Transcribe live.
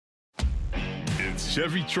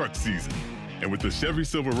Chevy truck season. And with the Chevy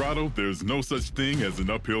Silverado, there's no such thing as an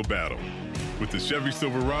uphill battle. With the Chevy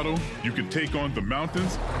Silverado, you can take on the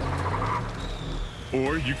mountains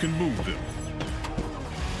or you can move them.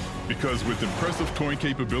 Because with impressive towing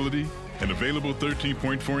capability, an available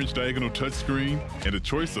 13.4-inch diagonal touchscreen, and a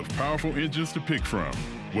choice of powerful engines to pick from,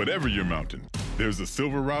 whatever your mountain, there's a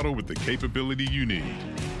Silverado with the capability you need.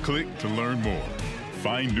 Click to learn more.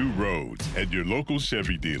 Find new roads at your local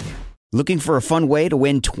Chevy dealer. Looking for a fun way to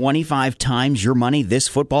win 25 times your money this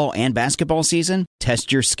football and basketball season?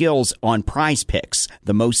 Test your skills on Prize Picks,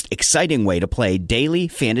 the most exciting way to play daily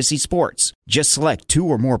fantasy sports. Just select 2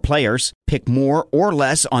 or more players, pick more or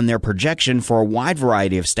less on their projection for a wide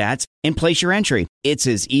variety of stats, and place your entry. It's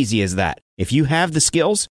as easy as that. If you have the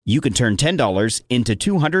skills, you can turn $10 into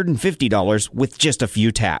 $250 with just a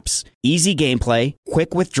few taps. Easy gameplay,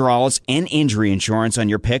 quick withdrawals, and injury insurance on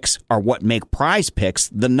your picks are what make Prize Picks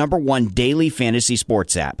the #1 daily fantasy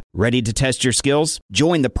sports app. Ready to test your skills?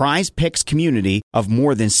 Join the Prize Picks community of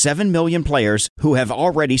more than 7 million players who have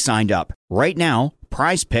already signed up. Right now,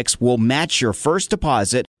 Prize Picks will match your first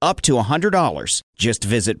deposit up to $100. Just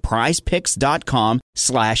visit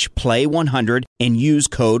prizepicks.com/play100 and use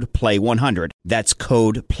code play100. That's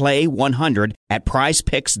code play100 at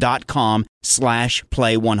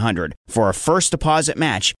prizepicks.com/play100 for a first deposit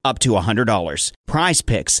match up to $100. Prize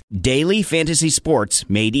Picks, daily fantasy sports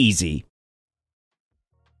made easy.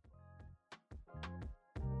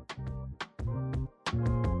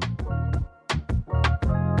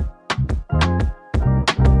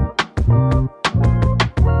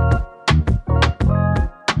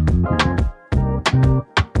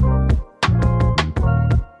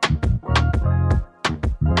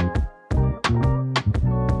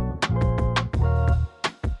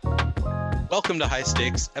 Welcome to High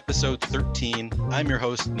Stakes, episode 13. I'm your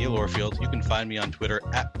host, Neil Orfield. You can find me on Twitter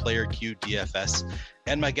at PlayerQDFS.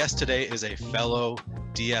 And my guest today is a fellow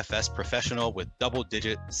DFS professional with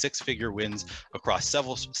double-digit six-figure wins across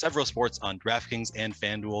several sports on DraftKings and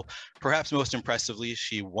FanDuel. Perhaps most impressively,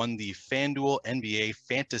 she won the FanDuel NBA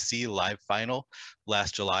Fantasy Live Final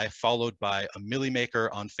last July, followed by a Millie Maker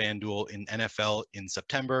on FanDuel in NFL in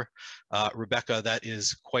September. Rebecca, that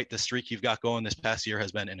is quite the streak you've got going. This past year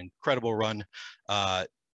has been an incredible run.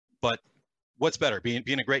 But what's better, being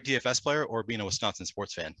a great DFS player or being a Wisconsin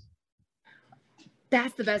sports fan?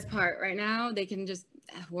 That's the best part. Right now, they can just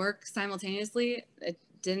work simultaneously. I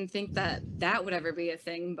didn't think that would ever be a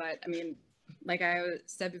thing, but I mean, like I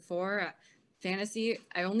said before, fantasy,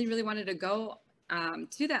 I only really wanted to go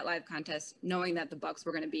to that live contest knowing that the Bucks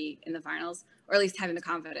were going to be in the finals, or at least having the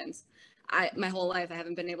confidence. My whole life, I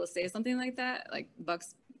haven't been able to say something like that, like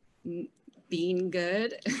Bucks being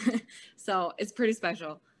good. So it's pretty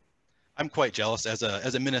special. I'm quite jealous as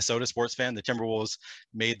a Minnesota sports fan. The Timberwolves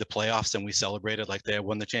made the playoffs and we celebrated like they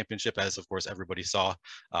won the championship, as of course everybody saw.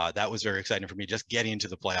 That was very exciting for me, just getting into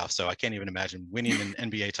the playoffs. So I can't even imagine winning an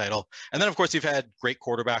NBA title. And then of course you've had great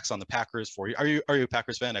quarterbacks on the Packers for you. Are you a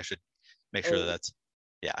Packers fan? I should make sure that's,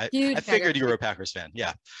 yeah, I figured you were a Packers fan.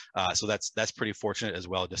 Yeah. So that's pretty fortunate as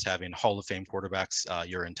well, just having Hall of Fame quarterbacks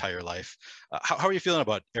your entire life. How are you feeling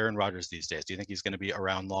about Aaron Rodgers these days? Do you think he's going to be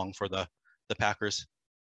around long for the Packers?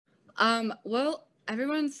 Well,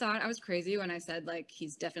 everyone thought I was crazy when I said like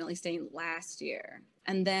he's definitely staying last year.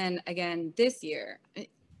 And then again this year.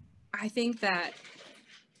 I think that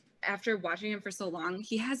after watching him for so long,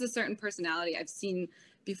 he has a certain personality I've seen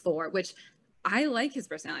before, which I like his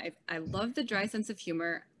personality. I love the dry sense of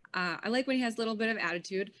humor. I like when he has a little bit of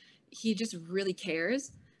attitude. He just really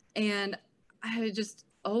cares. And I just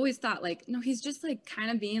always thought like, no, he's just like kind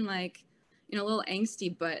of being like, a little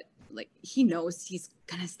angsty, but like he knows he's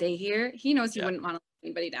gonna stay here. He knows he wouldn't want to let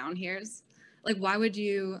anybody down here. Like, why would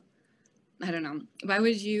you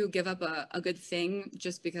give up a good thing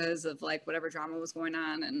just because of like whatever drama was going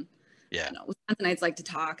on? And Wisconsinites like to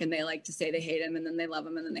talk and they like to say they hate him and then they love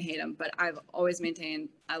him and then they hate him. But I've always maintained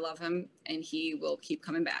I love him and he will keep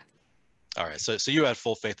coming back. All right, so you had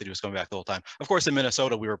full faith that he was coming back the whole time. Of course, in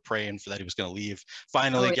Minnesota, we were praying for that he was going to leave.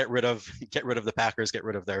 Finally, get rid of the Packers, get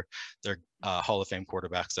rid of their Hall of Fame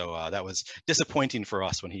quarterback. So that was disappointing for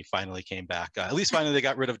us when he finally came back. At least finally they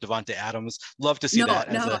got rid of Devontae Adams. Love to see that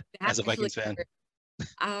as a Vikings fan.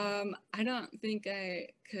 I don't think I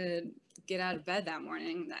could get out of bed that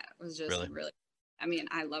morning. That was just really. I mean,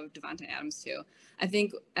 I love Devontae Adams too. I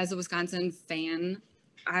think as a Wisconsin fan,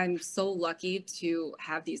 I'm so lucky to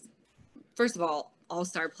have these. First of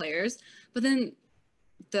all-star players, but then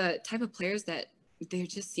the type of players that they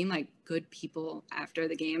just seem like good people after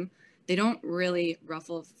the game. They don't really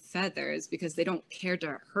ruffle feathers because they don't care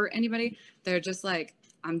to hurt anybody. They're just like,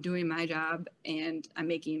 I'm doing my job and I'm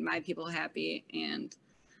making my people happy. And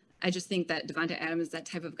I just think that Devonta Adams is that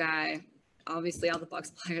type of guy. Obviously, all the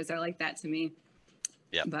Bucs players are like that to me.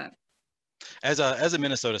 Yeah. But as a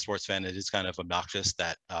Minnesota sports fan, it is kind of obnoxious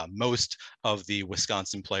that most of the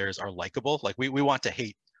Wisconsin players are likable. Like we want to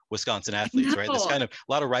hate Wisconsin athletes, right? There's kind of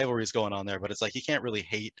a lot of rivalries going on there, but it's like you can't really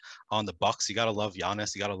hate on the Bucs. You got to love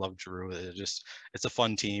Giannis. You got to love Drew. It's a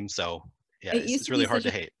fun team. So yeah, it's really hard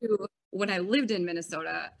to hate. When I lived in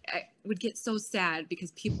Minnesota, I would get so sad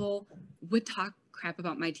because people would talk crap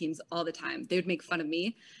about my teams all the time. They would make fun of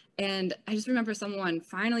me. And I just remember someone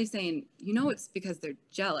finally saying, it's because they're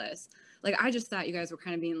jealous. Like, I just thought you guys were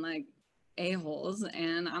kind of being like a-holes.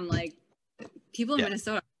 And I'm like, people in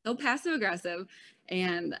Minnesota are so passive aggressive.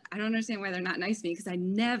 And I don't understand why they're not nice to me, because I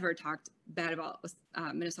never talked bad about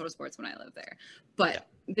Minnesota sports when I lived there. But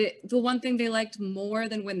the one thing they liked more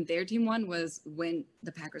than when their team won was when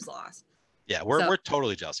the Packers lost. Yeah, we're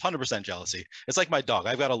totally jealous, 100% jealousy. It's like my dog.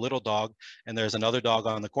 I've got a little dog, and there's another dog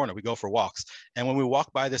on the corner. We go for walks. And when we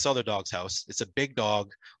walk by this other dog's house, it's a big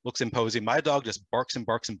dog, looks imposing. My dog just barks and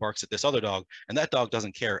barks and barks at this other dog, and that dog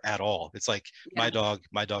doesn't care at all. It's like my dog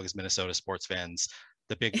is Minnesota sports fans.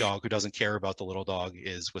 The big dog who doesn't care about the little dog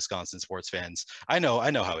is Wisconsin sports fans. I know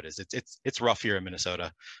how it is. It's rough here in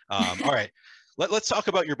Minnesota. All right. Let's talk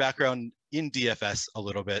about your background in DFS a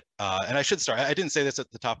little bit. And I should start. I didn't say this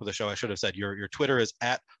at the top of the show. I should have said your Twitter is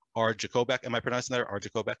at rjako22. Am I pronouncing that?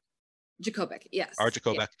 rjako22? Jakobic, yes.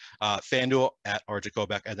 rjako22. FanDuel at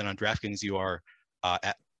rjako22. And then on DraftKings, you are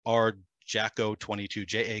at rjako22,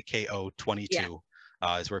 JAKO22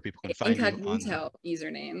 is where people can find incognito you.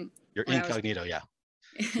 Username. Your incognito, yeah.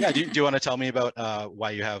 Yeah. Do you want to tell me about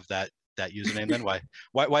why you have that username then?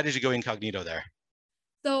 Why did you go incognito there?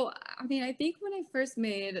 So, I mean, I think when I first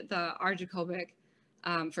made the rjako22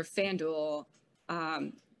 for FanDuel,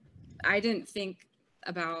 I didn't think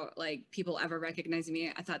about like people ever recognizing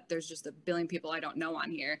me. I thought there's just a billion people I don't know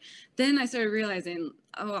on here. Then I started realizing,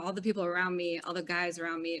 all the people around me, all the guys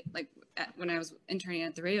around me, like when I was interning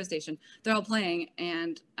at the radio station, they're all playing.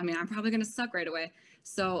 And I mean, I'm probably going to suck right away.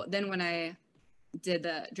 So then when I did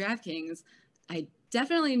the DraftKings, I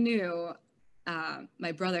definitely knew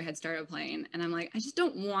my brother had started playing, and I'm like, I just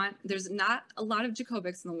don't want, there's not a lot of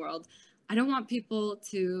Jakobics in the world. I don't want people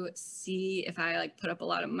to see if I like put up a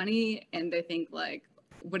lot of money and they think like,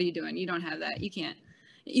 what are you doing? You don't have that. You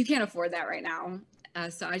can't afford that right now.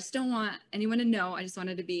 So I just don't want anyone to know. I just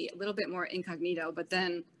wanted to be a little bit more incognito. But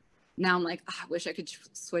then now I'm like, I wish I could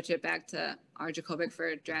switch it back to rjako22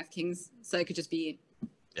 for DraftKings, so it could just be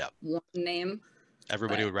one name.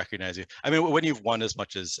 Everybody would recognize you. I mean, when you've won as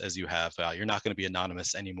much as you have, you're not going to be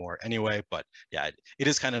anonymous anymore anyway. But yeah, it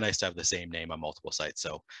is kind of nice to have the same name on multiple sites.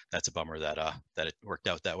 So that's a bummer that it worked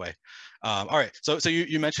out that way. All right. So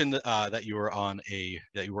you mentioned that you were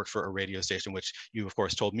that you worked for a radio station, which you of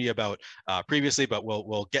course told me about previously. But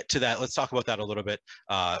we'll get to that. Let's talk about that a little bit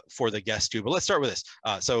for the guest too. But let's start with this.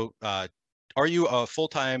 So are you a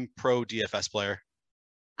full-time pro DFS player?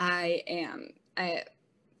 I am.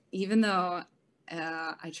 Even though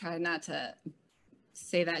I try not to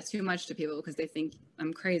say that too much to people because they think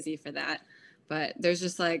I'm crazy for that. But there's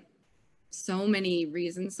just like so many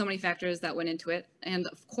reasons, so many factors that went into it. And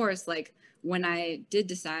of course, like when I did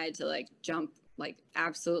decide to like jump like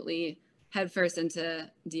absolutely headfirst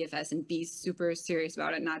into DFS and be super serious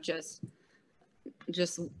about it, not just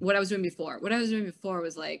what I was doing before. What I was doing before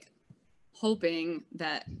was like hoping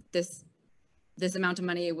that this amount of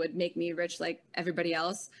money would make me rich like everybody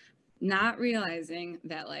else, not realizing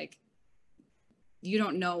that like you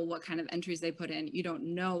don't know what kind of entries they put in. You don't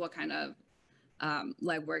know what kind of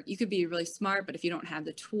legwork. You could be really smart, but if you don't have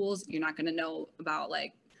the tools, you're not going to know about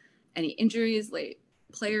like any injuries, like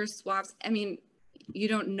player swaps. I mean, you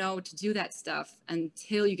don't know to do that stuff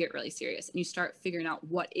until you get really serious and you start figuring out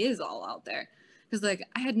what is all out there. Because like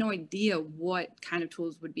I had no idea what kind of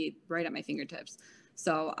tools would be right at my fingertips.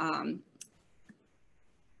 So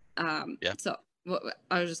So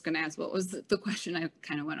I was just going to ask, what was the question? I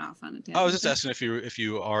kind of went off on a tangent. I was just asking if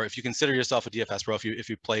you consider yourself a DFS pro, if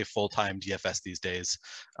you play full-time DFS these days.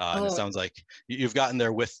 And it sounds like you've gotten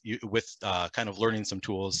there with kind of learning some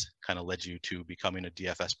tools, kind of led you to becoming a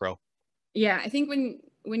DFS pro. Yeah, I think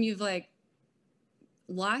when you've like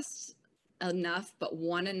lost enough but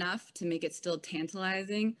won enough to make it still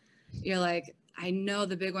tantalizing, you're like, I know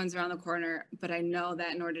the big one's around the corner, but I know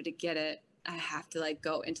that in order to get it, I have to like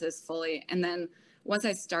go into this fully. And then once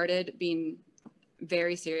I started being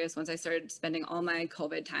very serious, once I started spending all my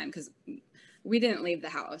COVID time, because we didn't leave the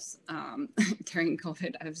house during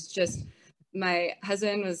COVID. I was just my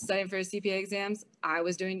husband was studying for his CPA exams. I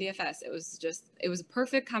was doing DFS. It was a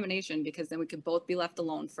perfect combination because then we could both be left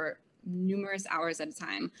alone for numerous hours at a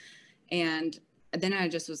time. And then I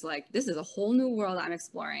just was like, this is a whole new world I'm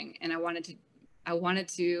exploring. And I wanted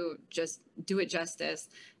to just do it justice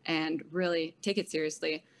and really take it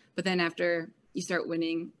seriously. But then after you start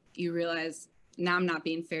winning, you realize now I'm not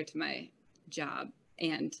being fair to my job.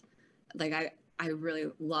 And like, I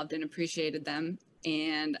really loved and appreciated them.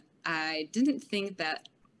 And I didn't think that,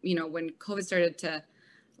 when COVID started to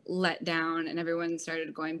let down and everyone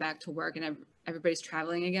started going back to work and everybody's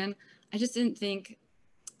traveling again, I just didn't think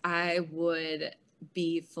I would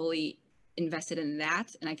be fully invested in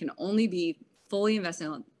that. And I can only be fully invested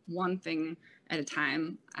in one thing at a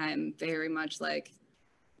time. I'm very much like,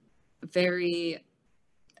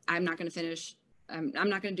 I'm not going to finish. I'm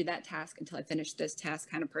not going to do that task until I finish this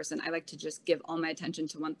task kind of person. I like to just give all my attention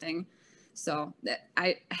to one thing. So that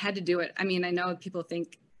I had to do it. I mean, I know people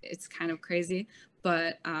think it's kind of crazy,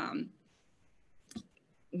 but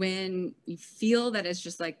when you feel that it's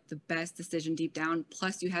just like the best decision deep down,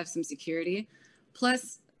 plus you have some security,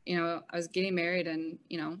 plus, I was getting married and,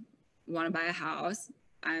 want to buy a house.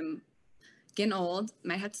 I'm getting old,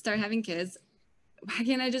 might have to start having kids. Why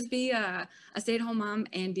can't I just be a stay-at-home mom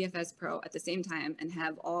and DFS pro at the same time and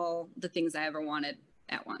have all the things I ever wanted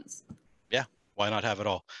at once? Yeah, why not have it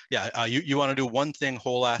all? Yeah, you want to do one thing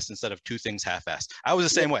whole-assed instead of two things half-assed. I was the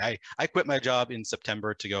same way. I quit my job in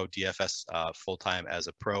September to go DFS full-time as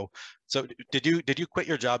a pro. So did you quit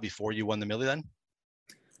your job before you won the Millie then?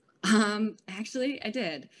 Actually, I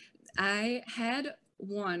did. I had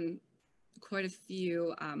won quite a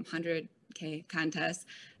few 100K contests,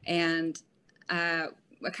 and I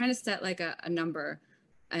kind of set like a number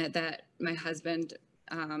that my husband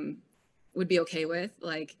would be okay with.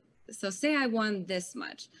 Like, so say I won this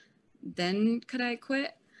much, then could I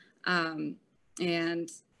quit? And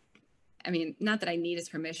I mean, not that I need his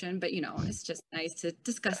permission, but it's just nice to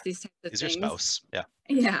discuss these types of things. He's your spouse. Yeah.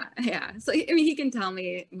 Yeah. So, I mean, he can tell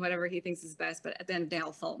me whatever he thinks is best, but at the end of the day,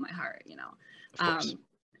 I'll follow my heart, Of course.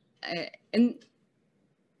 And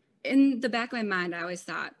in the back of my mind, I always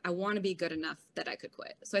thought I want to be good enough that I could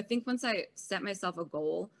quit. So I think once I set myself a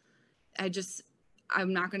goal,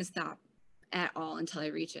 I'm not going to stop at all until I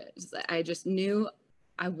reach it. I just knew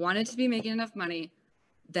I wanted to be making enough money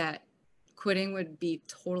that quitting would be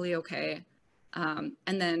totally okay. And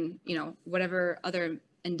then, whatever other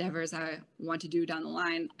endeavors I want to do down the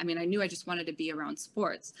line. I mean, I knew I just wanted to be around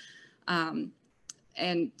sports. And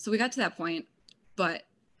so we got to that point, but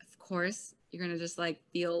of course you're going to just like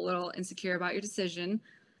feel a little insecure about your decision.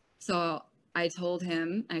 So I told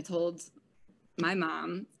him, I told my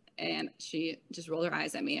mom, and she just rolled her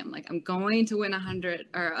eyes at me. I'm like, I'm going to win 100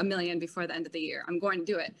 or $1 million before the end of the year. I'm going to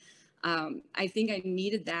do it. I think I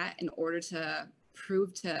needed that in order to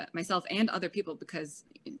prove to myself and other people, because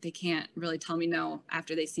they can't really tell me no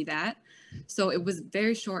after they see that. So it was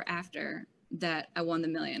very short after that I won the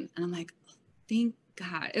 $1 million. And I'm like, oh, thank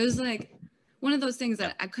God. It was like one of those things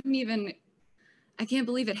that I can't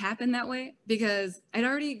believe it happened that way, because I'd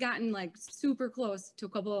already gotten like super close to a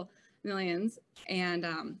couple millions and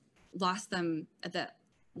lost them at the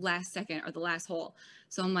last second or the last hole.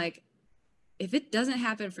 So I'm like, if it doesn't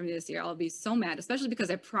happen for me this year, I'll be so mad, especially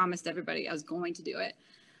because I promised everybody I was going to do it.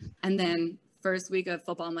 And then first week of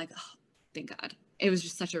football, I'm like, oh, thank God. It was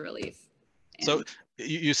just such a relief. And so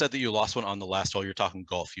you said that you lost one on the last hole. You're talking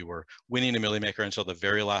golf. You were winning a Millie Maker until the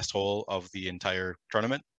very last hole of the entire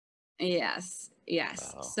tournament? Yes.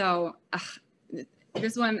 Wow. So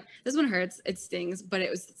this one hurts. It stings, but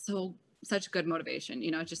it was such good motivation.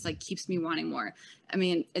 It just like keeps me wanting more. I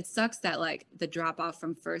mean, it sucks that like the drop off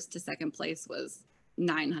from first to second place was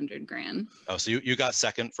 $900,000. Oh, so you got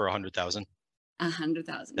second for 100,000?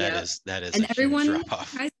 100,000. That is and a everyone huge drop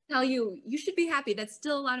off. tries to tell you should be happy. That's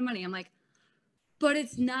still a lot of money. I'm like, but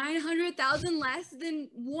it's 900,000 less than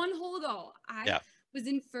one hole ago. I was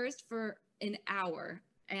in first for an hour,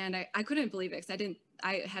 and I couldn't believe it, because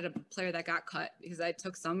I had a player that got cut because I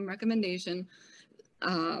took some recommendation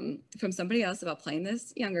from somebody else about playing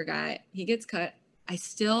this younger guy. He gets cut. I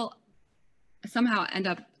still somehow end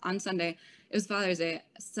up on Sunday. It was Father's Day.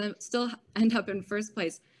 Still end up in first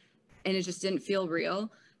place, and it just didn't feel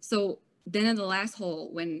real. So then in the last hole,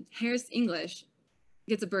 when Harris English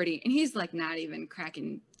gets a birdie, and he's like not even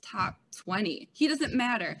cracking top 20, he doesn't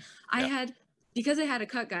matter. Because I had a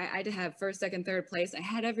cut guy, I had to have first, second, third place. I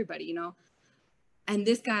had everybody, and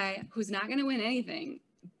this guy who's not going to win anything,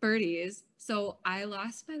 birdies. So I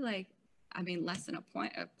lost by less than a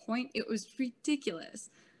point. It was ridiculous,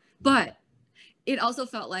 but it also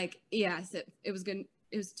felt like, yes, it was good.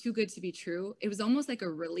 was too good to be true. It was almost like a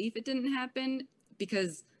relief it didn't happen,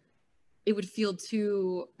 because it would feel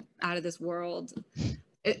too out of this world.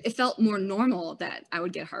 It felt more normal that I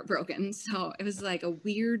would get heartbroken. So it was like a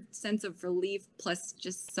weird sense of relief plus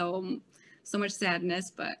just so much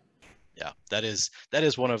sadness. But yeah, that is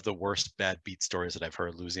one of the worst bad beat stories that I've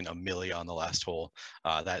heard, losing Amelia on the last hole.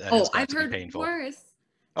 That has got I've to heard be painful. worse.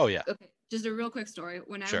 Oh yeah. Okay, just a real quick story.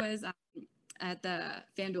 When Sure. I was at the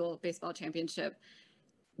FanDuel baseball championship,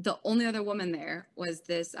 the only other woman there was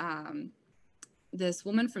this this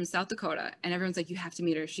woman from South Dakota, and everyone's like, you have to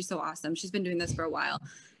meet her. She's so awesome. She's been doing this for a while.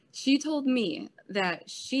 She told me that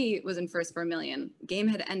she was in first for $1 million. Game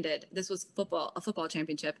had ended. This was a football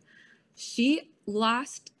championship. She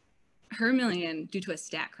lost her $1 million due to a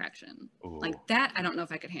stat correction. Ooh. Like that, I don't know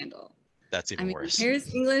if I could handle. That's even worse.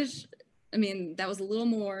 Harris English, I mean, that was a little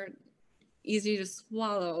more easy to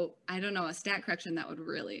swallow. I don't know, a stat correction that would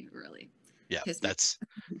really, really. Yeah,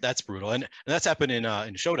 that's brutal, and that's happened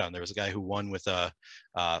in Showdown. There was a guy who won with a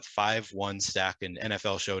 5-1 stack in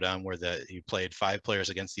NFL Showdown, where he played 5 players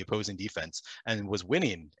against the opposing defense and was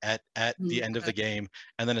winning at the end of the game,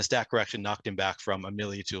 and then a stat correction knocked him back from $1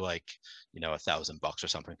 million to like $1,000 or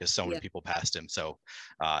something, because so many people passed him. So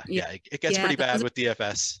it gets pretty bad with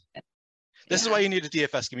DFS. This is why you need a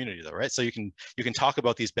DFS community, though, right? So you can talk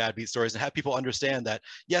about these bad beat stories and have people understand that,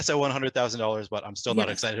 yes, I won $100,000, but I'm still not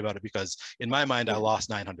excited about it, because in my mind, I lost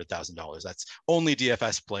 $900,000. That's only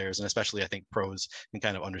DFS players, and especially I think pros can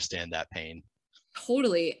kind of understand that pain.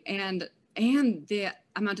 Totally. And the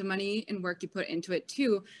amount of money and work you put into it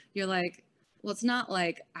too, you're like, well, it's not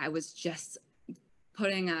like I was just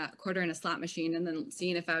putting a quarter in a slot machine and then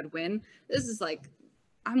seeing if I would win. This is like,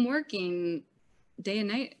 I'm working day and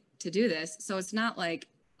night to do this. So it's not like,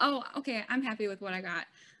 oh, okay, I'm happy with what I got.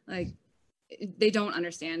 Like, they don't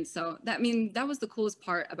understand. So that was the coolest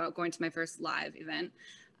part about going to my first live event.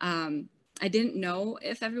 I didn't know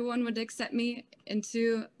if everyone would accept me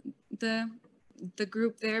into the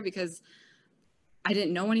group there, because I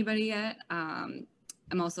didn't know anybody yet. I'm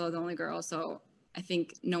also the only girl, so I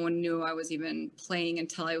think no one knew I was even playing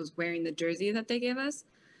until I was wearing the jersey that they gave us.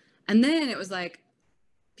 And then it was like,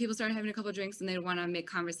 people started having a couple of drinks and they'd want to make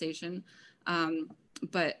conversation.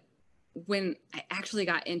 But when I actually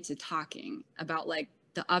got into talking about like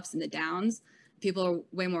the ups and the downs, people are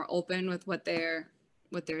way more open with what they're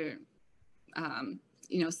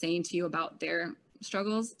saying to you about their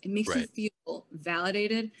struggles. It makes you feel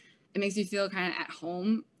validated. It makes you feel kind of at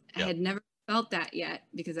home. Yep. I had never felt that yet,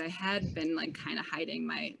 because I had been like kind of hiding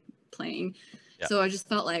my playing. Yep. So I just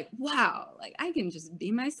felt like, wow, like I can just be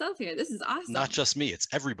myself here. This is awesome. Not just me, it's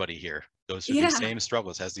everybody here goes through these same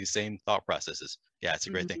struggles, has these same thought processes. Yeah, it's a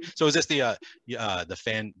great thing. So is this the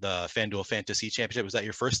FanDuel Fantasy Championship? Was that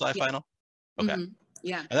your first live final? Okay. Mm-hmm.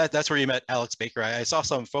 Yeah. And that's where you met Alex Baker. I saw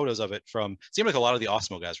some photos of it seemed like a lot of the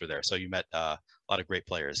Osmo guys were there. So you met a lot of great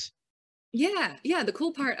players. Yeah. Yeah. The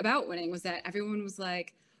cool part about winning was that everyone was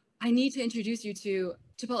like, I need to introduce you to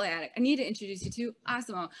Chipotle Addict. I need to introduce you to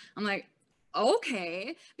Osmo. I'm like,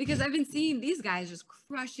 okay, because I've been seeing these guys just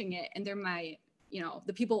crushing it, and they're my,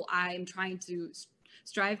 the people I'm trying to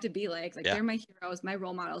strive to be like they're my heroes, my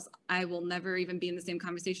role models. I will never even be in the same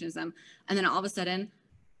conversation as them. And then all of a sudden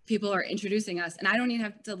people are introducing us, and I don't even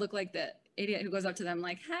have to look like the idiot who goes up to them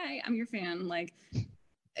like, hi, I'm your fan. Like,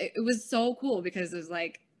 it was so cool, because it was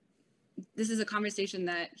like, this is a conversation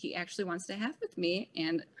that he actually wants to have with me,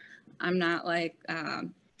 and I'm not like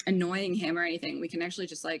annoying him or anything. We can actually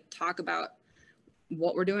just like talk about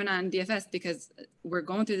what we're doing on DFS, because we're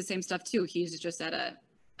going through the same stuff too. He's just at a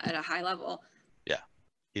high level. Yeah,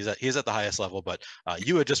 he's at the highest level, but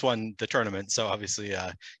you had just won the tournament, so obviously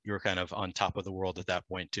you were kind of on top of the world at that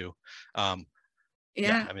point too. I mean,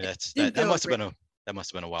 that must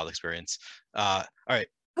have been a wild experience. All right.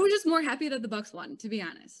 I was just more happy that the Bucks won, to be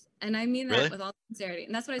honest, and I mean that with all sincerity.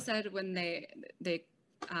 And that's what I said when they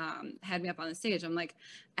had me up on the stage. I'm like,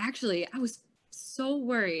 actually, I was so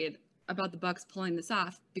worried about the Bucks pulling this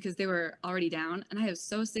off, because they were already down, and I was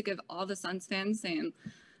so sick of all the Suns fans saying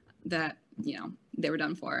that they were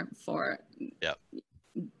done for.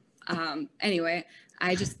 Anyway,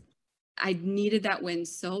 I needed that win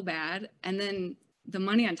so bad, and then the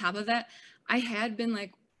money on top of that. I had been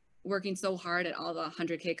like working so hard at all the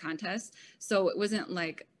 100K contests, so it wasn't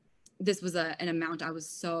like this was an amount I was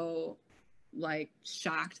so like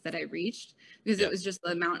shocked that I reached, because it was just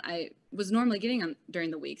the amount I was normally getting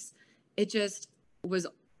during the weeks. It just was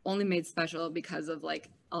only made special because of like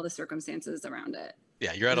all the circumstances around it.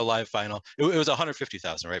 Yeah, you're at a live final. It was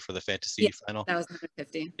 150,000, right, for the fantasy final? That was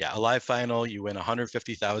 150. Yeah, a live final. You win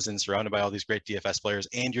 150,000, surrounded by all these great DFS players,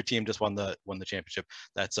 and your team just won the championship.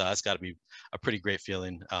 That's got to be a pretty great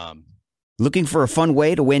feeling. Looking for a fun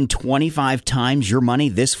way to win 25 times your money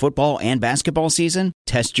this football and basketball season?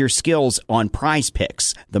 Test your skills on Prize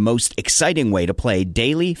Picks, the most exciting way to play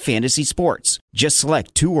daily fantasy sports. Just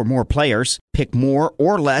select 2 or more players, pick more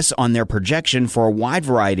or less on their projection for a wide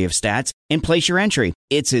variety of stats, and place your entry.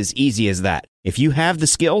 It's as easy as that. If you have the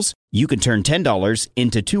skills, you can turn $10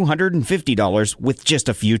 into $250 with just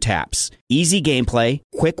a few taps. Easy gameplay,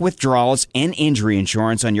 quick withdrawals, and injury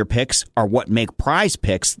insurance on your picks are what make Prize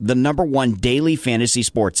Picks the #1 daily fantasy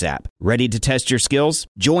sports app. Ready to test your skills?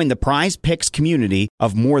 Join the Prize Picks community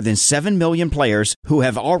of more than 7 million players who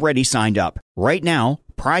have already signed up. Right now,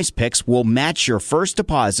 Prize Picks will match your first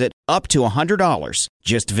deposit up to $100.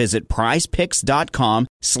 Just visit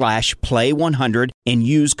prizepicks.com/play100 and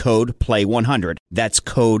use code play100. That's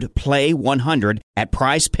code play100 at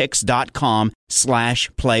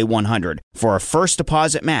prizepicks.com/play100 for a first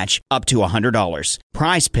deposit match up to $100.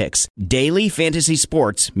 Prize Picks, daily fantasy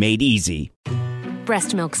sports made easy.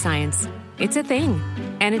 Breast milk science. It's a thing,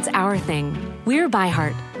 and it's our thing. We're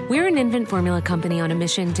ByHeart. We're an infant formula company on a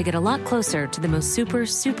mission to get a lot closer to the most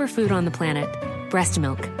super food on the planet, breast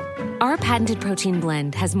milk. Our patented protein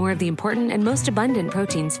blend has more of the important and most abundant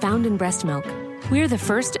proteins found in breast milk. We're the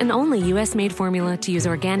first and only U.S.-made formula to use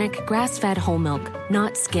organic, grass-fed whole milk,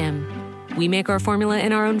 not skim. We make our formula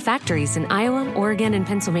in our own factories in Iowa, Oregon, and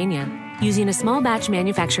Pennsylvania, using a small batch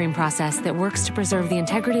manufacturing process that works to preserve the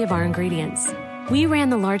integrity of our ingredients. We ran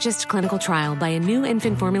the largest clinical trial by a new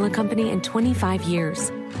infant formula company in 25 years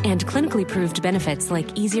and clinically proved benefits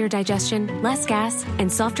like easier digestion, less gas,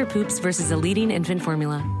 and softer poops versus a leading infant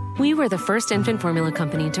formula. We were the first infant formula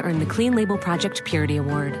company to earn the Clean Label Project Purity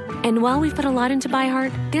Award. And while we've put a lot into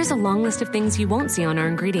ByHeart, there's a long list of things you won't see on our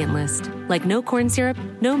ingredient list, like no corn syrup,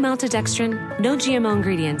 no maltodextrin, no GMO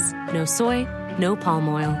ingredients, no soy, no palm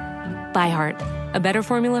oil. ByHeart, a better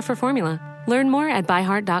formula for formula. Learn more at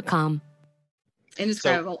byheart.com.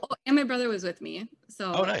 Indescribable. And my brother was with me.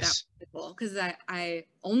 So oh, nice. That was cool because I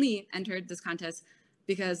only entered this contest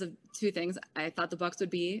because of 2 things. I thought the Bucks would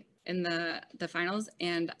be in the finals,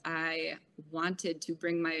 and I wanted to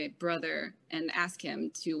bring my brother and ask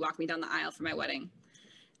him to walk me down the aisle for my wedding.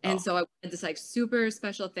 And so I did this like super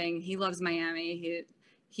special thing. He loves Miami.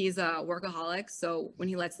 He's a workaholic, so when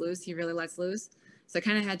he lets loose, he really lets loose. So I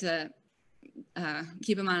kind of had to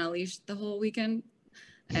keep him on a leash the whole weekend.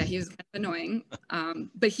 He was kind of annoying,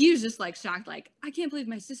 but he was just like shocked, like, I can't believe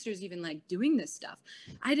my sister's even like doing this stuff.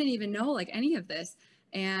 I didn't even know like any of this.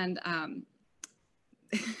 And I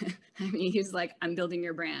mean, he was like, I'm building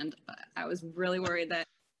your brand. I was really worried that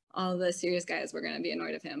all the serious guys were going to be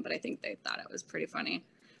annoyed of him, but I think they thought it was pretty funny.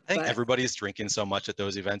 I think everybody's drinking so much at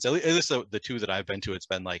those events. At least the 2 that I've been to, it's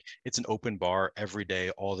been like, it's an open bar every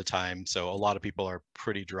day, all the time. So a lot of people are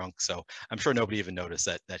pretty drunk. So I'm sure nobody even noticed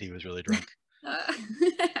that he was really drunk.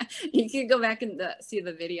 You can go back and see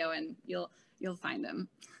the video and you'll find him.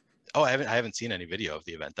 Oh, I haven't seen any video of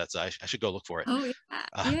the event. I should go look for it. Oh yeah.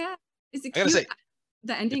 Yeah. Is it cute? I gotta say,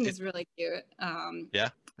 the ending is really cute. Yeah.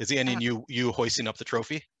 Is he ending you hoisting up the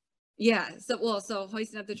trophy? Yeah. So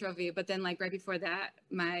hoisting up the trophy, but then like right before that,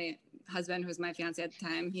 my husband, who was my fiance at the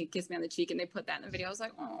time, he kissed me on the cheek and they put that in the video. I was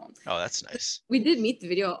like, oh, that's nice. We did meet the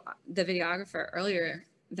videographer earlier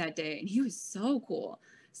that day, and he was so cool.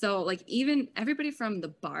 So like even everybody from the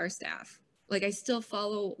bar staff, like I still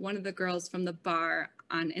follow one of the girls from the bar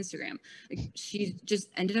on Instagram. Like, she just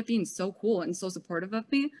ended up being so cool and so supportive of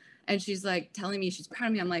me. And she's like telling me she's proud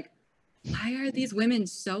of me. I'm like, why are these women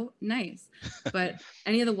so nice? But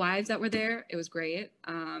any of the wives that were there, it was great.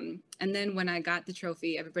 And then when I got the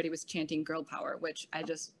trophy, everybody was chanting girl power, which I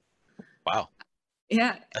just... Wow.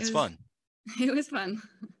 Yeah. That's fun. It was fun.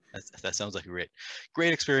 That sounds like a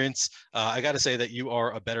great experience. I got to say that you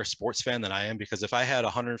are a better sports fan than I am, because if I had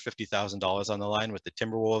 $150,000 on the line with the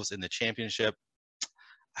Timberwolves in the championship,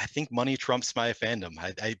 I think money trumps my fandom.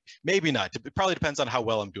 I maybe not. It probably depends on how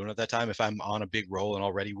well I'm doing at that time. If I'm on a big roll and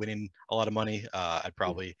already winning a lot of money, I'd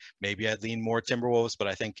lean more Timberwolves. But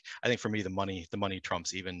I think for me, the money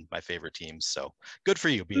trumps even my favorite teams. So good for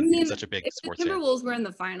you being such a big sports fan. If the Timberwolves were in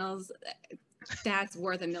the finals, that's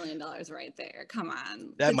worth $1 million right there. Come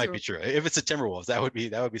on. That might be true. If it's the Timberwolves, that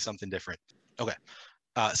would be something different. Okay.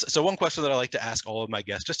 So one question that I like to ask all of my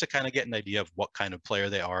guests, just to kind of get an idea of what kind of player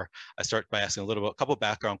they are, I start by asking a couple of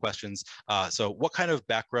background questions. So what kind of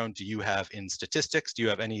background do you have in statistics? Do you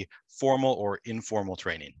have any formal or informal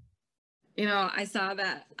training? I saw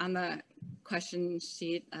that on the question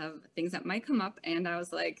sheet of things that might come up, and I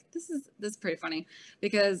was like, this is pretty funny,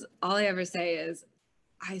 because all I ever say is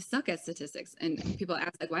I suck at statistics, and people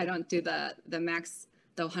ask like why I don't do the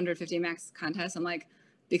 150 max contest. I'm like,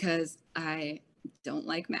 because I don't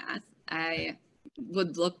like math. I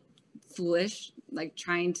would look foolish like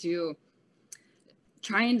trying to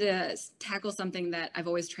tackle something that I've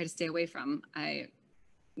always tried to stay away from.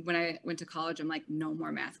 When I went to college, I'm like, no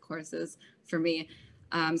more math courses for me.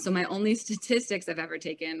 So my only statistics I've ever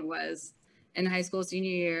taken was in high school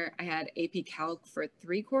senior year. I had AP Calc for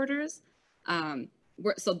 3 quarters.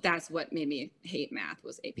 So that's what made me hate math,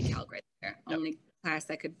 was AP Calc right there. Yep. Only class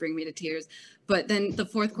that could bring me to tears. But then the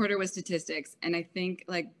 4th quarter was statistics. And I think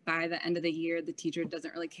like by the end of the year, the teacher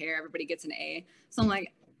doesn't really care. Everybody gets an A. So I'm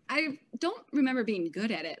like, I don't remember being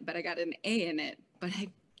good at it, but I got an A in it. But I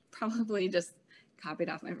probably just copied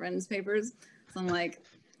off my friends' papers. So I'm like,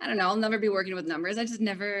 I don't know, I'll never be working with numbers.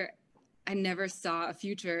 I never saw a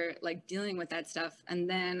future like dealing with that stuff. And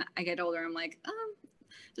then I get older, I'm like,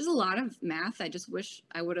 there's a lot of math I just wish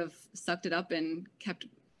I would have sucked it up and kept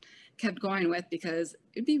going with, because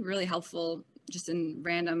it'd be really helpful just in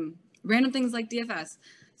random things like DFS.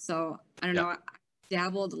 So I don't know, I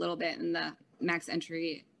dabbled a little bit in the max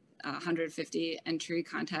entry 150 entry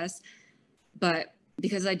contest, but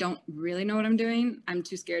because I don't really know what I'm doing, I'm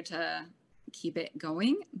too scared to keep it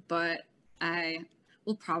going, but I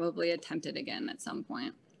will probably attempt it again at some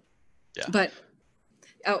point. Yeah. But,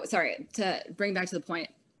 to bring back to the point,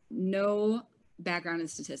 no background in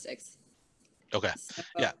statistics. Okay. So,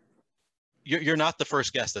 yeah. You're not the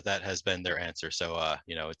first guest that has been their answer. So,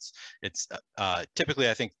 it's typically,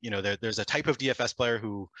 I think, there's a type of DFS player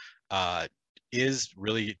who is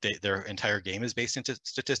really their entire game is based into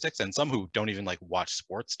statistics, and some who don't even like watch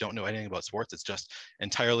sports, don't know anything about sports. It's just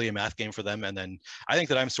entirely a math game for them. And then I think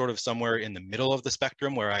that I'm sort of somewhere in the middle of the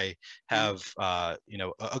spectrum, where I have a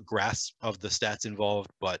grasp of the stats involved,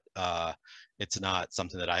 but it's not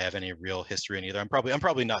something that I have any real history in either. I'm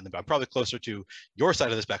probably not I'm probably closer to your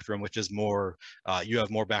side of the spectrum, which is more you have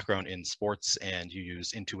more background in sports and you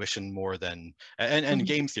use intuition more than and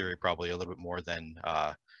game theory probably a little bit more than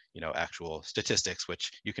actual statistics,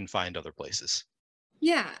 which you can find other places.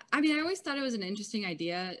 Yeah, I mean, I always thought it was an interesting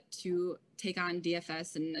idea to take on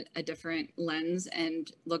DFS in a different lens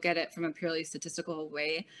and look at it from a purely statistical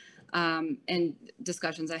way. And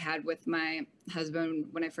discussions I had with my husband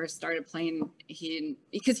when I first started playing,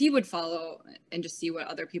 because he would follow and just see what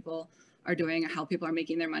other people are doing, how people are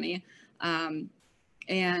making their money.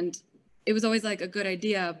 And it was always like a good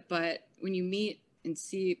idea, but when you meet and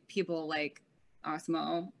see people like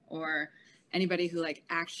Osmo or anybody who like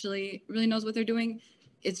actually really knows what they're doing,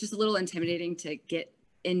 it's just a little intimidating to get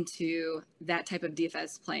into that type of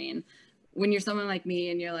DFS playing. When you're someone like me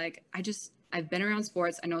and you're like, I've been around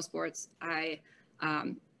sports, I know sports, I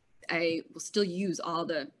will still use all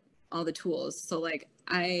the tools. So like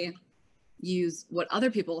I use what other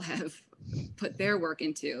people have put their work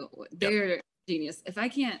into, their genius. If I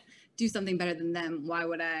can't do something better than them, why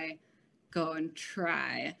would I go and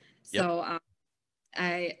try? So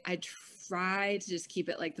I try to just keep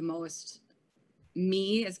it like the most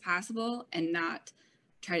me as possible and not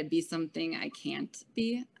try to be something I can't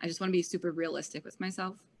be. I just want to be super realistic with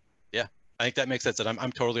myself. Yeah, I think that makes sense. And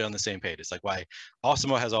I'm totally on the same page. It's like why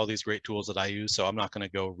Osmo has all these great tools that I use. So I'm not going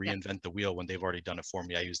to go reinvent the wheel when they've already done it for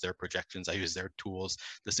me. I use their projections. I use their tools,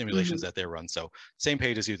 the simulations that they run. So same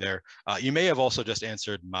page as you there. You may have also just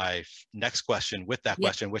answered my next question with that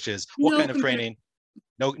question, which is what kind of training?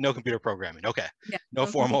 No computer programming. Okay. Yeah, no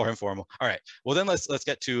formal or informal. All right. Well, then let's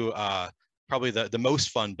get to probably the most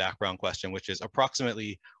fun background question, which is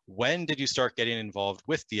approximately when did you start getting involved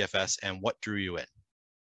with DFS and what drew you in?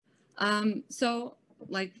 So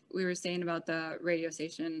like we were saying about the radio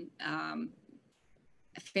station,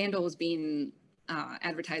 FanDuel was being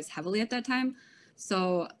advertised heavily at that time.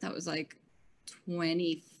 So that was like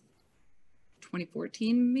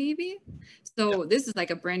 2014 maybe. So this is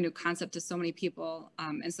like a brand new concept to so many people.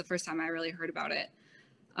 And it's the first time I really heard about it.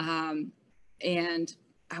 And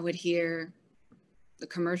I would hear the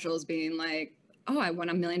commercials being like, oh, I won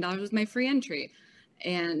 $1 million with my free entry.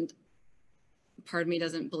 And part of me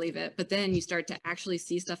doesn't believe it. But then you start to actually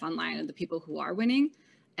see stuff online of the people who are winning,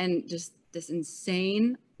 and just this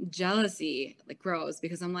insane jealousy like grows,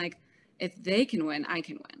 because I'm like, if they can win, I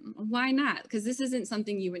can win. Why not? Because this isn't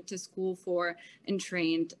something you went to school for and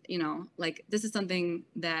trained, like this is something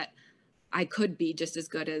that I could be just as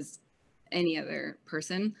good as any other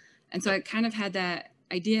person. And so I kind of had that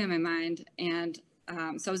idea in my mind. And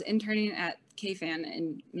so I was interning at KFan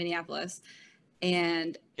in Minneapolis.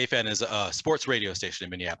 And KFan is a sports radio station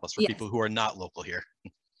in Minneapolis for people who are not local here.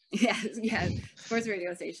 Yeah, sports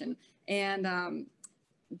radio station. And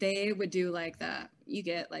they would do like you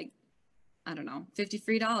get like, I don't know, $50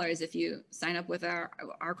 free if you sign up with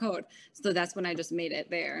our code. So that's when I just made it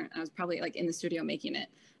there. I was probably like in the studio making it.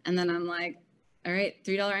 And then I'm like, all right,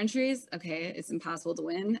 $3 entries. Okay, it's impossible to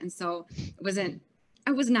win. And so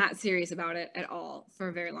I was not serious about it at all for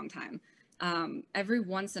a very long time. Every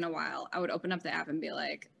once in a while, I would open up the app and be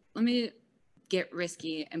like, let me get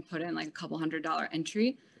risky and put in like a couple $100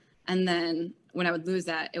 entry. And then when I would lose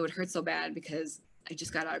that, it would hurt so bad because I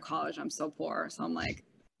just got out of college. I'm so poor. So I'm like,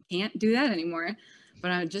 can't do that anymore.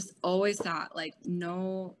 But I just always thought, like,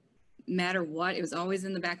 no matter what, it was always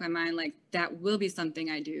in the back of my mind, like, that will be something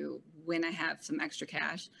I do when I have some extra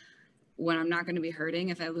cash, when I'm not going to be hurting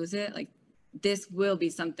if I lose it. Like, this will be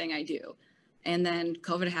something I do. And then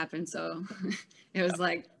COVID happened. So it was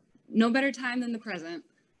like, no better time than the present.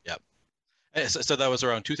 Yep. So that was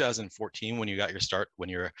around 2014 when you got your start, when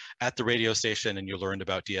you were at the radio station and you learned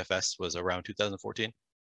about DFS, was around 2014?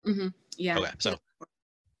 Mm-hmm. Yeah. Okay. So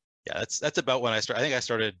yeah, that's about when I started. I think I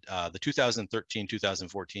started the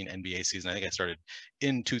 2013-2014 NBA season. I think I started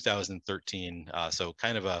in 2013. So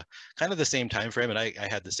kind of the same time frame. And I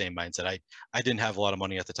had the same mindset. I didn't have a lot of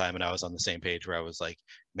money at the time, and I was on the same page where I was like,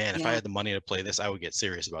 man, if I had the money to play this, I would get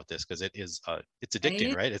serious about this, because it's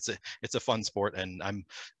addicting, right? It's a fun sport, and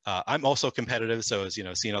I'm also competitive. So as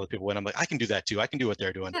seeing other people win, I'm like, I can do that too. I can do what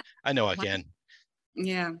they're doing. I know I can.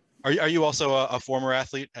 Yeah. Are you also a former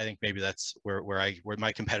athlete? I think maybe that's where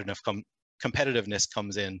my competitiveness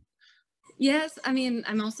comes in. Yes, I mean,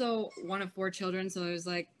 I'm also one of 4 children, so there's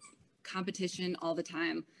like competition all the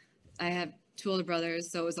time. I have 2 older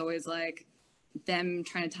brothers, so it was always like them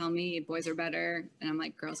trying to tell me boys are better, and I'm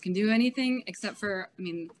like, girls can do anything except for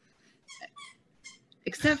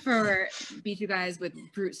beat you guys with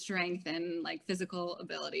brute strength and like physical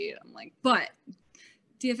ability. I'm like, but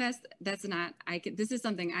DFS, this is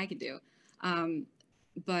something I could do.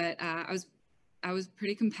 But I was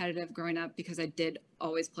pretty competitive growing up because I did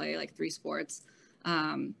always play like 3 sports.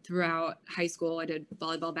 Throughout high school, I did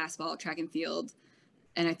volleyball, basketball, track and field,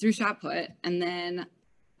 and I threw shot put. And then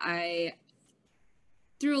I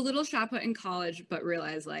threw a little shot put in college, but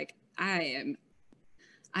realized like I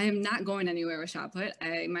am not going anywhere with shot put.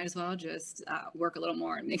 I might as well just work a little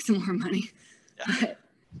more and make some more money. Yeah.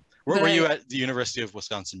 Were you at the University of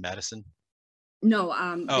Wisconsin-Madison? No,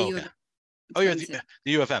 okay. You're the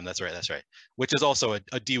U of M. That's right. Which is also a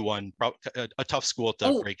D1, a tough school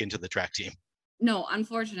to break into the track team. No,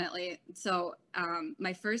 unfortunately. So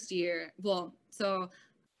my first year, so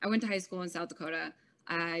I went to high school in South Dakota.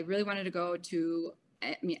 I really wanted to go to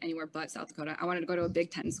anywhere but South Dakota. I wanted to go to a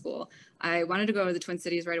Big Ten school. I wanted to go to the Twin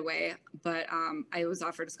Cities right away, but I was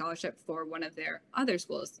offered a scholarship for one of their other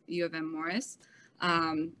schools, U of M Morris.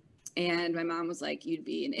 And my mom was like, you'd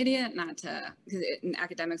be an idiot not to, because it's an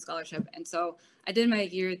academic scholarship. And so I did my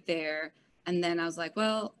year there. And then I was like,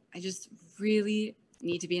 well, I just really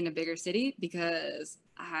need to be in a bigger city because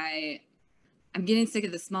I'm getting sick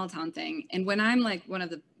of the small town thing. And when I'm like one of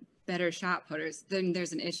the better shot putters, then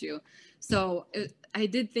there's an issue. So I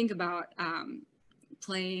did think about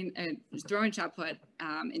playing and throwing shot put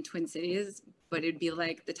in Twin Cities, but it'd be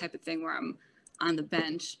like the type of thing where I'm on the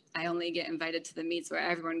bench. I only get invited to the meets where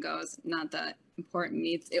everyone goes, not the important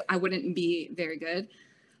meets. I wouldn't be very good,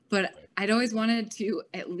 but I'd always wanted to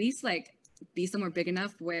at least like be somewhere big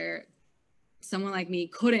enough where someone like me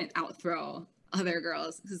couldn't outthrow other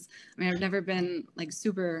girls. Because I've never been like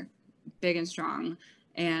super big and strong,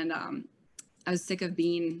 and I was sick of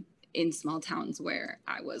being in small towns where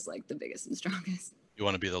I was like the biggest and strongest. You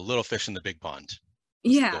want to be the little fish in the big pond.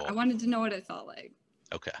 Yeah, I wanted to know what it felt like.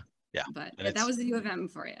 Okay. Yeah. But that was the U of M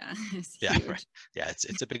for you. Yeah, right. Yeah,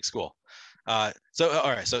 it's a big school. So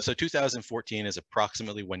all right, so 2014 is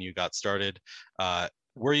approximately when you got started.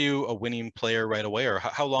 Were you a winning player right away, or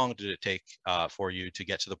how long did it take for you to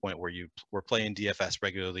get to the point where you were playing DFS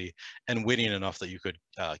regularly and winning enough that you could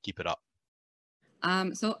keep it up?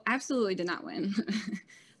 So absolutely did not win.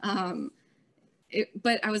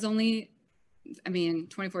 But I was only,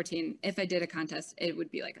 2014, if I did a contest, it would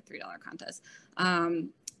be like a $3 contest.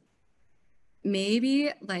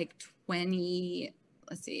 Maybe like 20,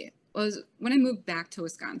 let's see, was when I moved back to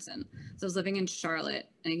Wisconsin. So I was living in Charlotte.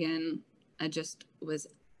 And again, I just was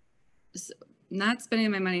not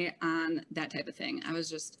spending my money on that type of thing. I was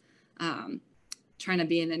just trying to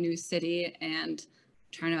be in a new city and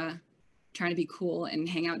trying to be cool and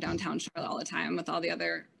hang out downtown Charlotte all the time with all the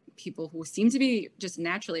other people who seem to be just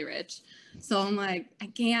naturally rich. So I'm like, I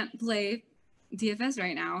can't play DFS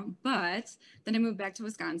right now. But then I moved back to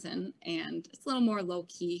Wisconsin, and it's a little more low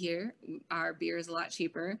key here. Our beer is a lot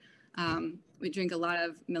cheaper. We drink a lot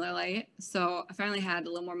of Miller Lite. So I finally had a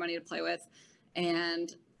little more money to play with,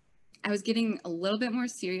 and I was getting a little bit more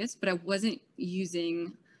serious, but I wasn't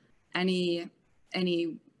using any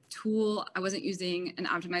tool. I wasn't using an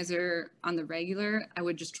optimizer on the regular. I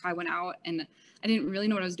would just try one out, and I didn't really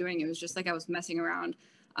know what I was doing. It was just like I was messing around.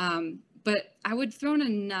 But I would throw in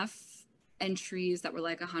enough entries that were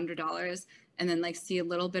like $100 and then like see a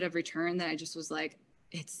little bit of return that I just was like,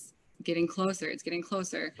 it's getting closer. It's getting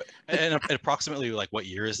closer. And approximately like what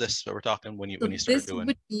year is this that we're talking when you started doing? This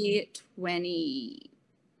would be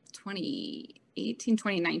 2018,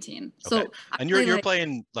 2019. Okay. So and you're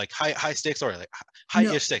playing like high stakes or like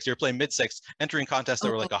high-ish stakes. You're playing mid stakes, entering contests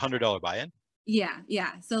that were like $100 buy-in.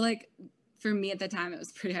 Yeah. So like for me at the time, it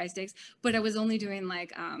was pretty high stakes, but I was only doing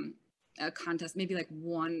like a contest, maybe like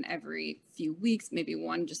one every few weeks, maybe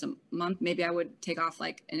one just a month. Maybe I would take off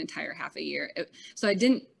like an entire half a year. So I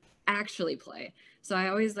didn't actually play. So I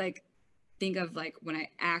always like think of like when I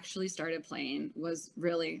actually started playing was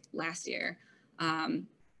really last year. And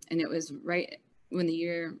it was right when the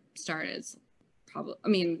year started. Probably, I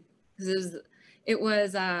mean, it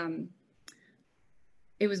was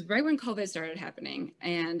right when COVID started happening,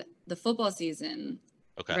 and the football season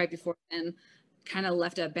right before then kind of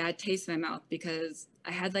left a bad taste in my mouth because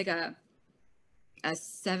I had like a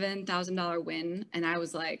 $7,000 win and I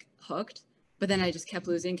was like hooked, but then I just kept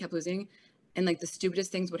losing, and like the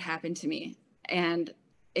stupidest things would happen to me, and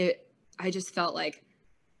I just felt like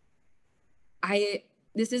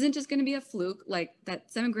this isn't just going to be a fluke. Like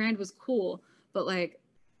that $7,000 was cool, but like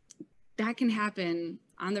that can happen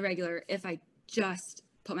on the regular if I just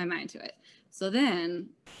put my mind to it. So then,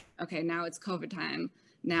 okay, now it's COVID time.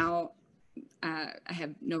 Now I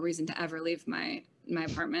have no reason to ever leave my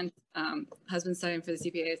apartment. Husband's studying for the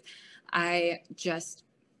CPAs. I just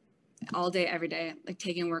all day, every day, like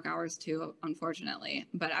taking work hours too, unfortunately.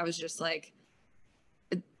 But I was just like,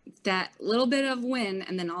 that little bit of win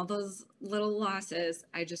and then all those little losses,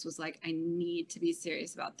 I just was like, I need to be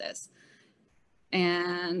serious about this.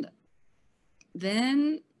 And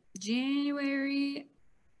then January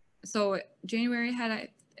I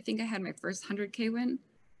think I had my first 100K win.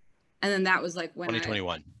 And then that was like when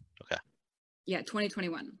 2021. Okay. Yeah,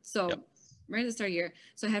 2021. So right at the start of the year.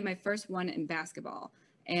 So I had my first one in basketball.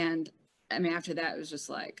 And I mean, after that, it was just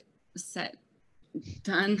like set,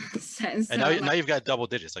 done, set and stone. And now you've got double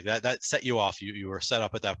digits. Like that set you off. You were set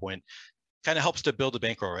up at that point. Kind of helps to build a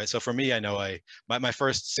bankroll, right? So for me, I know my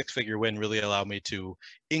first six-figure win really allowed me to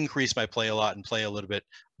increase my play a lot and play a little bit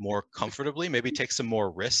more comfortably, maybe take some more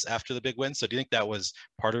risks after the big win. So do you think that was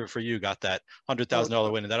part of it for you? You got that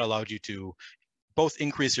 $100,000 win and that allowed you to both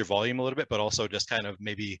increase your volume a little bit, but also just kind of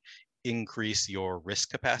maybe increase your risk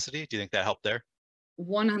capacity? Do you think that helped there?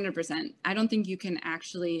 100%. I don't think you can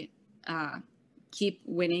actually keep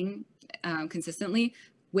winning consistently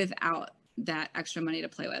without that extra money to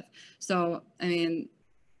play with. So, I mean,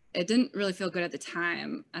 it didn't really feel good at the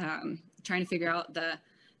time, trying to figure out the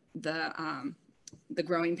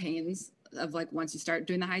growing pains of like once you start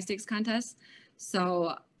doing the high stakes contests.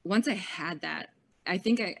 So once I had that, I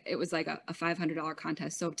think it was like a $500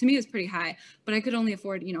 contest. So to me, it was pretty high, but I could only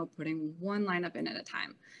afford, putting one lineup in at a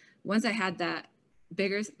time. Once I had that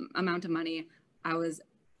bigger amount of money, I was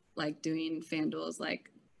like doing FanDuel's like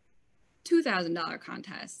 $2,000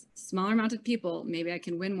 contests, smaller amount of people, maybe I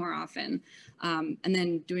can win more often. And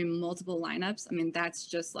then doing multiple lineups. I mean, that's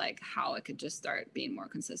just like how it could just start being more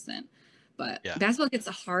consistent. But basketball gets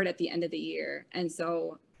hard at the end of the year. And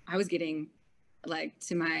so I was getting like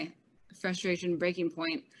to my frustration breaking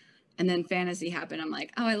point, and then fantasy happened. I'm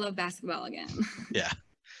like, oh, I love basketball again.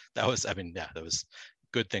 That was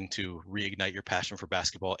good thing to reignite your passion for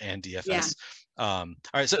basketball and DFS. All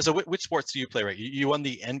right, so which sports do you play? Right, you won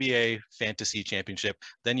the NBA Fantasy Championship,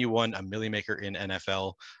 then you won a Millie Maker in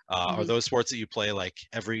NFL. Are those sports that you play like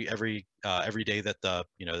every day that that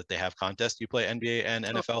they have contests? You play NBA and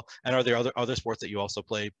NFL, and are there other sports that you also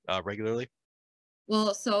play regularly?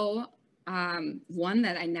 Well, so one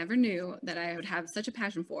that I never knew that I would have such a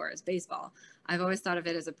passion for is baseball. I've always thought of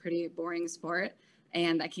it as a pretty boring sport,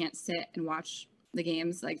 and I can't sit and watch the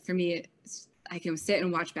games. Like for me, I can sit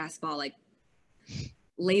and watch basketball like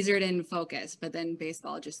lasered in focus, but then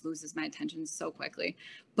baseball just loses my attention so quickly.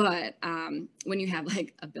 But when you have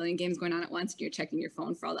like a billion games going on at once and you're checking your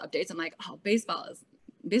phone for all the updates, I'm like, oh, baseball is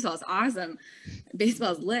awesome.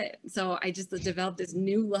 Baseball is lit. So I just developed this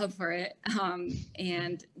new love for it.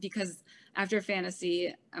 And because after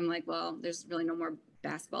fantasy, I'm like, well, there's really no more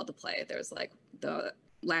basketball to play. There's like the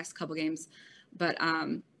last couple games, but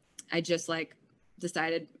I just like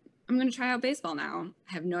decided I'm going to try out baseball now.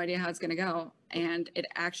 I have no idea how it's going to go. And it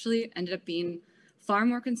actually ended up being far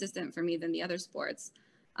more consistent for me than the other sports.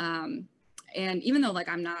 And even though like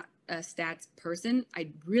I'm not a stats person,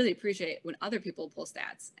 I really appreciate when other people pull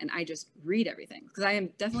stats and I just read everything, because I am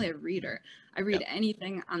definitely a reader. I read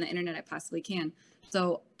anything on the internet I possibly can.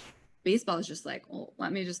 So baseball is just like, well,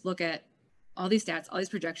 let me just look at all these stats, all these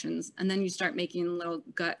projections, and then you start making little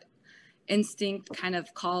gut instinct kind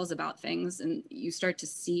of calls about things, and you start to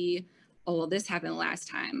see, oh, well, this happened last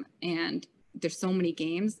time, and there's so many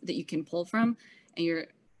games that you can pull from, and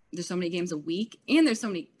there's so many games a week, and there's so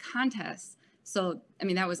many contests. So, I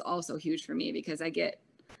mean, that was also huge for me, because I get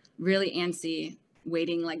really antsy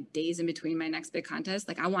waiting like days in between my next big contest.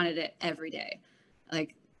 Like I wanted it every day.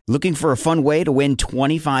 Like, looking for a fun way to win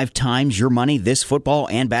 25 times your money this football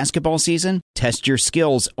and basketball season? Test your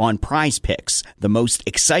skills on Prize Picks, the most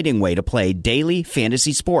exciting way to play daily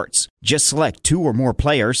fantasy sports. Just select 2 or more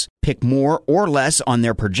players, pick more or less on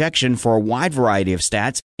their projection for a wide variety of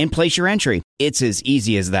stats, and place your entry. It's as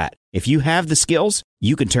easy as that. If you have the skills,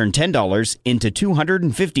 you can turn $10 into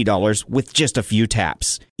 $250 with just a few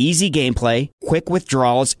taps. Easy gameplay, quick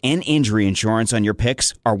withdrawals, and injury insurance on your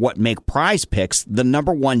picks are what make Prize Picks the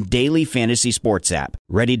 #1 daily fantasy sports app.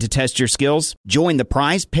 Ready to test your skills? Join the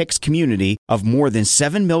Prize Picks community of more than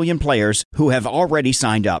 7 million players who have already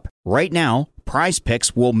signed up. Right now, Prize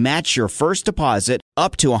Picks will match your first deposit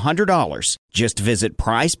up to $100. Just visit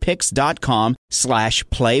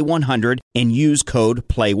prizepicks.com/play100 and use code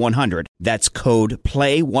play100. That's code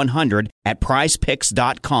play100 at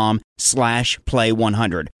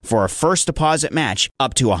prizepicks.com/play100 for a first deposit match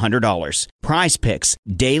up to $100. Prize Picks,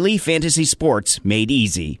 daily fantasy sports made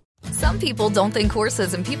easy. Some people don't think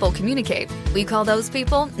horses and people communicate. We call those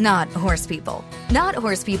people not horse people. Not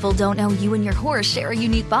horse people don't know you and your horse share a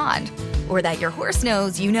unique bond, or that your horse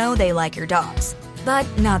knows you know they like your dogs. But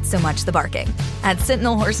not so much the barking. At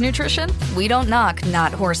Sentinel Horse Nutrition, we don't knock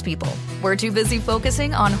not horse people. We're too busy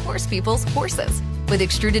focusing on horse people's horses. With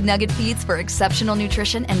extruded nugget feeds for exceptional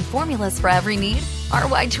nutrition and formulas for every need, our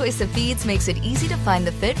wide choice of feeds makes it easy to find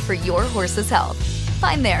the fit for your horse's health.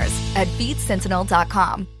 Find theirs at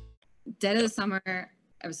feedsentinel.com. Dead of the summer,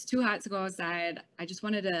 it was too hot to go outside. I just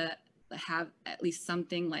wanted to have at least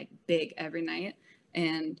something like big every night,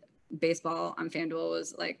 and baseball on FanDuel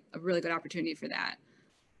was like a really good opportunity for that.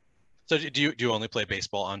 So do you only play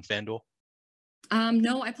baseball on FanDuel?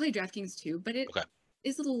 No, I play DraftKings too, but it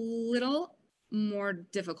is a little more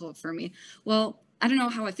difficult for me. Well, I don't know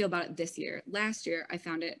how I feel about it this year. Last year, I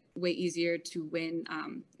found it way easier to win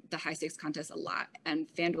the high stakes contests a lot, and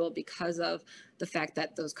FanDuel, because of the fact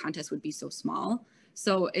that those contests would be so small.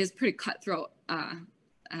 So it's pretty cutthroat.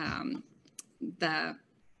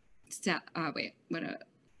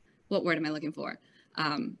 What word am I looking for?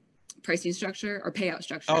 Pricing structure or payout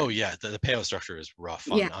structure. Oh yeah, the payout structure is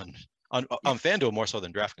rough on FanDuel, more so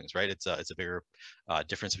than DraftKings, right? It's a bigger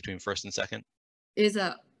difference between first and second. It's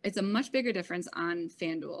a much bigger difference on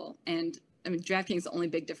FanDuel, and I mean DraftKings, the only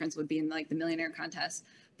big difference would be in like the millionaire contest.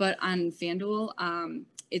 But on FanDuel,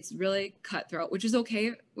 it's really cutthroat, which is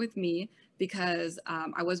okay with me, because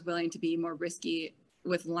I was willing to be more risky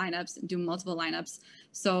with lineups and do multiple lineups.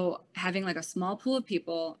 So having like a small pool of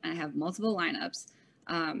people and I have multiple lineups,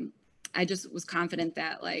 I just was confident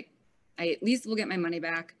that like I at least will get my money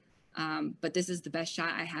back. But this is the best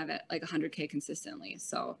shot I have at like 100K consistently.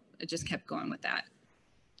 So I just kept going with that.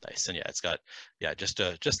 Nice. And it's got, just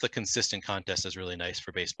the consistent contest is really nice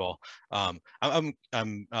for baseball. I'm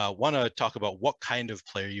want to talk about what kind of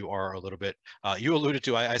player you are a little bit. You alluded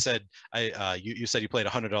to, you said you played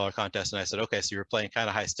 $100 contest, and I said, okay, so you're playing kind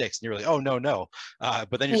of high stakes, and you're like, oh, no.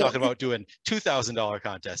 But then you're talking about doing $2,000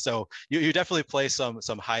 contests. So you definitely play some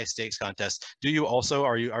high stakes contests. Do you also,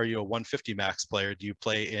 are you a 150 max player? Do you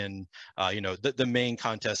play in, the main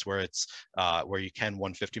contest where it's, where you can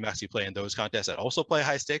 150 max, you play in those contests that also play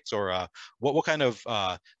high stakes? Or what kind of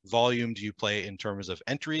volume do you play in terms of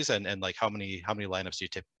entries, and like how many lineups do you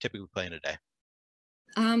typically play in a day?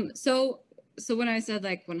 So when I said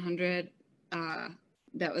like 100,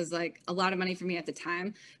 that was like a lot of money for me at the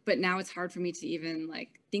time, but now it's hard for me to even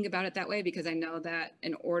like think about it that way, because I know that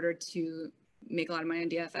in order to make a lot of money on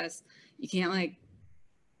DFS, you can't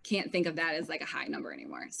think of that as like a high number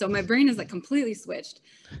anymore. So my brain is like completely switched,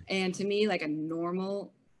 and to me, like a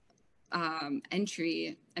normal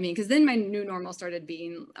entry, I mean, because then my new normal started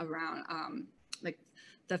being around like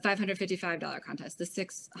the $555 contest, the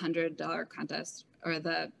 $600 contest, or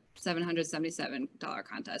the $777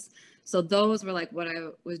 contest. So those were like what I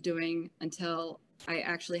was doing until I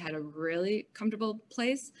actually had a really comfortable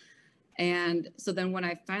place. And so then when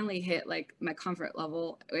I finally hit like my comfort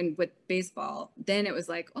level and with baseball, then it was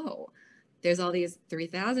like, oh, there's all these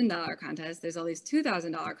 $3,000 contests, there's all these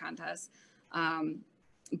 $2,000 contests.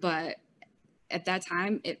 But at that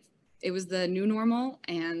time, it was the new normal.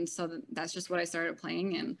 And so that's just what I started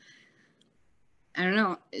playing. And I don't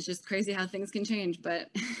know, it's just crazy how things can change, but.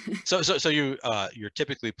 So you're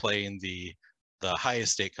typically playing the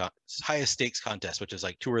highest stakes contest, which is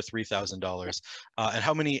like $2,000 or $3,000. And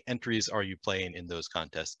how many entries are you playing in those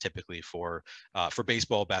contests typically for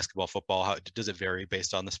baseball, basketball, football? How does it vary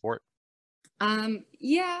based on the sport?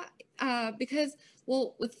 Because,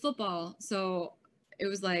 well, with football, so it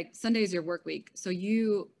was like Sunday's your work week. So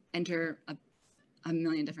you enter a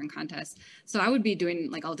million different contests. So I would be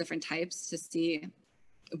doing like all different types to see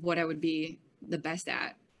what I would be the best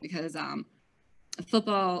at, because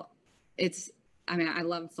football, I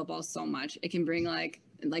love football so much. It can bring like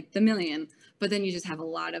the million, but then you just have a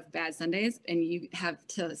lot of bad Sundays and you have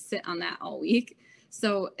to sit on that all week.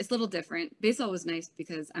 So it's a little different. Baseball was nice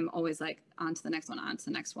because I'm always like on to the next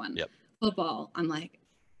one. Yep. Football, I'm like,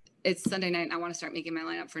 it's Sunday night and I want to start making my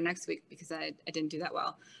lineup for next week because I didn't do that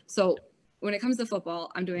well. So when it comes to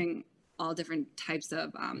football, I'm doing all different types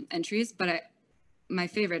of entries, but my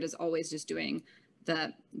favorite is always just doing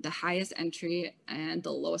the highest entry and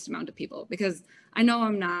the lowest amount of people, because I know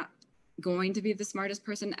I'm not going to be the smartest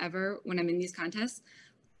person ever when I'm in these contests,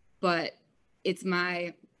 but it's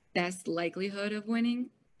my best likelihood of winning.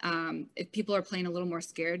 If people are playing a little more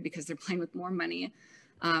scared because they're playing with more money,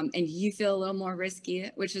 and you feel a little more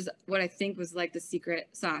risky, which is what I think was like the secret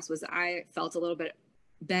sauce, was I felt a little bit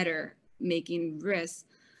better making risks,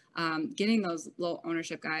 getting those low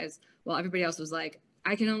ownership guys, while everybody else was like,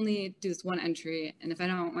 I can only do this one entry, and if I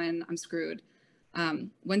don't win, I'm screwed.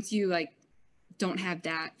 Once you like don't have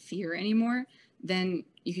that fear anymore, then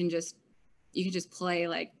you can just play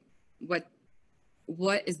like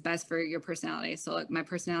what is best for your personality. So like my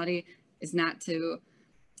personality is not to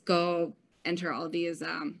go enter all these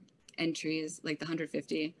entries like the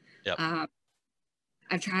 150. Yep.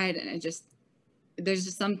 I've tried, and there's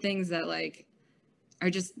just some things that like are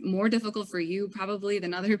just more difficult for you probably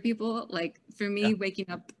than other people. Like for me, waking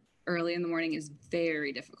up early in the morning is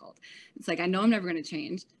very difficult. It's like, I know I'm never going to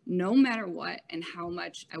change no matter what and how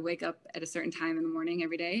much I wake up at a certain time in the morning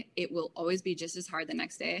every day. It will always be just as hard the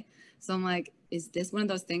next day. So I'm like, is this one of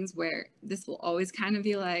those things where this will always kind of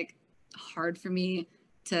be like hard for me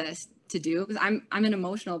to do? Because I'm an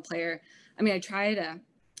emotional player. I mean, I try to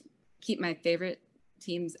keep my favorite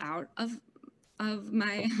teams out of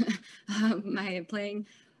my my playing,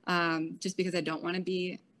 just because I don't want to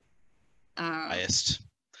be biased.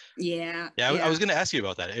 Yeah. I was going to ask you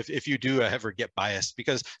about that. If you do ever get biased,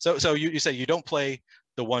 because so you say you don't play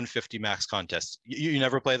the 150 max contests. You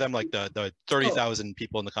never play them, like the 30,000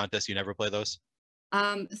 people in the contest. You never play those.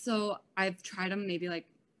 So I've tried them maybe like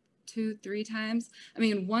 2-3 times. I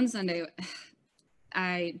mean, one Sunday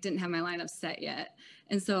I didn't have my lineup set yet.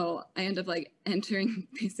 And so I end up like entering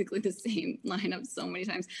basically the same lineup so many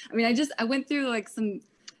times. I mean, I went through like some.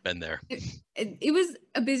 Been there. It was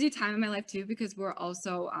a busy time in my life too, because we're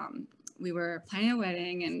also, we were planning a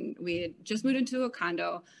wedding and we had just moved into a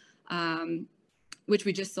condo, which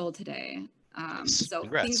we just sold today. So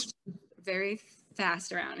Congrats. things very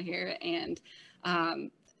fast around here. And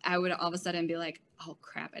I would all of a sudden be like, oh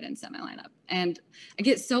crap, I didn't set my lineup. And I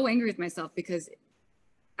get so angry with myself because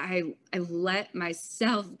I let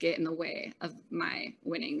myself get in the way of my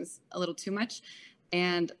winnings a little too much.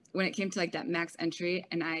 And when it came to like that max entry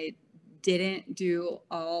and I didn't do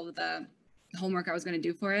all the homework I was going to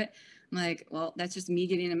do for it, I'm like, well, that's just me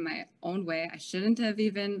getting in my own way. I shouldn't have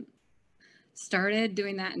even started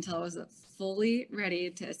doing that until I was fully ready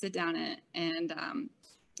to sit down and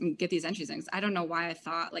get these entries in. I don't know why I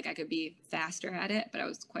thought like I could be faster at it, but I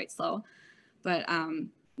was quite slow. But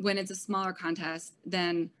when it's a smaller contest,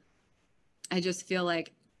 then I just feel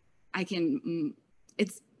like I can,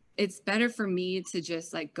 it's better for me to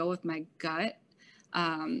just like go with my gut,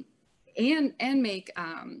 and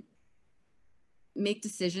make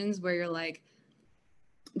decisions where you're like,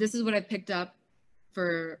 this is what I picked up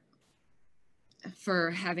for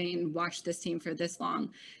having watched this team for this long.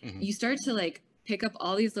 Mm-hmm. You start to like pick up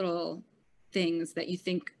all these little things that you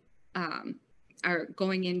think are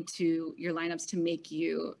going into your lineups to make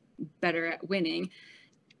you better at winning.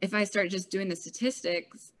 If I start just doing the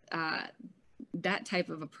statistics, that type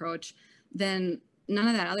of approach, then none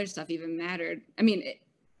of that other stuff even mattered. I mean,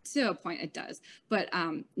 to a point it does, but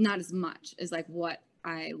not as much as like what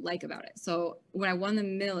I like about it. So when I won the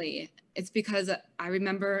Millie, it's because I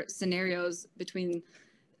remember scenarios between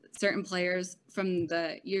certain players from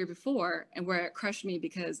the year before and where it crushed me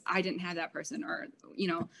because I didn't have that person, or, you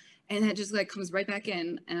know, and that just like comes right back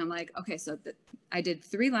in. And I'm like, okay, so I did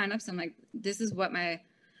 3 lineups. I'm like, this is what my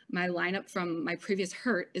lineup from my previous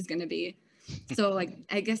hurt is going to be. So like,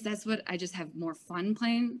 I guess that's what I just have more fun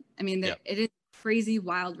playing. I mean, it is a crazy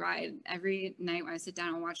wild ride every night when I sit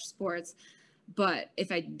down and watch sports. But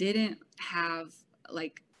if I didn't have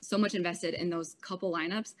like so much invested in those couple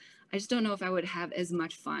lineups, I just don't know if I would have as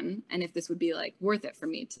much fun and if this would be like worth it for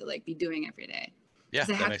me to like be doing every day. Yeah,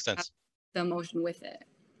 that makes sense. The emotion with it.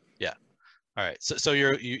 Yeah. All right. So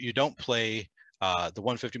you don't play the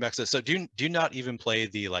 150 max. So do you not even play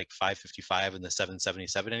the like 555 and the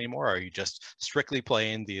 777 anymore? Or are you just strictly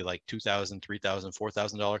playing the like $2,000, $3,000,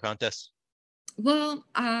 $4,000 contests? Well,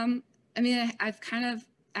 I mean, I've kind of,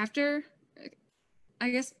 after, I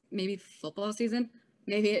guess maybe football season,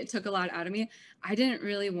 maybe it took a lot out of me. I didn't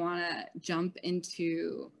really want to jump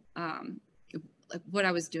into like what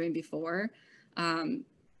I was doing before.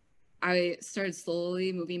 I started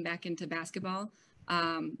slowly moving back into basketball,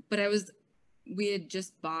 but we had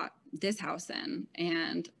just bought this house then,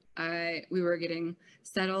 and we were getting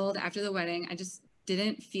settled after the wedding. I just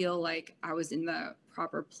didn't feel like I was in the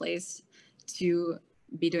proper place to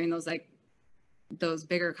be doing those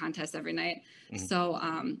bigger contests every night. Mm-hmm. So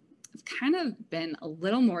I've kind of been a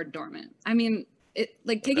little more dormant. I mean,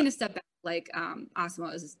 taking a step back, like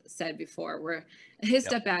Asimo has said before, where his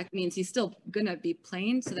step back means he's still gonna be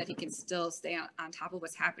playing so that he can still stay on top of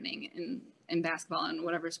what's happening in basketball and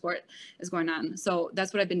whatever sport is going on. So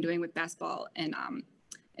that's what I've been doing with basketball and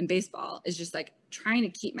baseball, is just like trying to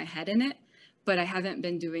keep my head in it. But I haven't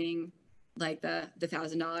been doing like the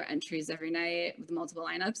 $1,000 entries every night with multiple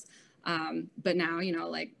lineups. But now,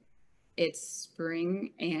 like it's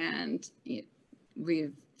spring and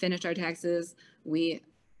we've finished our taxes. We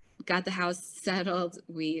got the house settled.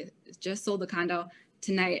 We just sold the condo.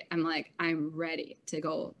 Tonight, I'm ready to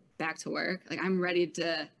go back to work. Like I'm ready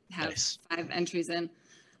to have 5 entries in.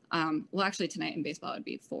 Well, actually tonight in baseball, it would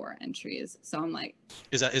be 4 entries. So I'm like,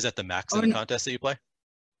 is that the max in the contest that you play?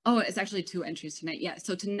 Oh, it's actually 2 entries tonight. Yeah.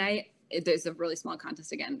 So tonight there's a really small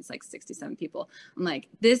contest again. It's like 67 people. I'm like,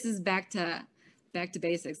 this is back to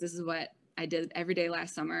basics. This is what I did every day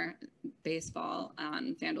last summer, baseball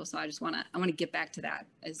on FanDuel. So I want to get back to that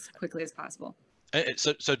as quickly as possible.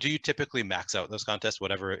 So do you typically max out those contests,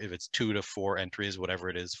 whatever, if it's 2 to 4 entries, whatever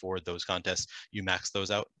it is for those contests, you max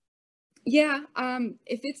those out? Yeah.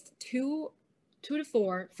 If it's 2 to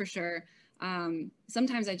 4 for sure.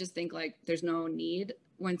 Sometimes I just think like there's no need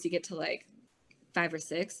once you get to like 5 or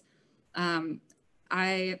 6.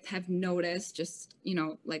 I have noticed just,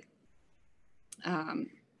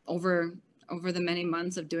 over the many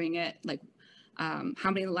months of doing it, like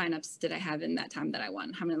how many lineups did I have in that time that I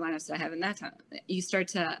won? How many lineups did I have in that time? You start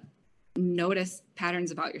to notice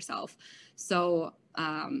patterns about yourself. So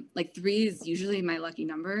like 3 is usually my lucky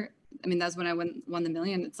number. I mean, that's when I won the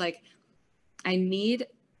million. It's like I need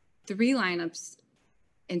 3 lineups,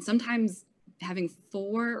 and sometimes having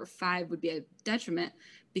 4 or 5 would be a detriment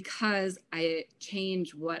because I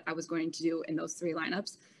change what I was going to do in those 3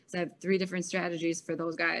 lineups. So I have 3 different strategies for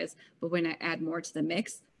those guys. But when I add more to the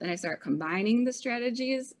mix, then I start combining the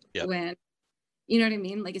strategies. Yep. When, you know what I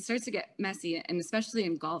mean? Like it starts to get messy. And especially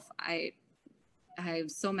in golf, I'm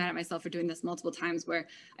so mad at myself for doing this multiple times where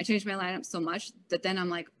I changed my lineup so much that then I'm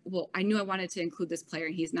like, well, I knew I wanted to include this player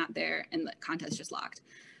and he's not there, and the contest just locked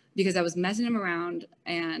because I was messing him around.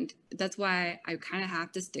 And that's why I kind of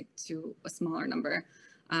have to stick to a smaller number,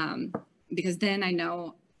 because then I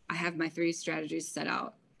know I have my 3 strategies set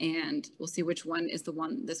out, and we'll see which one is the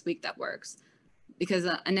one this week that works. Because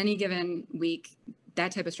on any given week,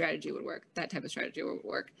 that type of strategy would work. That type of strategy would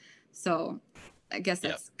work. So I guess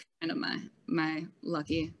that's kind of my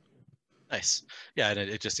lucky. Nice. Yeah, and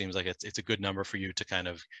it just seems like it's a good number for you to kind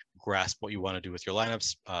of grasp what you want to do with your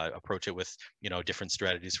lineups, approach it with, different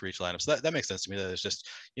strategies for each lineup. So that makes sense to me. That it's just,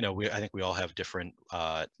 I think we all have different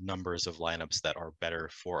numbers of lineups that are better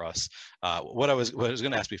for us. What I was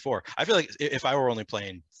going to ask before, I feel like if I were only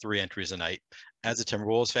playing 3 entries a night, as a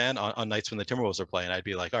Timberwolves fan, on nights when the Timberwolves are playing, I'd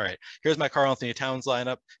be like, all right, here's my Karl-Anthony Towns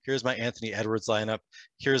lineup. Here's my Anthony Edwards lineup.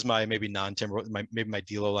 Here's my maybe non-Timberwolves, maybe my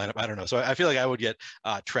D'Lo lineup. I don't know. So I feel like I would get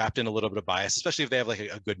trapped in a little bit of bias, especially if they have like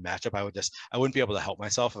a good matchup. I wouldn't be able to help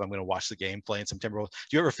myself if I'm going to watch the game playing some Timberwolves.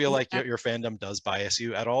 Do you ever feel like your fandom does bias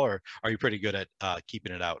you at all, or are you pretty good at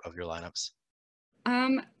keeping it out of your lineups?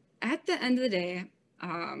 At the end of the day,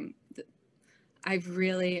 I've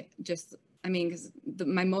really just, because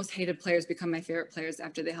my most hated players become my favorite players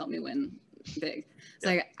after they help me win big. It's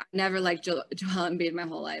like I never liked Joel Embiid my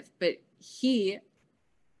whole life, but he,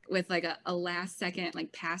 with like a last second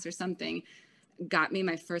like pass or something, got me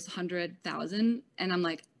my first 100,000, and I'm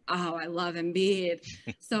like, oh, I love Embiid.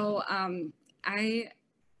 So I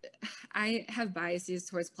have biases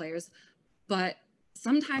towards players, but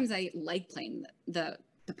sometimes I like playing the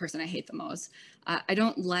the person I hate the most. I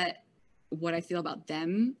don't let what I feel about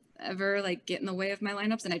them ever like get in the way of my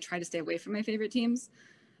lineups, and I try to stay away from my favorite teams,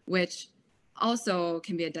 which also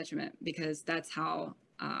can be a detriment because that's how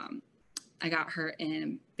I got hurt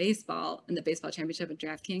in baseball, in the baseball championship at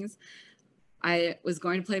DraftKings. I was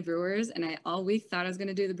going to play Brewers, and I all week thought I was going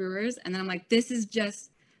to do the Brewers, and then I'm like, that's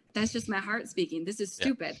just my heart speaking. This is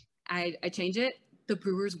stupid. I change it. The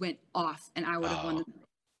Brewers went off, and I would have won.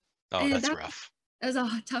 Oh, that's rough. That was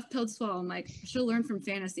a tough pill to swallow. I'm like, I should learn from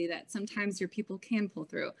fantasy that sometimes your people can pull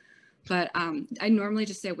through. But I normally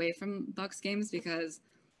just stay away from Bucks games because,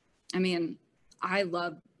 I mean, I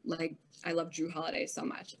love Drew Holiday so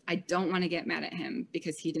much. I don't want to get mad at him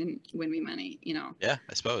because he didn't win me money, you know? Yeah,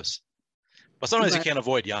 I suppose. But sometimes you can't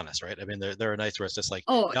avoid Giannis, right? I mean, there are nights where it's just like,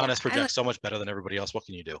 Giannis projects so much better than everybody else. What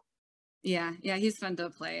can you do? Yeah, he's fun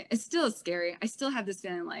to play. It's still scary. I still have this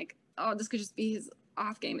feeling like, oh, this could just be his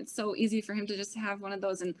off game. It's so easy for him to just have one of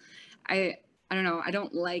those. And I don't know. I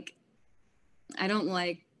don't like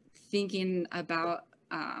thinking about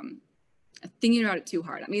it too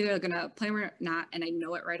hard. I'm either going to play him or not, and I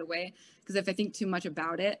know it right away. Because if I think too much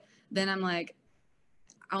about it, then I'm like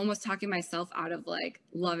almost talking myself out of like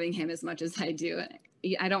loving him as much as I do.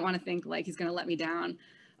 I don't want to think like he's going to let me down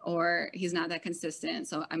or he's not that consistent.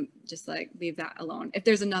 So I'm just like, leave that alone. If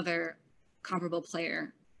there's another comparable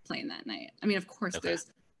player playing that night. I mean, of course,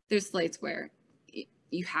 there's slates where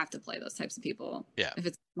you have to play those types of people. Yeah. If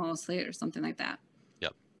it's a small slate or something like that.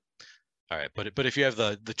 Yep. All right, but if you have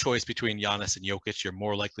the choice between Giannis and Jokic, you're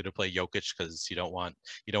more likely to play Jokic because you don't want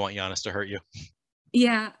Giannis to hurt you.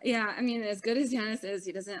 Yeah. I mean, as good as Giannis is,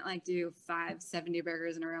 he doesn't like do 5 70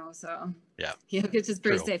 burgers in a row. So yeah, Jokic is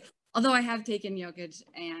pretty safe. Although I have taken Jokic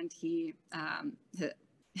and he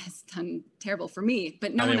has done terrible for me,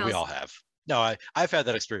 but no one else. We all have. No, I've had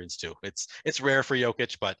that experience too. It's rare for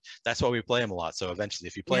Jokic, but that's why we play him a lot. So eventually,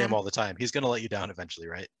 if you play him all the time, he's going to let you down eventually,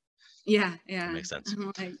 right? Yeah. That makes sense.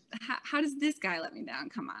 I'm like, how does this guy let me down?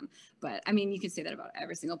 Come on. But I mean, you can say that about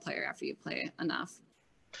every single player after you play enough.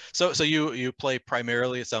 So you play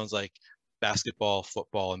primarily, it sounds like, basketball,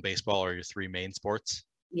 football, and baseball are your 3 main sports.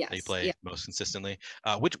 Yes. That you play most consistently.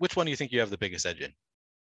 Which one do you think you have the biggest edge in?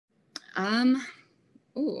 I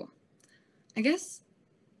guess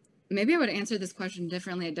maybe I would answer this question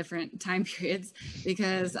differently at different time periods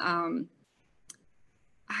because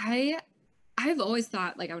I've always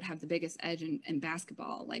thought like I would have the biggest edge in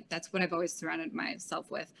basketball. Like that's what I've always surrounded myself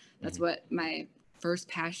with. That's what my first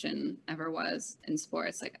passion ever was in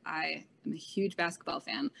sports. Like I am a huge basketball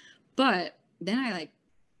fan, but then I like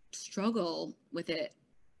struggle with it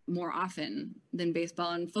more often than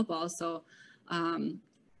baseball and football. So I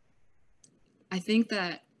think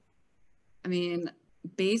that, I mean,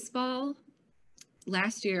 baseball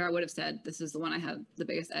last year, I would have said this is the one I have the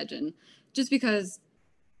biggest edge in, just because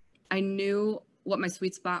I knew what my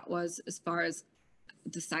sweet spot was as far as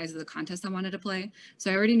the size of the contest I wanted to play. So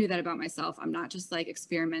I already knew that about myself. I'm not just like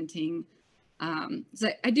experimenting. So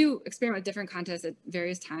I do experiment with different contests at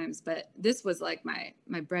various times, but this was like my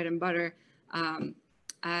bread and butter.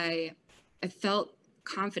 I felt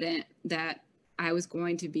confident that I was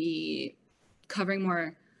going to be covering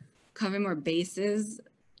more bases,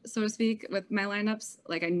 so to speak, with my lineups.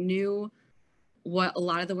 Like I knew what a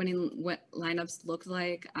lot of the winning lineups looked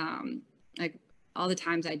like all the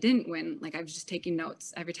times I didn't win, like I was just taking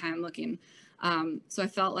notes every time I'm looking. So I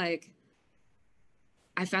felt like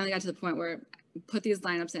I finally got to the point where I put these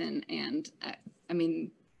lineups in, and I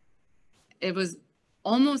mean, it was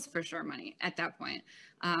almost for sure money at that point,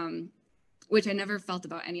 which I never felt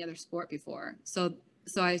about any other sport before. So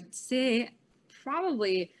I'd say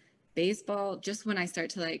probably baseball, just when I start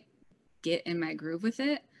to like get in my groove with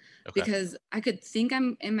it. Okay. Because I could think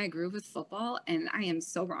I'm in my groove with football and I am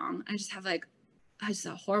so wrong. I just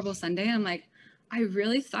a horrible Sunday. And I'm like, I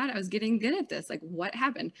really thought I was getting good at this. Like what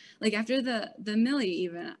happened? Like after the Millie,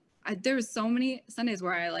 even there was so many Sundays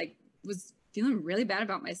where I like was feeling really bad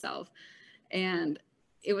about myself, and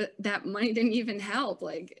it was that money didn't even help.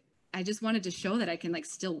 Like I just wanted to show that I can like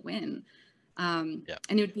still win. And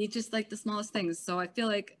it would be just like the smallest things. So I feel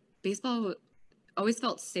like baseball always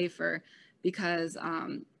felt safer because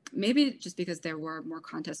maybe just because there were more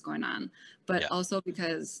contests going on, but also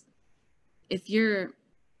because if your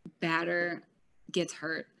batter gets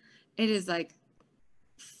hurt, it is like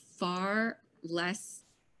far less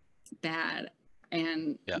bad,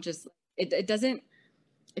 and just it doesn't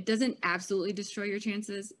absolutely destroy your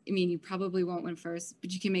chances. I mean, you probably won't win first,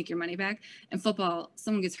 but you can make your money back. In football,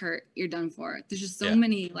 someone gets hurt, you're done for. There's just so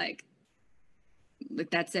many like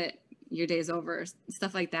that's it, your day's over,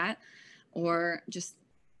 stuff like that. Or just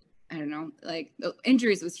I don't know, like the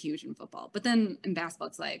injuries was huge in football. But then in basketball,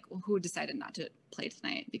 it's like, well, who decided not to play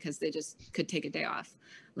tonight because they just could take a day off?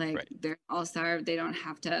 Like they're all-star. They don't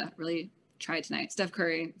have to really try tonight. Steph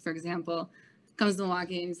Curry, for example, comes to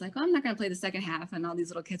Milwaukee and he's like, oh, I'm not going to play the second half. And all these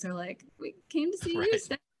little kids are like, we came to see you,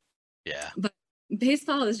 Steph. Yeah. But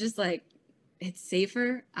baseball is just like, it's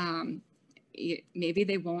safer. Maybe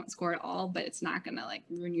they won't score at all, but it's not going to like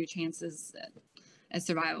ruin your chances at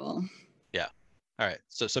survival. Yeah. All right.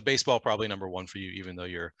 So baseball probably number one for you, even though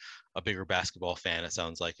you're a bigger basketball fan, it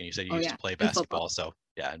sounds like, and you said you used to play basketball. So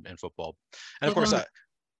yeah, and football. And of course,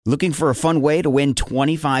 looking for a fun way to win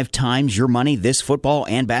 25 times your money this football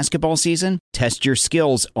and basketball season? Test your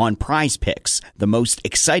skills on Prize Picks, the most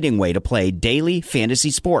exciting way to play daily fantasy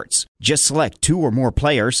sports. Just select 2 or more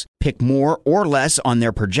players, pick more or less on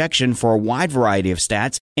their projection for a wide variety of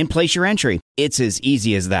stats, and place your entry. It's as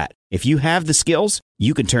easy as that. If you have the skills,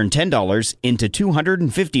 you can turn $10 into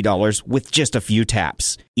 $250 with just a few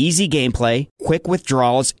taps. Easy gameplay, quick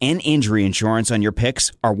withdrawals, and injury insurance on your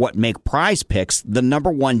picks are what make Prize Picks the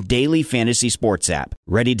 #1 daily fantasy sports app.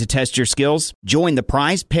 Ready to test your skills? Join the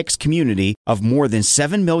Prize Picks community of more than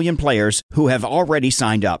 7 million players who have already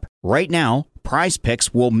signed up. Right now, Prize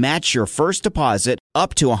Picks will match your first deposit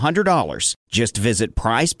up to $100. Just visit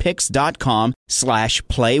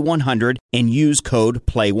prizepicks.com/play100 and use code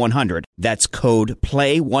play100. That's code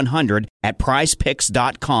play100 at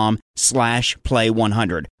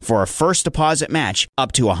prizepicks.com/play100 for a first deposit match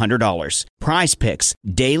up to $100. Prize Picks,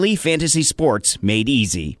 daily fantasy sports made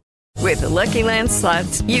easy. With the Lucky Land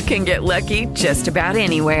Slots, you can get lucky just about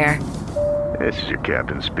anywhere. This is your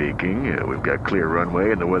captain speaking. We've got clear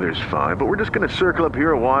runway and the weather's fine, but we're just going to circle up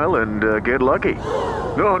here a while and get lucky.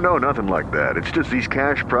 No, nothing like that. It's just these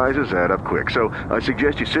cash prizes add up quick. So I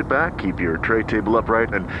suggest you sit back, keep your tray table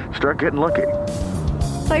upright, and start getting lucky.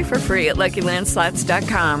 Play for free at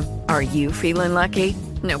LuckyLandSlots.com. Are you feeling lucky?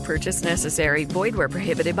 No purchase necessary. Void where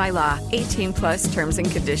prohibited by law. 18+ terms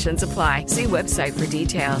and conditions apply. See website for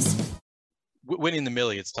details. Winning the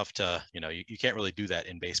Millie, it's tough to, you can't really do that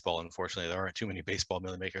in baseball. Unfortunately, there aren't too many baseball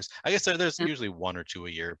Millie makers. I guess there's usually 1 or 2 a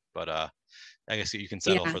year, but I guess you can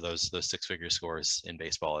settle for those 6-figure scores in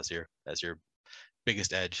baseball as your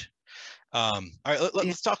biggest edge. All right,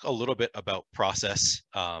 let's talk a little bit about process.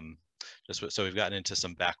 Just so we've gotten into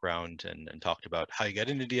some background and talked about how you get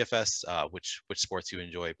into DFS, which sports you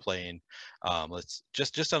enjoy playing. Let's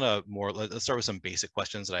start with some basic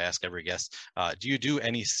questions that I ask every guest. Do you do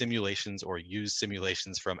any simulations or use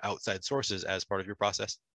simulations from outside sources as part of your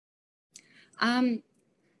process?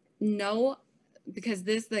 No, because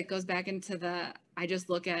this goes back into I just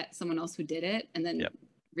look at someone else who did it and then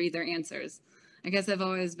read their answers. I guess I've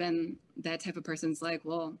always been that type of person. It's like,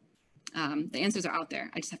 well, the answers are out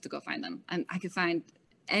there. I just have to go find them. And I could find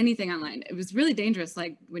anything online. It was really dangerous.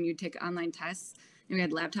 Like when you take online tests and we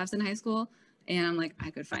had laptops in high school and I'm like,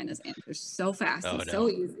 I could find this answer so fast and so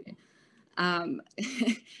easy. I'm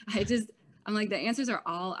like, the answers are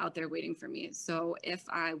all out there waiting for me. So if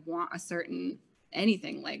I want a certain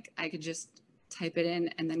anything, like I could just type it in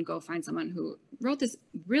and then go find someone who wrote this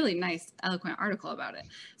really nice, eloquent article about it.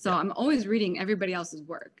 So I'm always reading everybody else's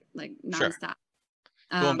work, like nonstop. Sure.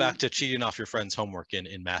 Going back to cheating off your friend's homework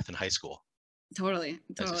in math in high school. Totally.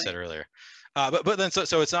 As you said earlier. But then,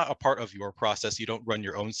 so it's not a part of your process. You don't run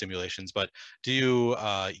your own simulations, but do you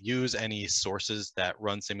use any sources that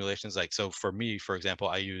run simulations? Like, so for me, for example,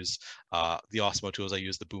 I use the Osmo tools. I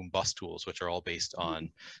use the Boom Bust tools, which are all based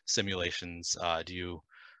on simulations.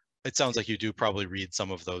 It sounds like you do probably read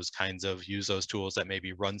some of those use those tools that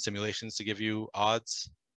maybe run simulations to give you odds.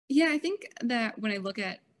 Yeah, I think that when I look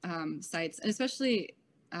at sites, and especially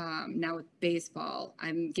now with baseball,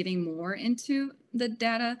 I'm getting more into the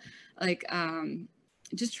data, like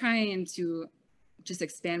just trying to just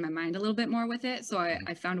expand my mind a little bit more with it. So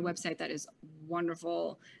I found a website that is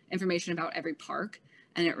wonderful information about every park,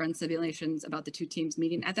 and it runs simulations about the 2 teams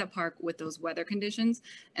meeting at that park with those weather conditions.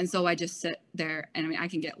 And so I just sit there and I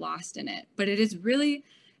can get lost in it, but it is really,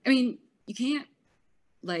 you can't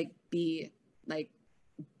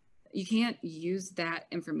you can't use that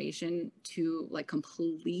information to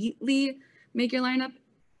completely make your lineup.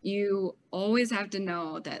 You always have to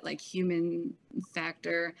know that human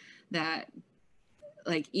factor, that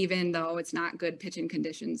even though it's not good pitching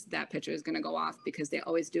conditions, that pitcher is going to go off because they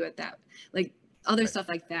always do it other stuff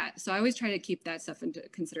like that. So I always try to keep that stuff into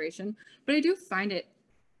consideration, but I do find it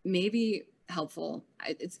maybe helpful.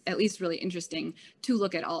 It's at least really interesting to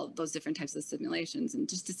look at all of those different types of simulations and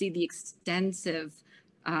just to see the extensive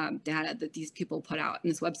data that these people put out in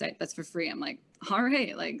this website that's for free. I'm like, all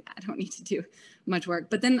right, I don't need to do much work.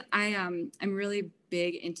 But then I'm really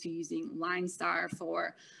big into using Line Star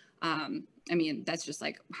for I mean, that's just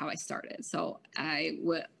like how I started. So I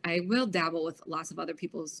will dabble with lots of other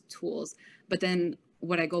people's tools, but then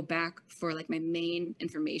what I go back for like my main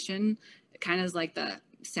information, kind of is like the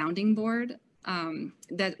sounding board,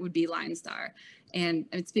 that would be LineStar. And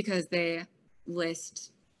it's because they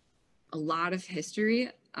list a lot of history.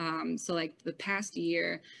 So like the past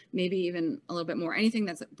year, maybe even a little bit more, anything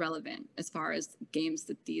that's relevant as far as games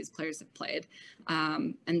that these players have played.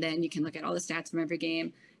 And then you can look at all the stats from every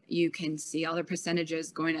game. You can see all the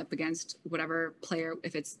percentages going up against whatever player,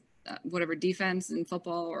 if it's whatever defense in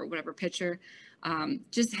football or whatever pitcher,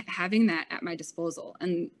 just having that at my disposal.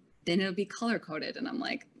 And then it'll be color coded. And I'm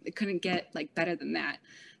like, it couldn't get like better than that.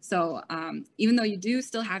 So even though you do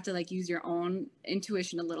still have to like use your own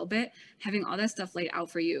intuition a little bit, having all that stuff laid out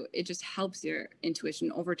for you, it just helps your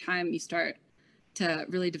intuition. Over time, you start to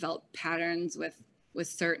really develop patterns with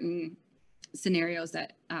certain scenarios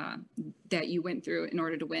that that you went through in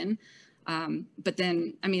order to win. But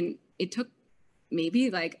then, I mean, it took maybe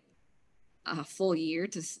like a full year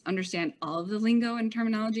to understand all of the lingo and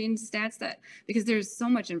terminology and stats, that because there's so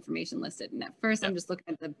much information listed. And at first I'm just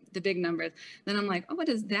looking at the big numbers. Then I'm like, oh, what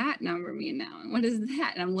does that number mean now? And what is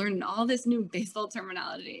that? And I'm learning all this new baseball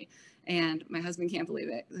terminology. And my husband can't believe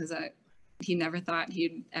it because he never thought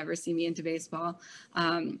he'd ever see me into baseball.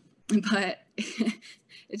 But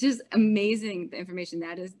it's just amazing the information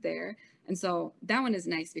that is there. And so that one is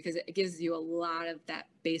nice because it gives you a lot of that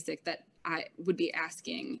basic that I would be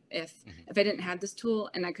asking if I didn't have this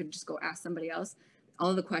tool and I could just go ask somebody else.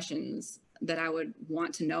 All of the questions that I would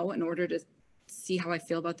want to know in order to see how I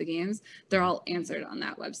feel about the games, they're all answered on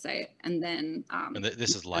that website. And then and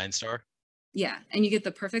this is LineStar? Yeah, and you get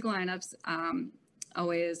the perfect lineups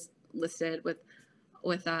always listed with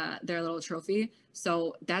their little trophy.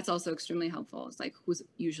 So that's also extremely helpful. It's like who's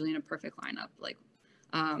usually in a perfect lineup, like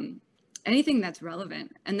anything that's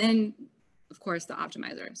relevant. And then of course the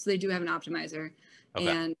optimizer. So they do have an optimizer. Okay.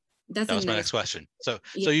 And that was my next question. So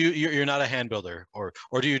you're not a hand builder, or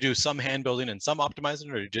do you do some hand building and some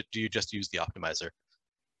optimizing, or do you just use the optimizer?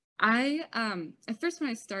 I at first when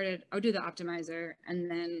I started, I would do the optimizer,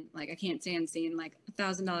 and then like I can't stand seeing like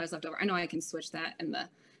 $1,000 left over. I know I can switch that in the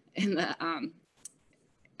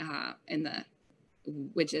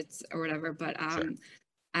widgets or whatever, but sure.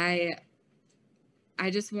 I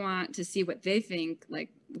just want to see what they think, like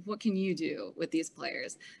what can you do with these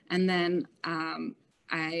players? And then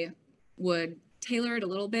I would tailor it a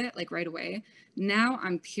little bit, like right away. Now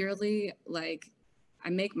I'm purely like, I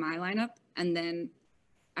make my lineup and then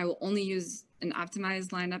I will only use an optimized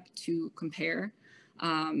lineup to compare,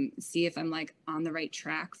 see if I'm like on the right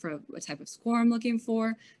track for what type of score I'm looking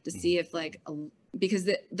for, to see if like, because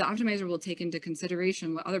the optimizer will take into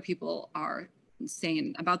consideration what other people are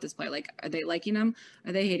saying about this player. Like, are they liking them?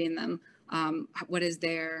 Are they hating them? What is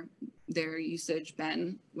their usage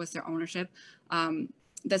been? What's their ownership?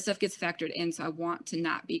 That stuff gets factored in. So I want to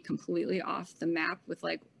not be completely off the map with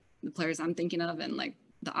like the players I'm thinking of and like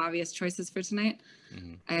the obvious choices for tonight.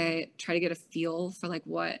 I try to get a feel for like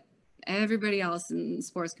what everybody else in the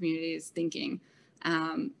sports community is thinking.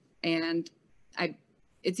 And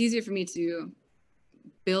it's easier for me to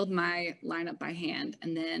build my lineup by hand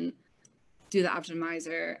and then do the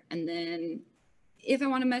optimizer, and then if I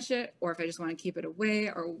want to mesh it or if I just want to keep it away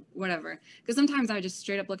or whatever, because sometimes I just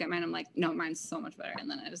straight up look at mine, I'm like, no, mine's so much better,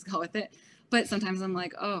 and then I just go with it. But sometimes I'm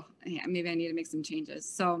like, oh yeah, maybe I need to make some changes.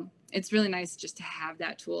 So it's really nice just to have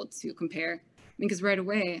that tool to compare, because right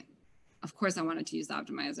away, of course I wanted to use the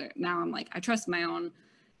optimizer. Now I'm like, I trust my own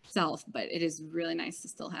self, but it is really nice to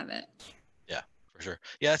still have it. Yeah, for sure.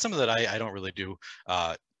 Yeah, that's something that I don't really do.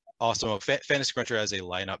 Also, Fantasy Cruncher has a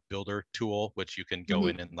lineup builder tool, which you can go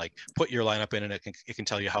in and like put your lineup in, and it can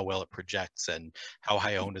tell you how well it projects and how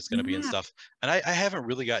high owned it's going to be and stuff. And I haven't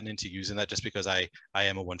really gotten into using that just because I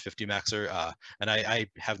am a 150 maxer, and I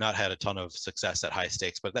have not had a ton of success at high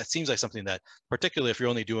stakes. But that seems like something that, particularly if you're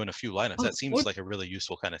only doing a few lineups, that seems like a really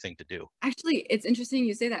useful kind of thing to do. Actually, it's interesting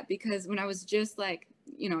you say that, because when I was just like,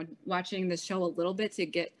 watching the show a little bit to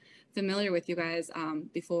get familiar with you guys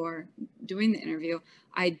before doing the interview,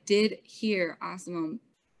 I did hear Asimo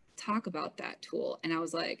talk about that tool, and I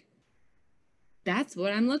was like, that's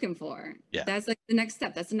what I'm looking for. Yeah. That's like the next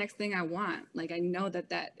step. That's the next thing I want. Like, I know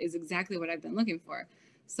that is exactly what I've been looking for.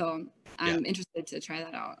 So I'm interested to try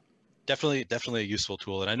that out. Definitely a useful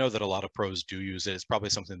tool. And I know that a lot of pros do use it. It's probably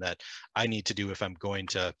something that I need to do if I'm going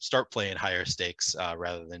to start playing higher stakes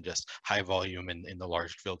rather than just high volume in the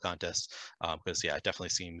large field contests. Because it definitely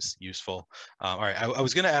seems useful. All right, I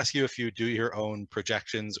was going to ask you if you do your own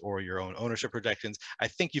projections or your own ownership projections. I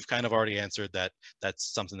think you've kind of already answered that.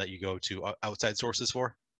 That's something that you go to outside sources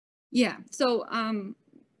for. Yeah. So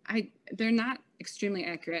they're not extremely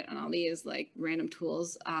accurate on all these like random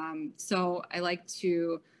tools. So I like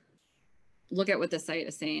to look at what the site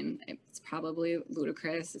is saying. It's probably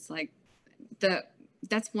ludicrous. It's like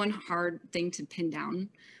that's one hard thing to pin down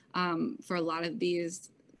for a lot of these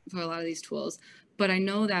tools. But I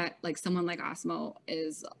know that like someone like Osmo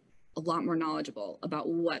is a lot more knowledgeable about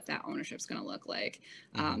what that ownership is going to look like.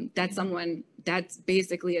 That's someone that's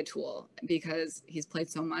basically a tool because he's played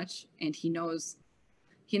so much and he knows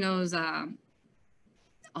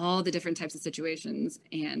all the different types of situations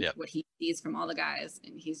and what he sees from all the guys,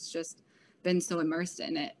 and he's just been so immersed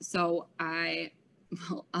in it. So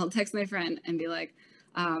I'll text my friend and be like,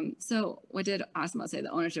 so what did Osmo say the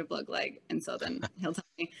ownership looked like? And so then he'll tell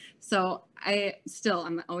me. So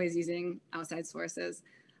I'm always using outside sources.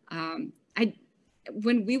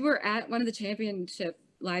 When we were at one of the championship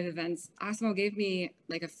live events, Osmo gave me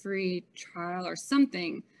like a free trial or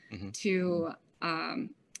something to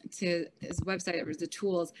his website. It was the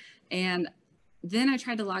tools. And then I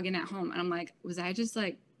tried to log in at home and I'm like, was I just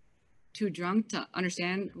like too drunk to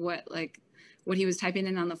understand what he was typing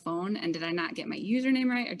in on the phone? And did I not get my username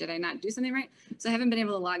right? Or did I not do something right? So I haven't been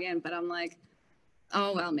able to log in, but I'm like,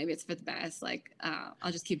 oh, well, maybe it's for the best. Like,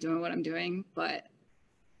 I'll just keep doing what I'm doing. But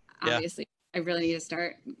obviously I really need to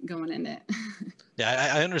start going in it.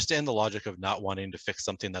 I understand the logic of not wanting to fix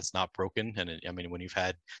something that's not broken. And I mean, when you've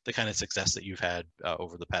had the kind of success that you've had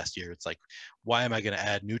over the past year, it's like, why am I going to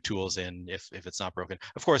add new tools in if it's not broken?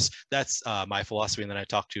 Of course, that's my philosophy. And then I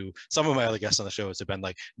talked to some of my other guests on the show have been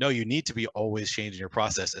like, no, you need to be always changing your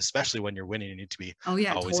process, especially when you're winning. You need to be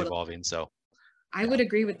always evolving. So I would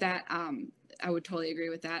agree with that. I would totally agree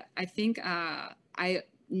with that. I think I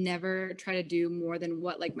never try to do more than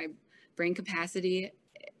what like my brain capacity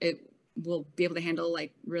it will be able to handle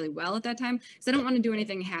like really well at that time. So I don't want to do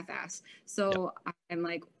anything half-assed. So I'm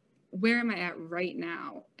like, where am I at right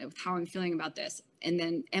now with how I'm feeling about this? And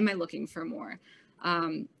then am I looking for more?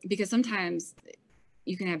 Because sometimes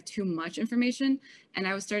you can have too much information. And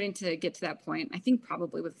I was starting to get to that point, I think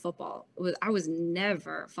probably with football. I was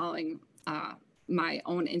never following my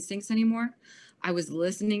own instincts anymore. I was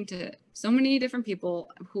listening to so many different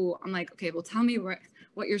people who I'm like, okay, well, tell me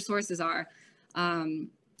what your sources are.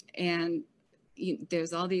 And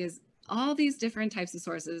there's all these different types of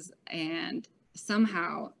sources, and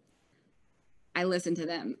somehow I listen to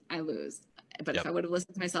them, I lose. But if I would have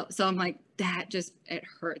listened to myself, so I'm like, it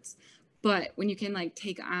hurts. But when you can like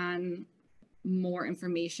take on more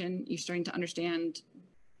information, you're starting to understand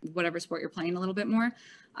whatever sport you're playing a little bit more.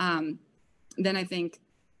 Then I think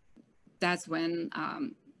that's when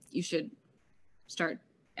you should start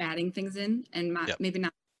adding things in and maybe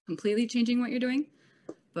not completely changing what you're doing,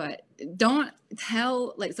 but don't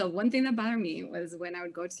tell like, so one thing that bothered me was when I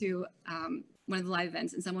would go to one of the live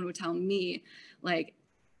events and someone would tell me like,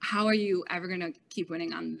 how are you ever going to keep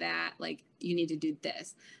winning on that? Like you need to do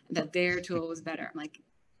this, that their tool was better. I'm like,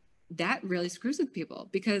 that really screws with people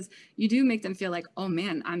because you do make them feel like, oh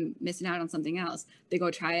man, I'm missing out on something else. They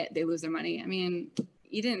go try it, they lose their money. I mean,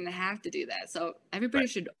 you didn't have to do that. So everybody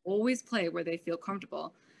should always play where they feel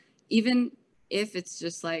comfortable, even if it's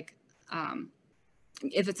just like,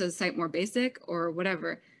 if it's a site more basic or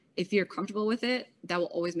whatever, if you're comfortable with it, that will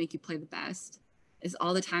always make you play the best. Is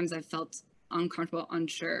all the times I've felt uncomfortable,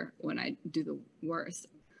 unsure when I do the worst.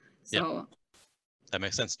 So that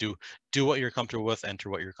makes sense. Do what you're comfortable with, enter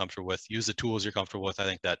what you're comfortable with, use the tools you're comfortable with. I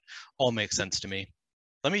think that all makes sense to me.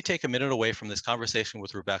 Let me take a minute away from this conversation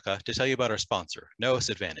with Rebecca to tell you about our sponsor, Noos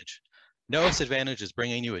Advantage. Noos Advantage is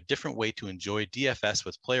bringing you a different way to enjoy DFS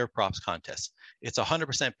with player props contests. It's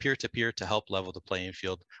 100% peer-to-peer to help level the playing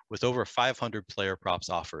field with over 500 player props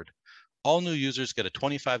offered. All new users get a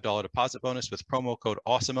 $25 deposit bonus with promo code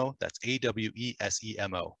AWESEMO, that's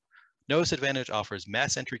AWESEMO. Noos Advantage offers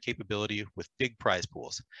mass entry capability with big prize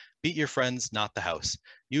pools. Beat your friends, not the house.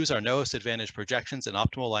 Use our Noos Advantage projections and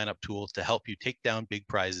optimal lineup tools to help you take down big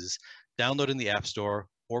prizes. Download in the App Store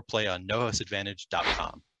or play on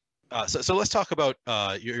noosadvantage.com. So let's talk about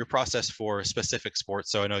your process for specific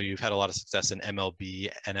sports. So I know you've had a lot of success in MLB,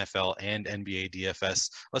 NFL, and NBA DFS.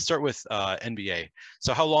 Let's start with NBA.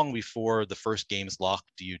 So how long before the first game's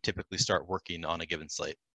locked do you typically start working on a given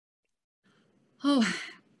slate? Oh,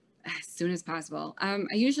 as soon as possible. I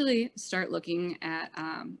usually start looking at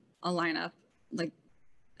a lineup.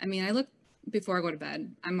 I look before I go to bed.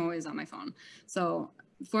 I'm always on my phone. So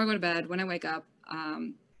before I go to bed, when I wake up,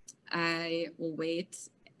 I will wait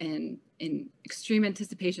in extreme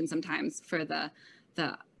anticipation sometimes for the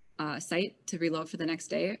site to reload for the next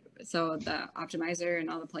day. So the optimizer and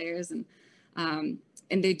all the players, and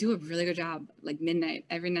and they do a really good job, like midnight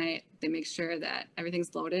every night. They make sure that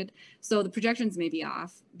everything's loaded. So the projections may be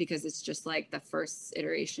off because it's just like the first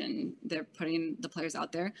iteration. They're putting the players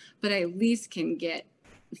out there, but I at least can get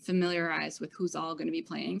familiarized with who's all going to be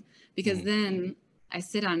playing, because then I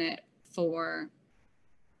sit on it for,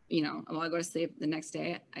 while I go to sleep the next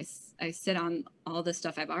day, I sit on all the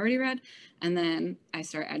stuff I've already read, and then I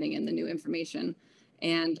start adding in the new information.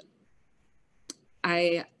 And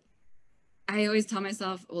I always tell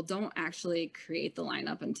myself, well, don't actually create the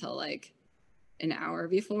lineup until like an hour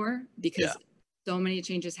before, because so many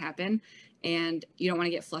changes happen and you don't want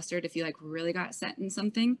to get flustered if you like really got set in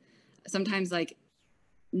something. Sometimes like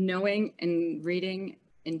knowing and reading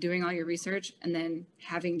and doing all your research and then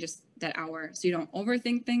having just that hour so you don't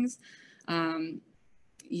overthink things.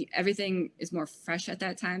 Everything is more fresh at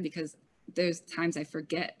that time, because there's times I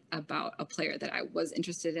forget about a player that I was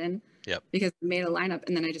interested in because I made a lineup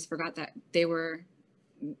and then I just forgot that they were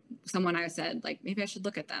someone I said, like, maybe I should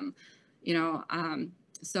look at them,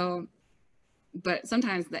 so, but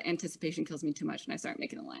sometimes the anticipation kills me too much and I start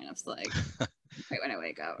making the lineups like right when I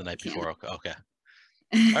wake up. The night before. Okay.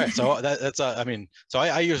 All right. So that's, so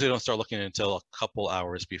I usually don't start looking until a couple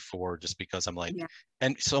hours before, just because I'm like,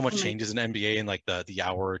 and so much changes in NBA in like the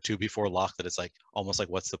hour or two before lock that it's like, almost like,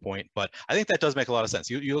 what's the point? But I think that does make a lot of sense.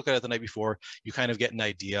 You look at it the night before, you kind of get an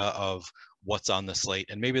idea of what's on the slate.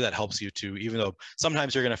 And maybe that helps you to, even though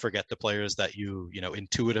sometimes you're going to forget the players that you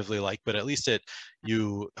intuitively like, but at least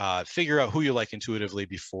you figure out who you like intuitively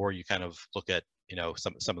before you kind of look at,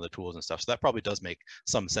 some of the tools and stuff. So that probably does make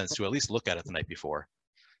some sense to at least look at it the night before.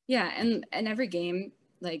 Yeah, and every game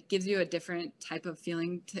like gives you a different type of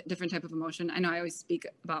feeling, different type of emotion. I know I always speak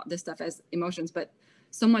about this stuff as emotions, but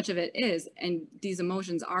so much of it is, and these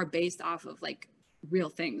emotions are based off of like real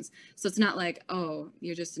things. So it's not like, oh,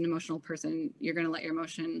 you're just an emotional person, you're going to let your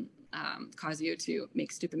emotion cause you to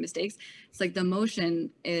make stupid mistakes. It's like the emotion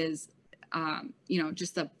is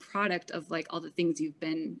just the product of like all the things you've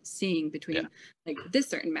been seeing between like this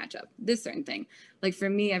certain matchup, this certain thing. Like for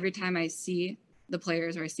me, every time I see the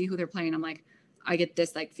players or I see who they're playing, I'm like, I get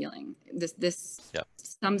this like feeling,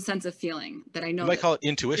 some sense of feeling that I know. You might call it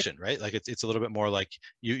intuition, right? Like it's a little bit more like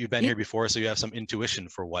you've been here before, so you have some intuition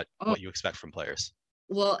for what you expect from players.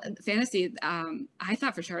 Well, fantasy, I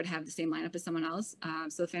thought for sure I'd have the same lineup as someone else.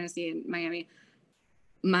 So fantasy in Miami,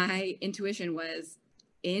 my intuition was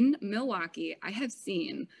in Milwaukee. I have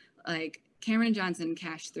seen like Cameron Johnson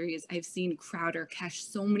cash threes. I've seen Crowder cash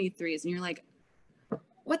so many threes, and you're like,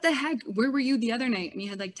 what the heck? Where were you the other night? And you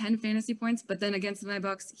had like 10 fantasy points, but then against my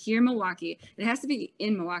Bucks here in Milwaukee, it has to be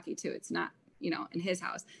in Milwaukee too. It's not, in his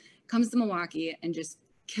house. Comes to Milwaukee and just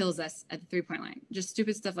kills us at the 3-point line. Just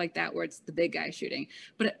stupid stuff like that where it's the big guy shooting.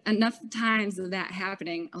 But enough times of that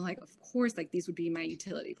happening, I'm like, of course, like these would be my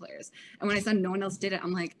utility players. And when I saw no one else did it,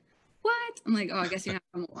 I'm like, what? I'm like, oh, I guess you're not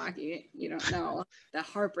from Milwaukee. You don't know the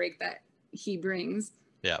heartbreak that he brings.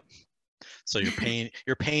 Yeah. So your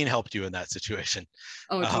pain helped you in that situation.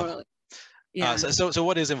 Oh, totally. Yeah. So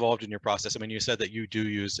what is involved in your process? I mean, you said that you do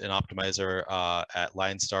use an optimizer at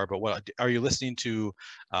LineStar, but what are you listening to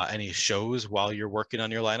any shows while you're working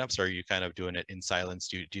on your lineups, or are you kind of doing it in silence?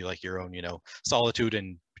 Do you like your own, solitude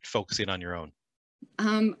and focusing on your own?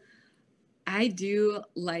 I do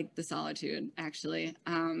like the solitude, actually.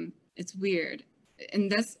 It's weird.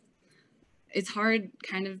 And it's hard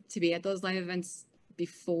kind of to be at those live events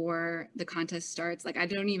before the contest starts. Like I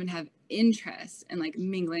don't even have interest in like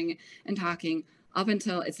mingling and talking up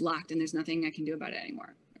until it's locked and there's nothing I can do about it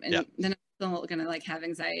anymore. And then I'm still gonna like have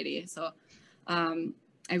anxiety. So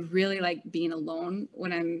I really like being alone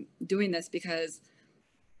when I'm doing this, because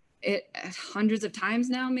it hundreds of times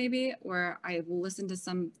now maybe where I will listen to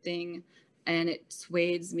something and it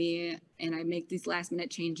sways me and I make these last minute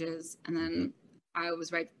changes, and then I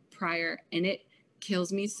was right prior and it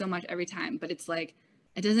kills me so much every time. But it's like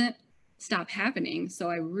it doesn't stop happening, so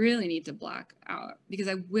I really need to block out, because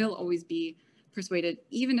I will always be persuaded,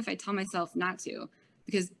 even if I tell myself not to,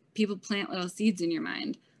 because people plant little seeds in your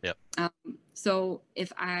mind. So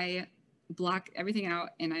if I block everything out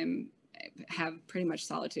and I have pretty much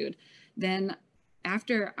solitude, then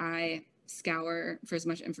after I scour for as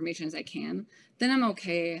much information as I can, then I'm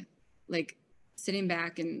okay like sitting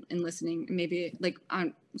back and listening. Maybe like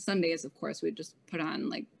on Sundays, of course, we just put on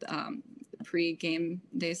like pre-game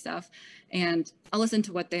day stuff and I'll listen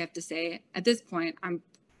to what they have to say. At this point, I'm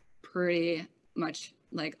pretty much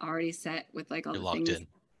like already set with like all the things. Locked in.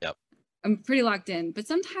 Yep. I'm pretty locked in, but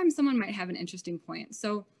sometimes someone might have an interesting point.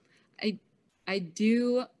 So I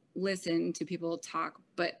do listen to people talk,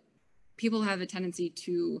 but people have a tendency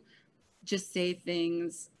to just say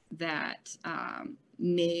things that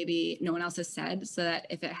maybe no one else has said, so that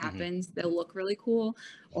if it happens, they'll look really cool,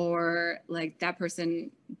 or like that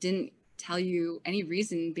person didn't tell you any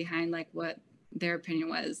reason behind like what their opinion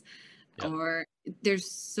was. Or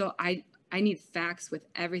I need facts with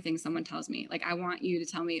everything someone tells me. Like, I want you to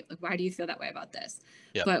tell me, like, why do you feel that way about this?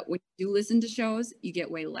 But when you do listen to shows, you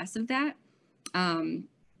get way less of that.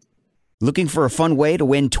 Looking for a fun way to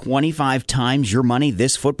win 25 times your money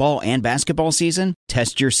this football and basketball season?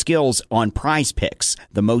 Test your skills on Prize Picks,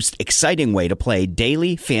 the most exciting way to play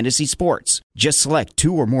daily fantasy sports. Just select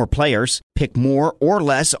 2 or more players, pick more or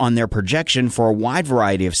less on their projection for a wide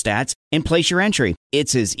variety of stats, and place your entry.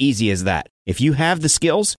 It's as easy as that. If you have the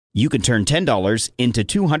skills, you can turn $10 into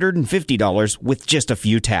 $250 with just a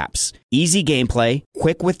few taps. Easy gameplay,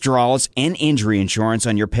 quick withdrawals, and injury insurance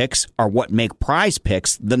on your picks are what make Prize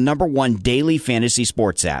Picks the #1 daily fantasy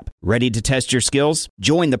sports app. Ready to test your skills?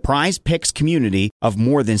 Join the Prize Picks community of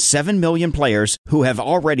more than 7 million players who have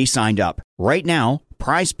already signed up. Right now,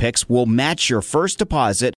 Prize Picks will match your first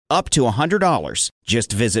deposit up to $100.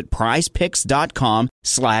 Just visit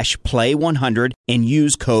prizepicks.com/play100 and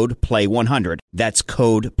use code play100. That's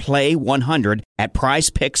code play100 at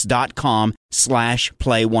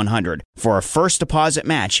prizepicks.com/play100 for a first deposit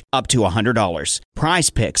match up to $100. Prize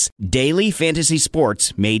Picks, daily fantasy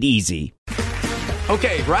sports made easy.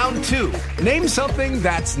 Okay, round 2. Name something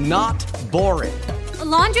that's not boring. A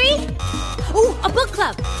laundry? Ooh, a book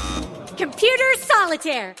club. Computer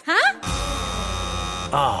solitaire, huh?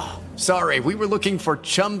 Ah, sorry, we were looking for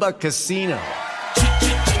Chumba Casino.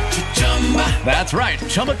 That's right,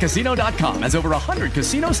 ChumbaCasino.com has over 100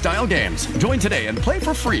 casino-style games. Join today and play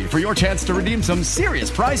for free for your chance to redeem some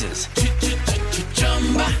serious prizes.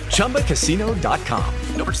 ChumbaCasino.com.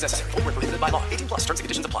 No purchase necessary. Void where prohibited by law. 18+ terms and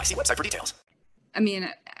conditions apply. See website for details. I mean,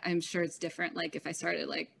 I'm sure it's different. Like if I started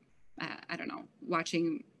like, I don't know,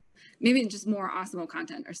 watching maybe just more Awesemo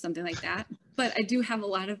content or something like that. But I do have a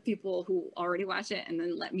lot of people who already watch it and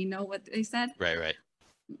then let me know what they said. Right.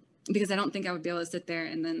 Because I don't think I would be able to sit there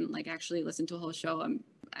and then like actually listen to a whole show.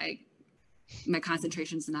 My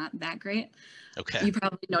concentration's not that great. Okay. You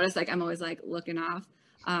probably notice like I'm always like looking off.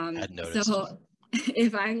 I'd noticed. So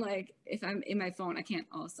if I'm in my phone, I can't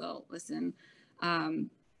also listen.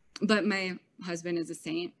 But my husband is a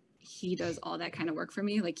saint. He does all that kind of work for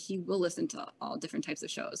me. Like he will listen to all different types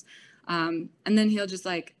of shows. And then he'll just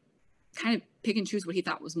like kind of pick and choose what he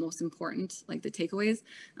thought was most important, like the takeaways.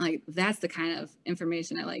 And like, that's the kind of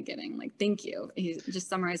information I like getting. Like, thank you. He just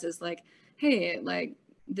summarizes like, hey, like,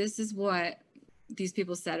 this is what these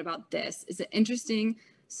people said about this. It's an interesting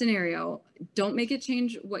scenario. Don't make it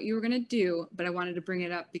change what you were going to do, but I wanted to bring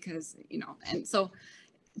it up because, and so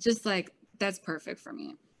just like, that's perfect for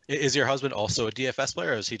me. Is your husband also a DFS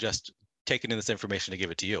player, or is he just taking in this information to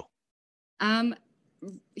give it to you?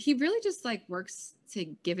 He really just like works to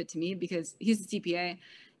give it to me because he's a CPA,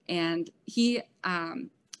 and he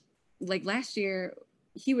like last year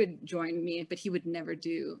he would join me, but he would never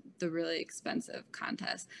do the really expensive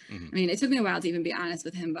contests. I mean, it took me a while to even be honest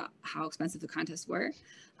with him about how expensive the contests were.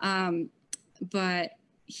 But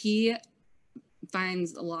he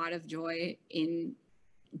finds a lot of joy in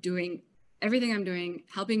doing everything I'm doing,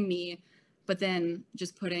 helping me, but then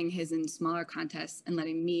just putting his in smaller contests and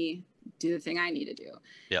letting me do the thing I need to do.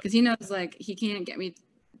 Because he knows like he can't get me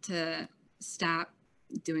to stop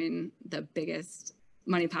doing the biggest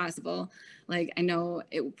money possible. Like I know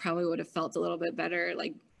it probably would have felt a little bit better,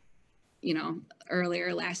 like,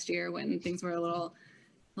 earlier last year when things were a little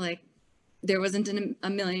like there wasn't a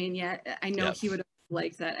million yet. I know he would have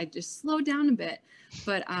liked that I just slowed down a bit,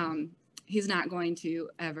 but he's not going to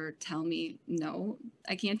ever tell me, no,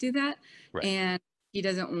 I can't do that. Right. And he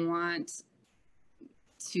doesn't want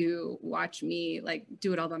to watch me like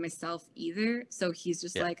do it all by myself either. So he's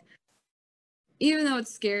just like, even though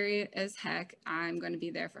it's scary as heck, I'm going to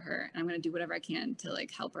be there for her and I'm going to do whatever I can to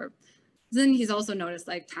like help her. Then he's also noticed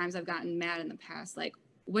like times I've gotten mad in the past, like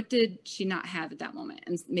what did she not have at that moment?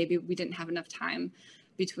 And maybe we didn't have enough time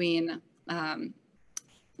between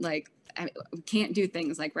we can't do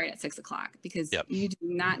things like right at 6 o'clock because you do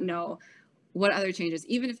not know what other changes.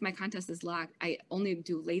 Even if my contest is locked, I only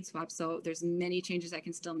do late swaps, so there's many changes I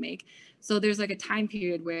can still make. So there's like a time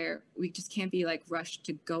period where we just can't be like rushed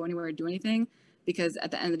to go anywhere or do anything, because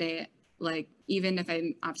at the end of the day, like even if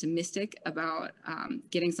I'm optimistic about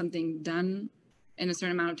getting something done in a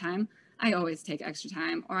certain amount of time, I always take extra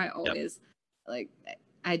time, or I always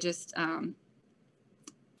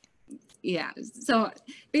so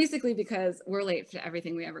basically because we're late for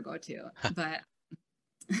everything we ever go to, but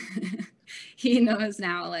he knows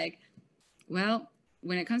now, like, well,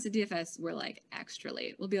 when it comes to DFS, we're like extra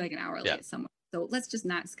late. We'll be like an hour late somewhere. So let's just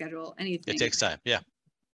not schedule anything. It takes time. Yeah.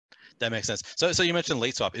 That makes sense. So you mentioned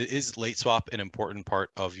late swap. Is late swap an important part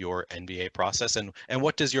of your NBA process? And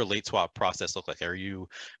what does your late swap process look like? Are you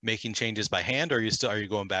making changes by hand, or are you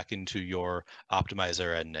going back into your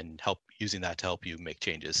optimizer and using that to help you make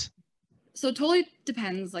changes? So it totally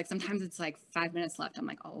depends. Like sometimes it's like 5 minutes left. I'm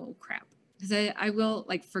like, oh crap. Because I will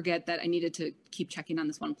like forget that I needed to keep checking on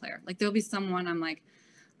this one player. Like there'll be someone I'm like,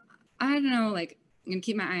 I don't know, like I'm gonna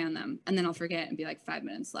keep my eye on them, and then I'll forget and be like 5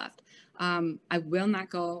 minutes left. I will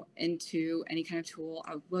not go into any kind of tool.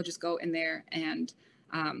 I will just go in there and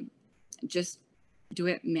just do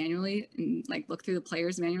it manually and like look through the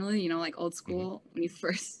players manually, like old school when you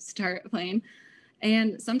first start playing.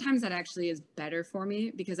 And sometimes that actually is better for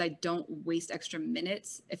me because I don't waste extra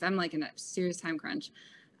minutes. If I'm like in a serious time crunch,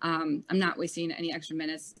 I'm not wasting any extra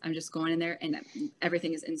minutes. I'm just going in there and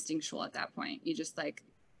everything is instinctual at that point.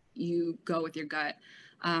 You go with your gut.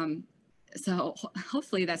 So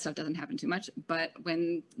hopefully that stuff doesn't happen too much. But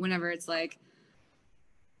whenever it's like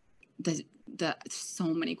the so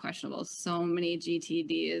many questionables, so many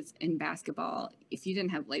GTDs in basketball, if you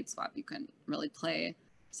didn't have late swap, you couldn't really play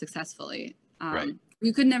successfully. Right.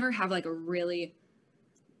 You could never have like a really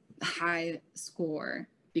high score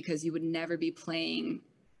because you would never be playing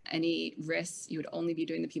any risks. You would only be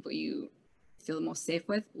doing the people you feel the most safe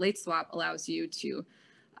with. Late swap allows you to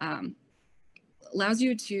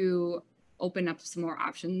open up some more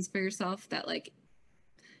options for yourself, that like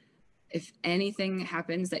if anything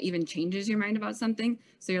happens that even changes your mind about something,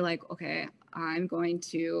 so you're like, okay, I'm going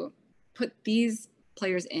to put these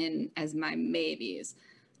players in as my maybes.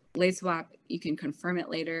 Late swap, you can confirm it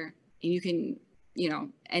later, and you can,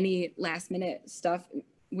 any last minute stuff,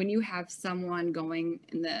 when you have someone going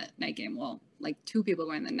in the night game, well, like 2 people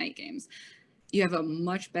going in the night games, you have a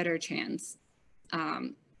much better chance,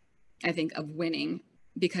 I think, of winning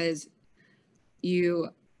because you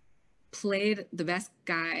played the best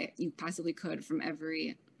guy you possibly could from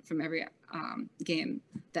every game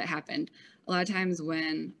that happened. A lot of times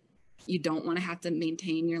when you don't want to have to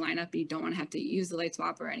maintain your lineup, you don't want to have to use the late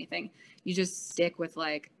swap or anything, you just stick with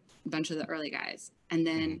like a bunch of the early guys, and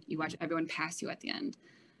then you watch everyone pass you at the end.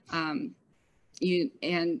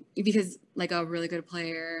 Because like a really good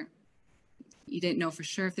player, you didn't know for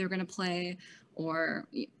sure if they were going to play, or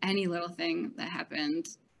any little thing that happened,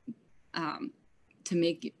 to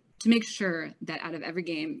make sure that out of every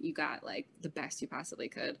game you got like the best you possibly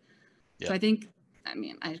could. Yep. So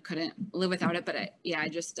I couldn't live without it, but I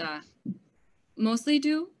just mostly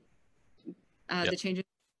do the changes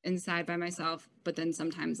inside by myself, but then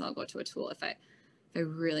sometimes I'll go to a tool if I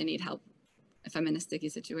really need help, if I'm in a sticky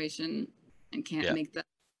situation and can't make the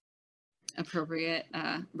appropriate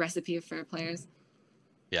recipe for players.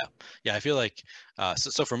 Yeah. I feel like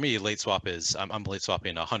so for me, late swap is I'm late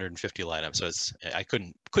swapping 150 lineups, so I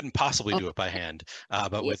couldn't possibly do it by hand.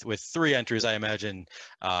 But with 3 entries, I imagine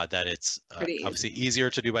that it's obviously easier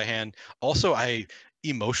to do by hand. Also,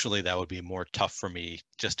 emotionally that would be more tough for me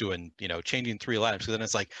just doing changing 3 lineups, because then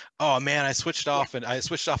it's like, oh man, I switched off the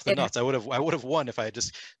nuts. I would have won if I had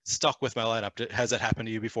just stuck with my lineup. Has that happened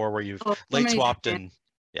to you before where you've late swapped and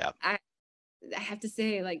I have to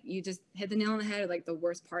say, like, you just hit the nail on the head. Like the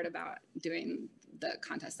worst part about doing the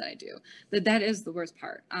contest that I do, that is the worst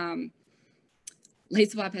part.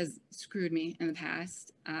 Late swap has screwed me in the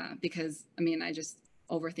past because I just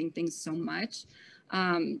overthink things so much.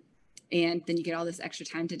 And then you get all this extra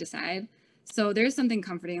time to decide. So there's something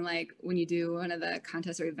comforting, like when you do one of the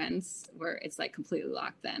contests or events where it's like completely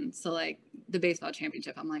locked in. So like the baseball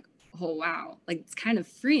championship, I'm like, oh wow, like it's kind of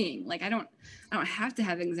freeing. Like I don't have to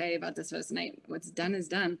have anxiety about this rest of the night. What's done is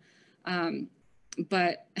done.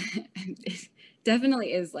 But it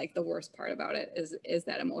definitely is like the worst part about it is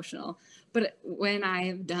that emotional. But when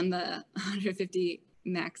I've done the 150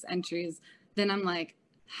 max entries, then I'm like,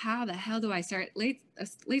 how the hell do I start late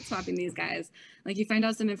swapping these guys? Like you find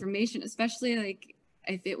out some information, especially like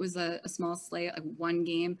if it was a small slate, like one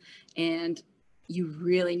game, and you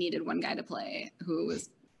really needed one guy to play who was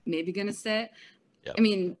maybe going to sit. Yep.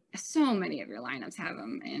 So many of your lineups have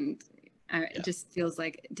them, and it just feels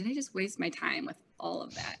like, did I just waste my time with all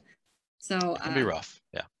of that? So it can be rough.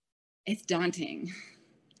 Yeah. It's daunting.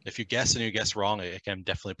 If you guess and you guess wrong, it can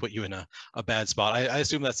definitely put you in a bad spot. I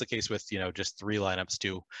assume that's the case with, just 3 lineups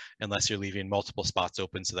too, unless you're leaving multiple spots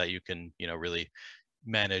open so that you can, really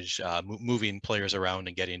manage moving players around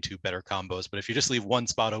and getting to better combos. But if you just leave one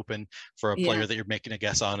spot open for a player that you're making a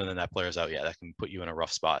guess on, and then that player's out, that can put you in a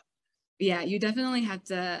rough spot. Yeah, you definitely have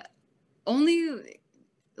to only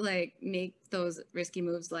like make those risky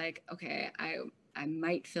moves. Like, okay, I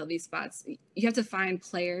might fill these spots. You have to find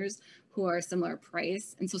players who are similar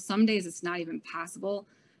price. And so some days it's not even possible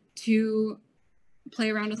to play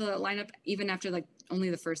around with a lineup, even after like only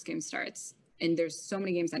the first game starts. And there's so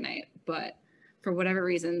many games at night, but for whatever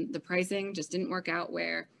reason, the pricing just didn't work out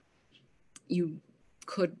where you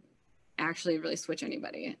could actually really switch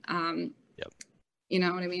anybody. You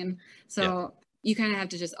know what I mean? So you kind of have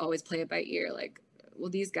to just always play it by ear. Like, well,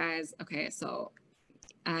 these guys, okay, so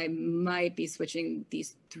I might be switching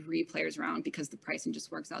these 3 players around because the pricing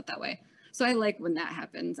just works out that way. So I like when that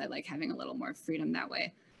happens. I like having a little more freedom that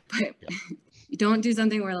way. But you don't do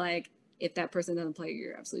something where like, if that person doesn't play,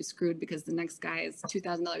 you're absolutely screwed because the next guy is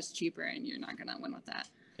 $2,000 cheaper and you're not going to win with that.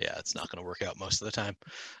 Yeah, it's not going to work out most of the time.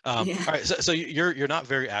 All right, so you're not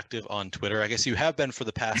very active on Twitter. I guess you have been for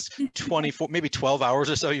the past 24, maybe 12 hours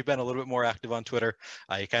or so. You've been a little bit more active on Twitter.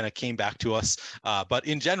 You kind of came back to us, but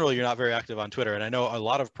in general, you're not very active on Twitter. And I know a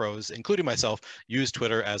lot of pros, including myself, use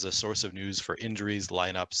Twitter as a source of news for injuries,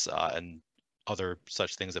 lineups, and other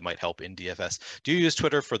such things that might help in DFS. Do you use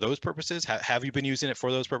Twitter for those purposes? Have you been using it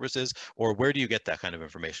for those purposes, or where do you get that kind of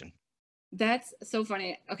information? That's so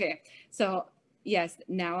funny. Okay, so yes,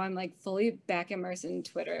 now I'm like fully back immersed in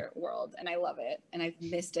Twitter world and I love it and I've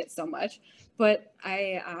missed it so much. But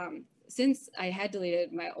I, since I had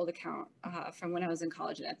deleted my old account from when I was in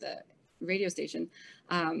college and at the radio station,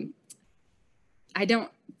 I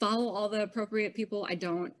don't follow all the appropriate people. I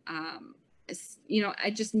don't, you know, I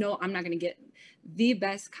just know I'm not going to get the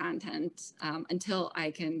best content until I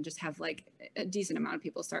can just have like a decent amount of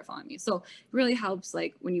people start following me. So it really helps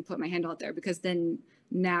like when you put my handle out there, because then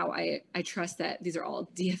now I trust that these are all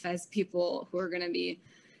DFS people who are going to be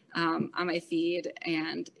on my feed.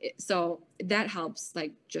 And so that helps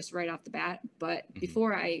like just right off the bat. But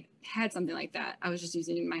before I had something like that, I was just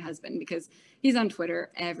using my husband because he's on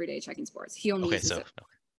Twitter every day checking sports. He only uses it.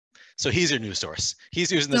 So he's your news source.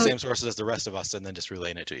 He's using the same sources as the rest of us and then just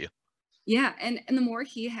relaying it to you. Yeah. And the more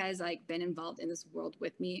he has like been involved in this world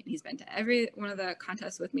with me, he's been to every one of the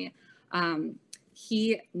contests with me.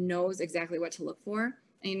 He knows exactly what to look for and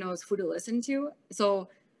he knows who to listen to. So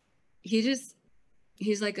he's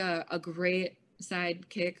like a great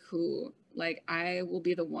sidekick who like, I will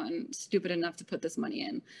be the one stupid enough to put this money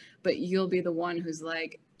in, but you'll be the one who's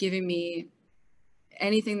like giving me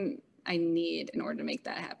anything I need in order to make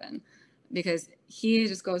that happen, because he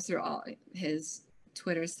just goes through all his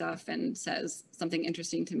Twitter stuff and says something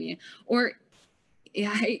interesting to me. Or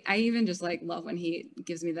yeah, I even just like love when he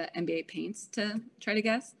gives me the NBA paints to try to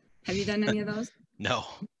guess. Have you done any of those? No.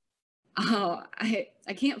 Oh, I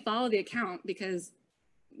can't follow the account because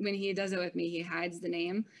when he does it with me, he hides the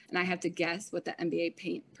name and I have to guess what the NBA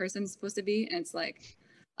paint person is supposed to be. And it's like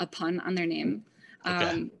a pun on their name.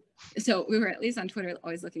 Okay. So we were at least on Twitter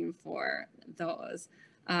always looking for those.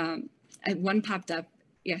 One popped up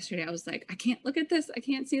yesterday. I was like, I can't look at this. I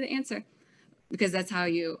can't see the answer. Because that's how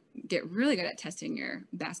you get really good at testing your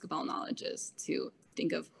basketball knowledge, is to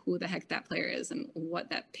think of who the heck that player is and what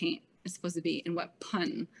that paint is supposed to be and what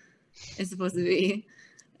pun is supposed to be.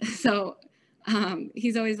 So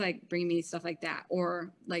he's always like bringing me stuff like that,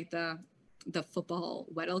 or like the football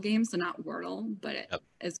Weddle game. So not Wordle, but it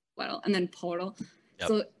is Weddle, and then Portal. Yep.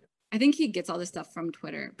 So I think he gets all this stuff from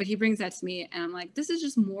Twitter, but he brings that to me and I'm like, this is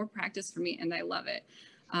just more practice for me and I love it.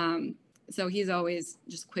 So he's always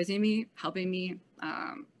just quizzing me, helping me.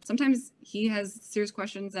 Sometimes he has serious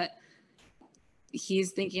questions that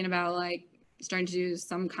he's thinking about, like starting to do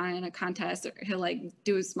some kind of contest, or he'll like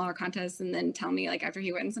do a smaller contest and then tell me like after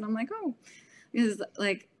he wins. And I'm like, oh, because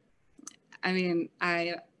like, I mean,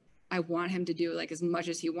 I want him to do like as much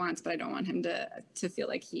as he wants, but I don't want him to feel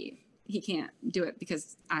like he can't do it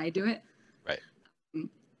because I do it. Right.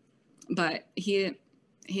 But he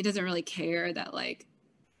doesn't really care that like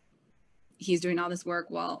he's doing all this work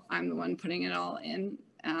while I'm the one putting it all in.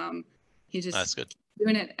 He just that's good.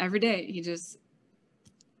 Doing it every day.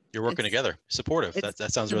 You're working together, supportive.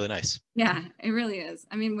 That sounds really nice. Yeah, it really is.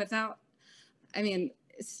 I mean,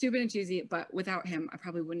 it's stupid and cheesy, but without him, I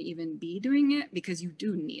probably wouldn't even be doing it, because you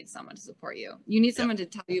do need someone to support you. You need someone to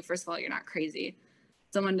tell you, first of all, you're not crazy.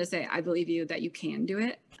 Someone to say, I believe you, that you can do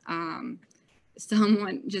it.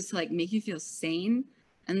 Someone just to like make you feel sane.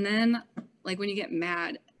 And then like when you get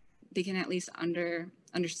mad, they can at least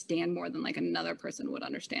understand more than like another person would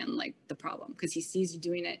understand like the problem, because he sees you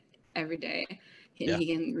doing it every day and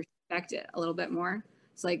he can respect it a little bit more.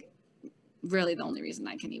 It's like really the only reason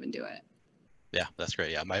I can even do it. Yeah, that's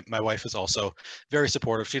great. Yeah, my wife is also very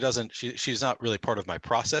supportive. She's not really part of my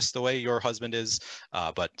process the way your husband is,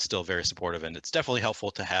 but still very supportive. And it's definitely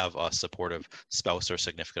helpful to have a supportive spouse or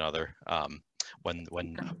significant other. when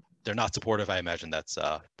they're not supportive, I imagine that's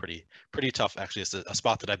pretty tough. Actually, it's a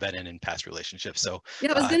spot that I've been in past relationships. So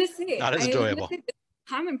yeah, I was gonna say, not as enjoyable.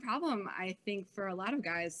 Common problem, I think, for a lot of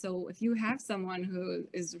guys. So if you have someone who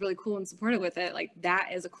is really cool and supportive with it, like that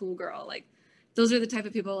is a cool girl. Like those are the type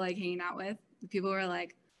of people like hanging out with. The people who are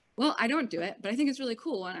like, well, I don't do it, but I think it's really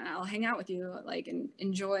cool, and I'll hang out with you, like, and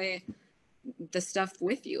enjoy the stuff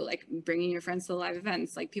with you, like bringing your friends to the live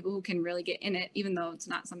events, like people who can really get in it, even though it's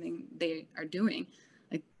not something they are doing.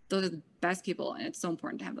 Like those are the best people, and it's so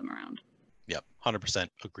important to have them around. Yep, 100%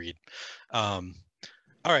 agreed.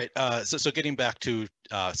 All right, so getting back to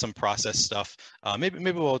some process stuff,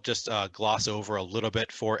 maybe we'll just gloss over a little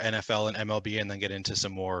bit for NFL and MLB, and then get into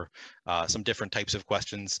some more some different types of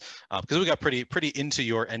questions, because we got pretty into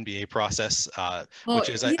your NBA process, which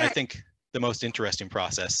is I think the most interesting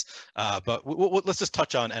process. But let's just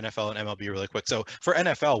touch on NFL and MLB really quick. So for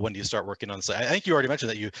NFL, when do you start working on this? I think you already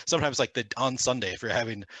mentioned that you sometimes like on Sunday, if you're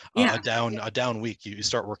having a down week, you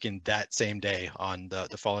start working that same day on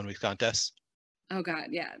the following week's contests. Oh God,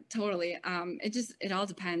 yeah, totally. It all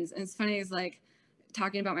depends. And it's funny, is like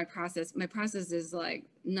talking about my process is like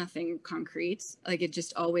nothing concrete. Like it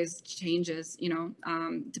just always changes, you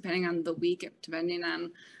know, depending on the week, depending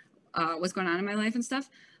on what's going on in my life and stuff,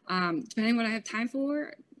 depending what I have time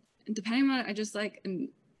for, depending on what I just like am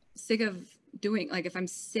sick of doing. Like if I'm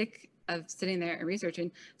sick of sitting there and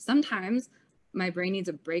researching, sometimes my brain needs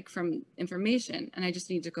a break from information and I just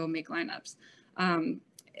need to go make lineups.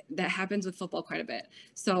 That happens with football quite a bit.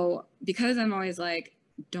 So because I'm always like,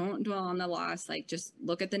 don't dwell on the loss, like just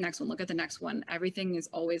look at the next one. Everything is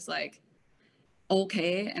always like,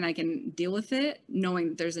 okay. And I can deal with it knowing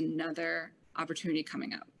that there's another opportunity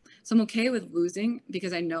coming up. So I'm okay with losing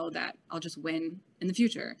because I know that I'll just win in the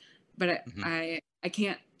future, but I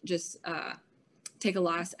can't just take a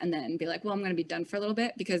loss and then be like, well, I'm going to be done for a little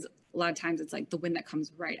bit, because a lot of times it's like the win that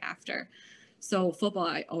comes right after. So football,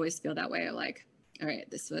 I always feel that way. Like, all right,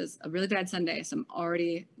 this was a really bad Sunday, so I'm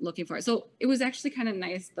already looking for it. So it was actually kind of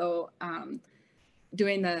nice, though,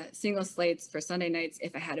 doing the single slates for Sunday nights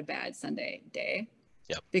if I had a bad Sunday day.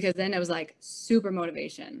 Yep. Because then it was like super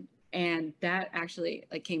motivation. And that actually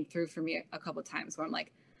like came through for me a couple of times where I'm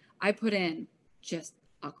like, I put in just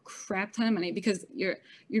a crap ton of money, because you're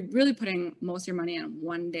really putting most of your money on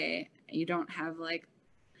one day, and you don't have like,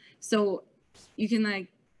 so you can like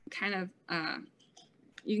kind of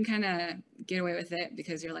get away with it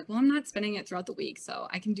because you're like, well, I'm not spending it throughout the week, so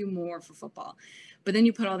I can do more for football. But then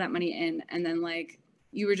you put all that money in, and then like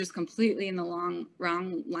you were just completely in the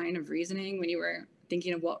wrong line of reasoning when you were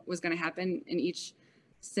thinking of what was going to happen in each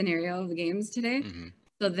scenario of the games today.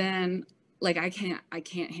 So then like I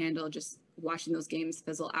can't handle just watching those games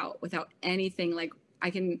fizzle out without anything. Like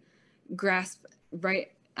I can grasp right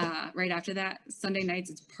after that. Sunday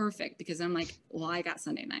nights, it's perfect because I'm like, well, I got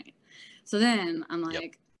Sunday night. So then I'm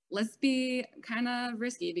like, let's be kind of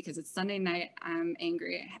risky because it's Sunday night. I'm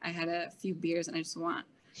angry. I had a few beers and I just want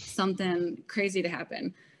something crazy to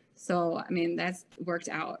happen. So, I mean, that's worked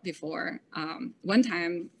out before. One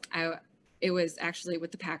time it was actually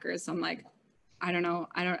with the Packers. So I'm like, I don't know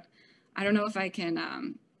if I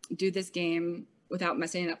can do this game without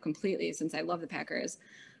messing it up completely, since I love the Packers.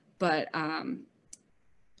 But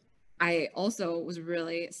I also was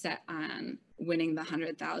really set on winning the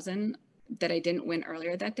 100,000 that I didn't win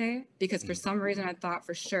earlier that day, because for some reason I thought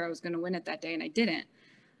for sure I was going to win it that day and I didn't.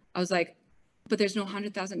 I was like, but there's no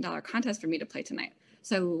 $100,000 contest for me to play tonight.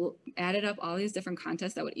 So I added up all these different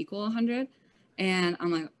contests that would equal 100, and I'm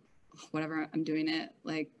like, whatever, I'm doing it.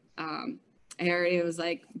 Like I already was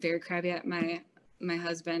like very crabby at my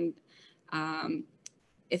husband.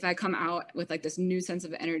 If I come out with like this new sense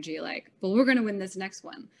of energy, like, well, we're going to win this next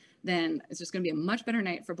one, then it's just going to be a much better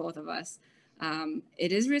night for both of us.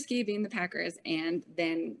 It is risky being the Packers and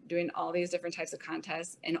then doing all these different types of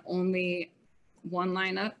contests and only one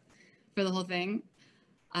lineup for the whole thing.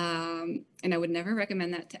 And I would never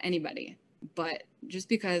recommend that to anybody, but just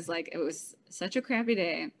because like it was such a crappy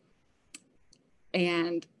day,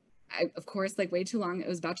 and I, of course, like way too long, it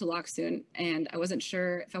was about to lock soon, and I wasn't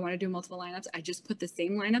sure if I want to do multiple lineups. I just put the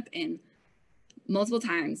same lineup in multiple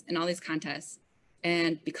times in all these contests.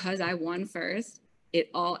 And because I won first, it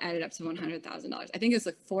all added up to $100,000. I think it was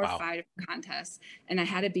like 4 or 5 contests, and I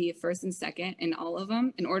had to be first and second in all of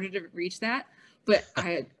them in order to reach that. But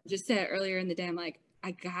I just said earlier in the day, I'm like,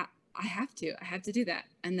 I have to do that.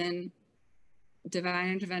 And then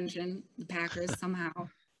divine intervention, the Packers somehow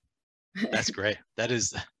That's great.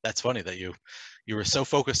 That's funny that you were so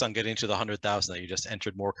focused on getting to the 100,000 that you just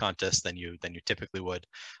entered more contests than you typically would.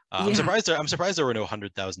 Yeah. I'm surprised there were no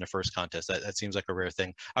 100,000 a first contest. That seems like a rare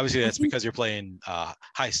thing. Obviously, that's because you're playing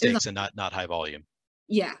high stakes and not high volume.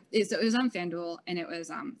 Yeah, it was on FanDuel and it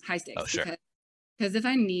was high stakes. Oh, sure. Because if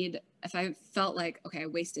I felt like, okay, I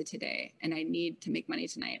wasted today and I need to make money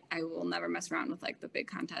tonight, I will never mess around with like the big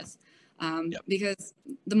contests. Because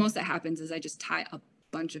the most that happens is I just tie a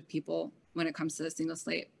bunch of people when it comes to the single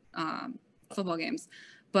slate football games.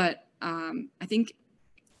 But I think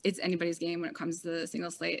it's anybody's game when it comes to the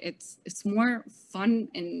single slate. It's more fun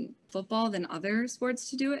in football than other sports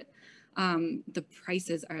to do it. The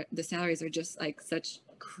salaries are just like such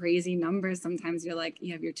crazy numbers. Sometimes you're like,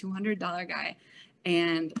 you have your $200 guy,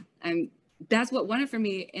 and that's what won it for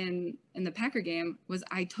me in the Packer game was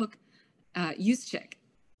I took Juszczyk.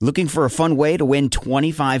 Looking for a fun way to win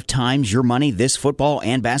 25 times your money this football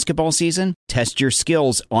and basketball season? Test your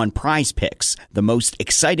skills on Prize Picks, the most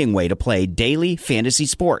exciting way to play daily fantasy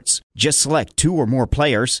sports. Just select 2 or more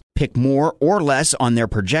players, pick more or less on their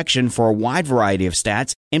projection for a wide variety of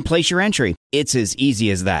stats, and place your entry. It's as easy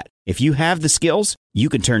as that. If you have the skills, you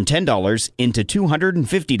can turn $10 into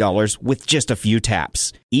 $250 with just a few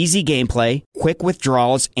taps. Easy gameplay, quick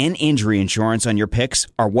withdrawals, and injury insurance on your picks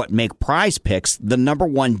are what make Prize Picks the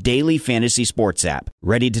 #1 daily fantasy sports app.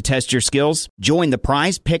 Ready to test your skills? Join the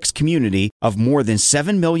Prize Picks community of more than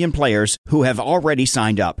 7 million players who have already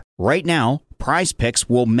signed up. Right now, Prize Picks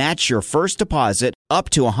will match your first deposit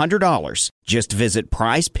up to $100. Just visit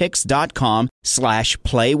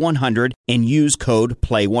prizepicks.com/play100 and use code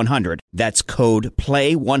play100. That's code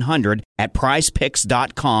play100 at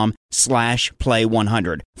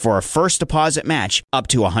prizepicks.com/play100 for a first deposit match up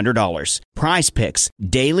to $100. Prize Picks,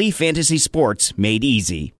 daily fantasy sports made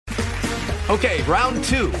easy. Okay, round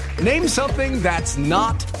 2. Name something that's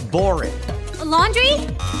not boring. A laundry?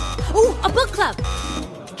 Ooh, a book club.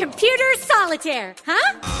 Computer solitaire,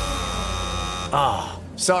 huh?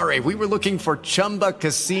 Sorry, we were looking for Chumba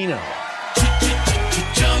Casino.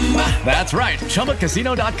 That's right.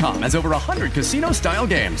 ChumbaCasino.com has over 100 casino-style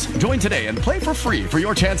games. Join today and play for free for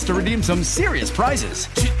your chance to redeem some serious prizes.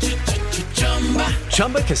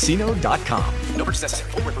 ChumbaCasino.com. No purchase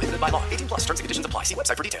necessary. Void where prohibited by law. 18+ terms and conditions apply. See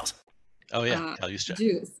website for details. Oh yeah, Cal Juszczyk.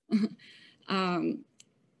 Juice.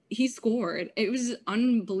 He scored. It was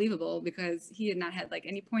unbelievable because he had not had like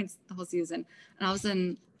any points the whole season. And all of a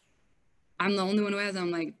sudden, I'm the only one who has.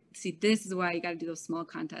 I'm like, see, this is why you got to do those small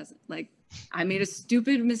contests. Like, I made a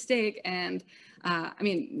stupid mistake, and I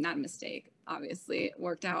mean, not a mistake. Obviously, it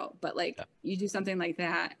worked out. But like, you do something like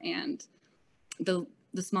that, and the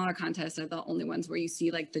smaller contests are the only ones where you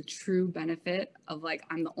see like the true benefit of like,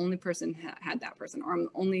 I'm the only person who had that person, or I'm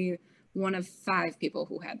the only one of 5 people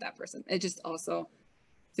who had that person. It just also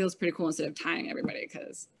feels pretty cool instead of tying everybody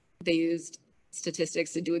because they used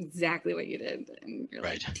statistics to do exactly what you did. And you're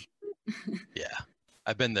right. Like, yeah.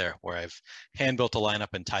 I've been there where I've hand built a lineup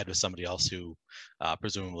and tied with somebody else who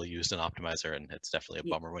presumably used an optimizer, and it's definitely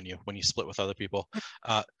a bummer when you split with other people.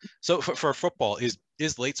 So for football, is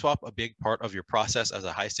late swap a big part of your process as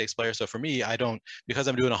a high stakes player? So for me, because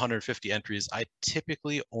I'm doing 150 entries, I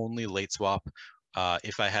typically only late swap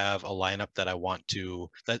if I have a lineup that I want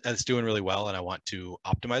that's doing really well and I want to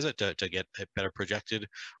optimize it to get it better projected,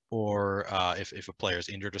 or if a player is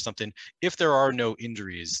injured or something. If there are no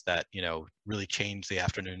injuries that really change the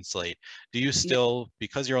afternoon slate, do you still,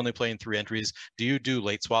 because you're only playing 3 entries, do you do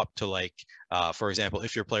late swap to like, for example,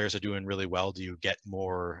 if your players are doing really well, do you get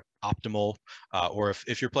more optimal, or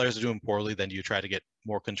if your players are doing poorly, then do you try to get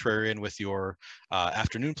more contrarian with your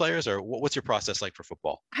afternoon players, or what's your process like for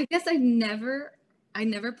football? I guess I never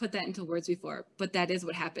put that into words before, but that is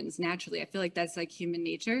what happens naturally. I feel like that's like human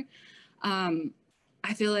nature.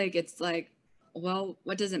 I feel like it's like, well,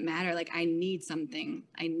 what does it matter? Like, I need something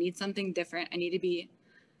different. I need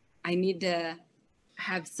to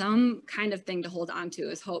have some kind of thing to hold on to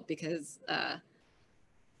as hope, because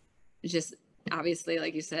just obviously,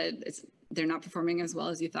 like you said, they're not performing as well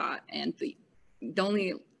as you thought. And the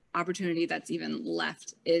only opportunity that's even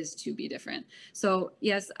left is to be different. So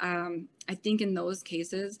yes, I think in those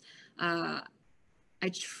cases, I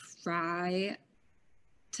try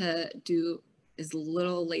to do as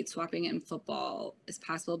little late swapping in football as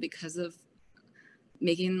possible because of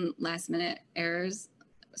making last minute errors,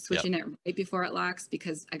 switching it right before it locks,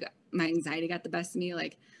 because my anxiety got the best of me.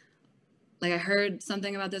 Like I heard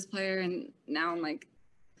something about this player, and now I'm like,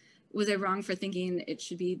 was I wrong for thinking it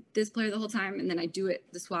should be this player the whole time? And then I do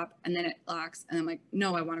the swap, and then it locks, and I'm like,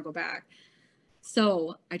 no, I want to go back.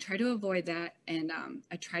 So I try to avoid that, and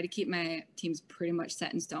I try to keep my teams pretty much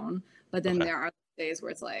set in stone. But then there are days where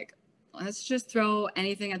it's like, let's just throw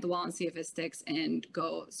anything at the wall and see if it sticks and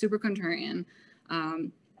go super contrarian. I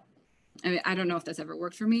mean, I don't know if that's ever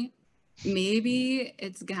worked for me. Maybe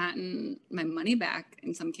it's gotten my money back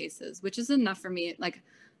in some cases, which is enough for me. Like,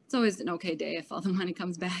 it's always an okay day if all the money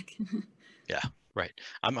comes back. Yeah, right.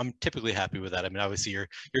 I'm typically happy with that. I mean, obviously you're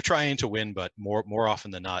trying to win, but more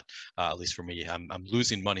often than not, at least for me, I'm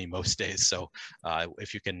losing money most days. So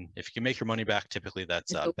if you can make your money back, typically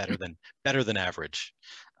that's better than average.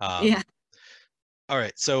 Yeah. All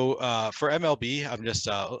right, so for MLB, I'm just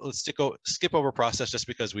let's skip over process just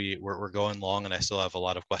because we're going long and I still have a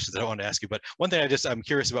lot of questions that I want to ask you. But one thing I'm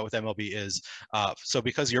curious about with MLB is so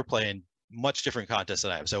because you're playing much different contests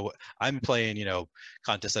than I am. So I'm playing,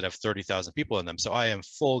 contests that have 30,000 people in them. So I am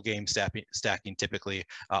full game stacking typically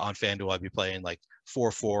on FanDuel. I'd be playing like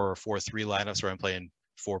 4-4 or 4-3 lineups where I'm playing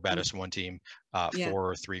 4 batters from one team, 4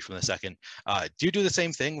 or 3 from the second. Do you do the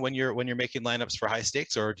same thing when you're making lineups for high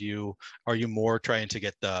stakes, or are you more trying to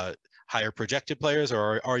get the higher projected players,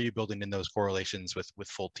 or are you building in those correlations with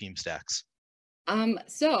full team stacks?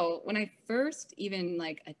 So when I first even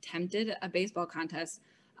attempted a baseball contest,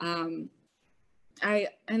 I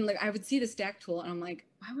would see the stack tool and I'm like,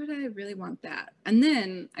 why would I really want that? And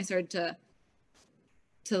then I started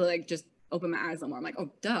to just open my eyes a little more. I'm like, oh,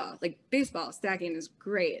 duh, baseball stacking is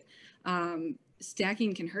great.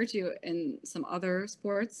 Stacking can hurt you in some other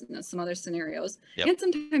sports, some other scenarios. Yep. And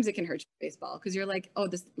sometimes it can hurt you in baseball because you're like, oh,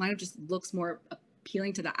 this lineup just looks more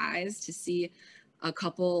appealing to the eyes to see a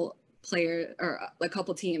couple players or a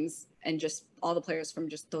couple teams and just all the players from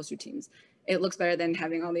just those 2 teams. It looks better than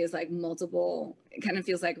having all these multiple, it kind of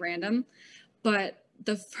feels like random. But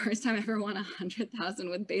the first time I ever won 100,000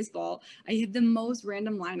 with baseball, I had the most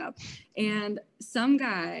random lineup. And some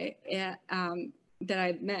guy that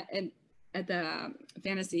I met at the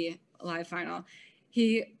fantasy live final,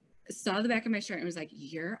 he saw the back of my shirt and was like,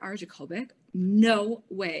 "You're rjako22? No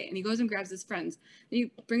way." And he goes and grabs his friends. And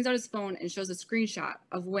he brings out his phone and shows a screenshot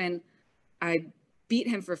of when I beat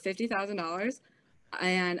him for $50,000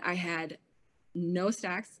 and I had no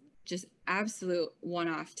stacks, just absolute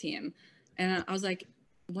one-off team. And I was like,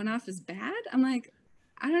 one-off is bad? I'm like,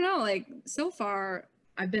 I don't know. So far,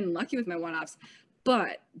 I've been lucky with my one-offs.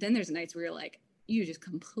 But then there's nights where you're like, you just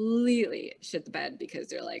completely shit the bed because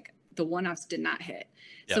they're like, the one-offs did not hit.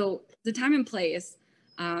 Yep. So the time and place.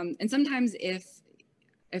 And sometimes if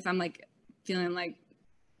I'm feeling like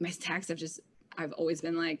my stacks I've always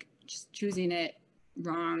been just choosing it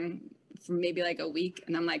wrong for maybe a week.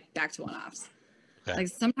 And I'm back to one-offs. Okay.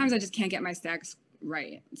 Sometimes I just can't get my stacks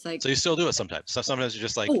right. It's so you still do it sometimes. So sometimes you're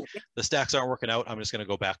just the stacks aren't working out. I'm just going to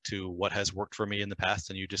go back to what has worked for me in the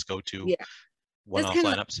past, and you just go to one-off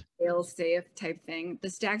lineups. Fail safe type thing.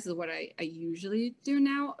 The stacks is what I usually do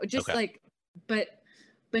now. Just but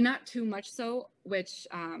not too much so. Which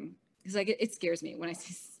because it scares me when I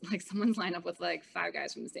see someone's lineup with 5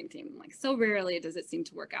 guys from the same team. I'm so rarely does it seem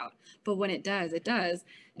to work out, but when it does, it does.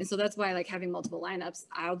 And so that's why having multiple lineups,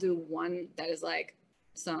 I'll do one that is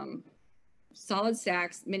some solid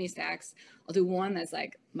stacks, mini stacks. I'll do one that's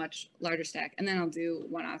much larger stack, and then I'll do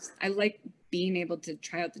one-offs. I like being able to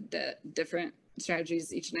try out the different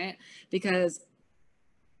strategies each night, because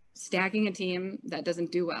stacking a team that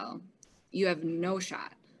doesn't do well, you have no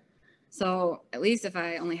shot. So at least if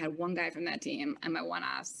I only had one guy from that team and my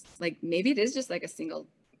one-offs, maybe it is just a single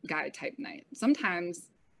guy type night. Sometimes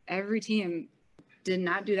every team did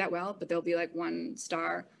not do that well, but there'll be 1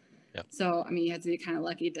 star. Yep. So, I mean, you have to be kind of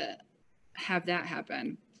lucky to have that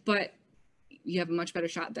happen, but you have a much better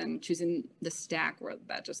shot than choosing the stack where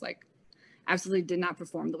that just absolutely did not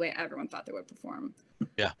perform the way everyone thought they would perform.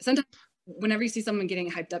 Yeah. Sometimes whenever you see someone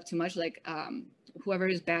getting hyped up too much,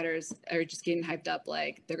 whoever's batters are just getting hyped up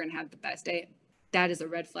they're going to have the best day, that is a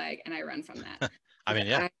red flag, and I run from that. I mean,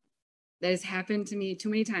 yeah. That has happened to me too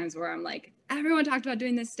many times where I'm everyone talked about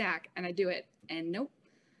doing this stack, and I do it, and nope.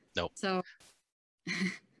 So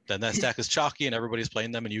then that stack is chalky and everybody's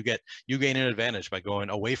playing them, and you gain an advantage by going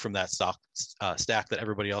away from that stack that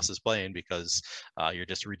everybody else is playing, because you're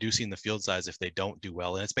just reducing the field size if they don't do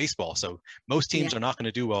well. And it's baseball, so most teams are not going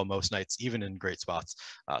to do well most nights, even in great spots.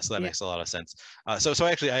 So that makes a lot of sense. So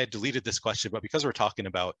actually I had deleted this question, but because we're talking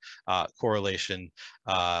about correlation,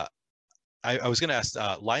 I was going to ask,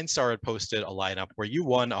 Line Star had posted a lineup where you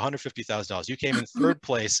won $150,000. You came in 3rd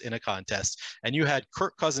place in a contest, and you had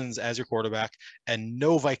Kirk Cousins as your quarterback and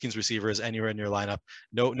no Vikings receivers anywhere in your lineup,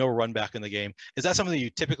 no run back in the game. Is that something that you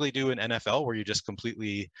typically do in NFL, where you just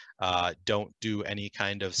completely don't do any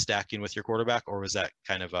kind of stacking with your quarterback, or was that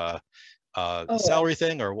kind of a salary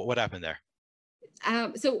thing, or what happened there?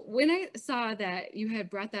 So when I saw that you had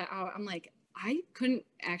brought that out, I'm I couldn't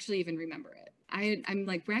actually even remember it. I'm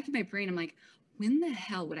like racking my brain. I'm like, when the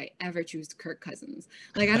hell would I ever choose Kirk Cousins?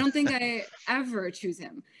 Like, I don't think I ever choose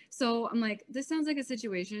him. So I'm like, this sounds like a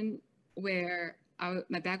situation where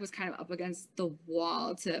my back was kind of up against the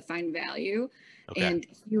wall to find value. Okay. And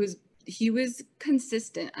he was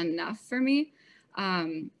consistent enough for me.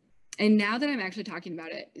 And now that I'm actually talking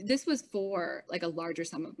about it, this was for like a larger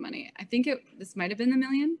sum of money. I think this might've been the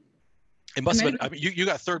million. It must have been. I mean, you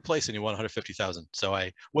got third place and you won 150,000. So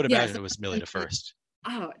I would imagine it was Millie to first.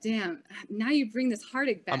 Oh, damn. Now you bring this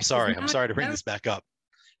heartache back. I'm sorry to bring this back up.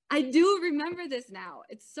 I do remember this now.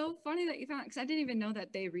 It's so funny that you found it, because I didn't even know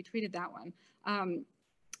that they retweeted that one.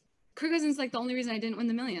 Kirk Cousins, like the only reason I didn't win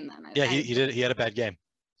the million then. Yeah, he did. He had a bad game.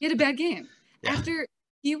 He had a bad game. Yeah. After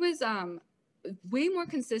he was way more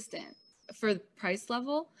consistent for price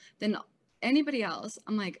level than anybody else.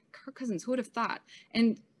 I'm like, Kirk Cousins, who would have thought?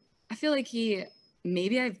 And I feel like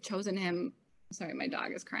maybe I've chosen him. Sorry, my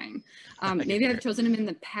dog is crying. Maybe I've chosen him in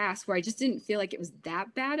the past where I just didn't feel like it was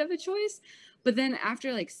that bad of a choice. But then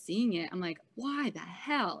after like seeing it, I'm like, why the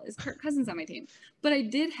hell is Kirk Cousins on my team? But I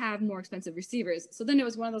did have more expensive receivers. So then it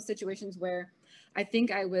was one of those situations where I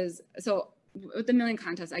think so with the million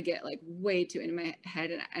contest, I get like way too into my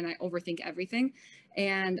head and I overthink everything.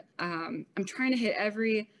 And I'm trying to hit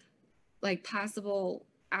every like possible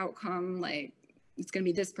outcome. Like it's going to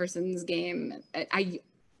be this person's game. I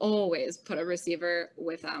always put a receiver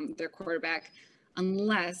with their quarterback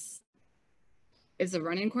unless it's a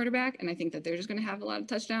running quarterback, and I think that they're just going to have a lot of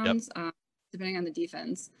touchdowns. Depending on the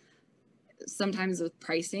defense. Sometimes with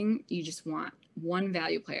pricing, you just want one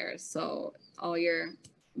value player, so all your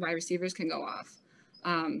wide receivers can go off.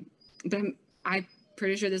 But I'm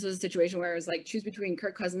pretty sure this was a situation where it was like choose between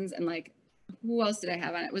Kirk Cousins and like who else did I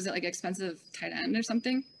have on it? Was it like expensive tight end or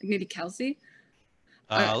something? Like maybe Kelsey.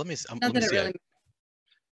 Let me see.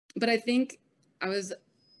 But I think I was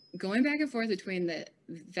going back and forth between the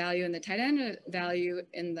value in the tight end or value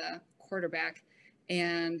in the quarterback.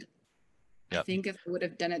 And I think if I would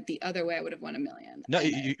have done it the other way, I would have won $1 million. No,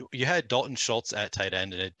 you had Dalton Schultz at tight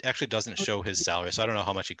end, and it actually doesn't show his salary. So I don't know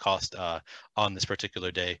how much he cost on this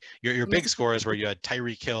particular day. Your big scores where you had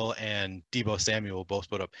Tyreek Hill and Deebo Samuel both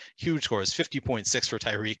put up huge scores, 50.6 for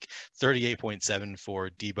Tyreek, 38.7 for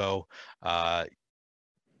Deebo. I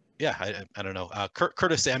don't know.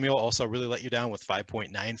 Curtis Samuel also really let you down with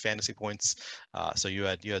 5.9 fantasy points. So you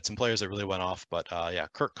had some players that really went off, but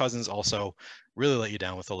Kirk Cousins also really let you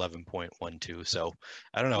down with 11.12. So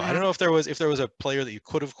I don't know. I don't know if there was a player that you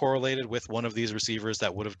could have correlated with one of these receivers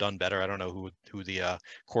that would have done better. I don't know who the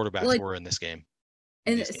quarterbacks were in this game.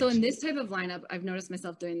 And so in this type of lineup, I've noticed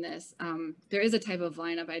myself doing this. There is a type of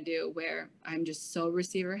lineup I do where I'm just so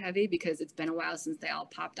receiver heavy because it's been a while since they all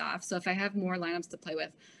popped off. So if I have more lineups to play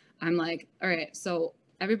with, I'm like, all right, so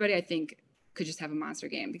everybody I think could just have a monster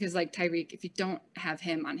game because like Tyreek, if you don't have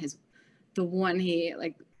him on the one he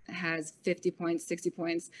like has 50 points, 60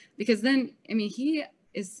 points, because then, I mean, he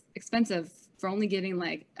is expensive for only getting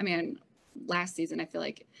like, I mean, last season, I feel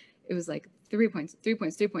like it was like 3 points,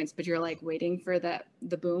 but you're like waiting for the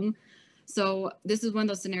boom. So this is one of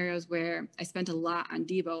those scenarios where I spent a lot on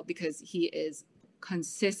Deebo because he is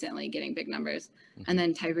consistently getting big numbers. Mm-hmm. And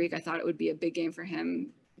then Tyreek, I thought it would be a big game for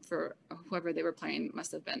him. For whoever they were playing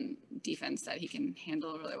must have been defense that he can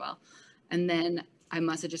handle really well. And then I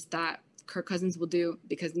must have just thought Kirk Cousins will do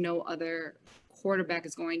because no other quarterback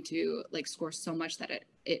is going to like score so much that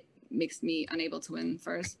it makes me unable to win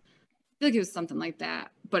first. I feel like it was something like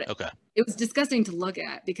that, but it was disgusting to look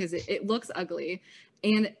at because it looks ugly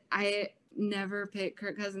and I never picked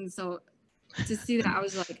Kirk Cousins. So to see that, I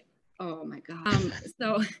was like, oh my God.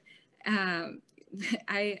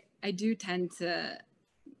 I do tend to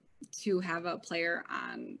have a player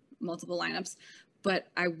on multiple lineups, but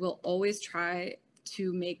I will always try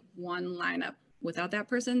to make one lineup without that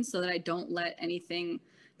person so that I don't let anything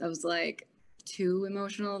that was like too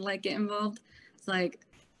emotional like get involved. It's like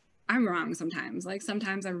I'm wrong sometimes. Like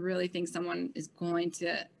sometimes I really think someone is going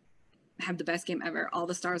to have the best game ever, all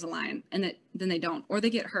the stars align, and then they don't, or they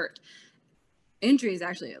get hurt. Injury is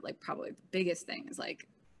actually like probably the biggest thing. Is like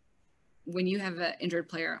when you have an injured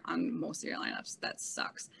player on most of your lineups, that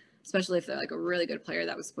sucks. Especially if they're like a really good player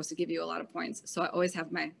that was supposed to give you a lot of points. So I always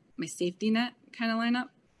have my safety net kind of lineup.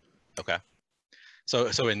 Okay.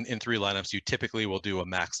 So in 3 lineups, you typically will do a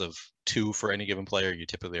max of 2 for any given player. You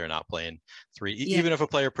typically are not playing 3, even if a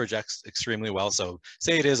player projects extremely well. So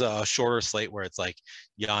say it is a shorter slate where it's like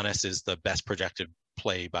Giannis is the best projected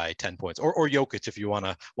play by 10 points, or Jokic if you want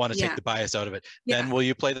to take the bias out of it. Then will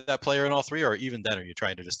you play that player in all 3, or even then are you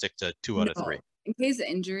trying to just stick to 2 out of 3? In case of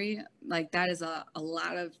injury, like that is a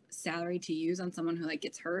lot of salary to use on someone who like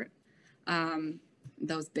gets hurt.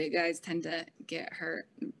 those big guys tend to get hurt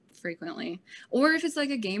frequently. Or if it's like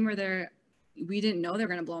a game where we didn't know they're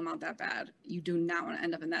going to blow them out that bad, you do not want to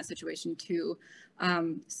end up in that situation too.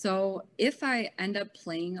 So if I end up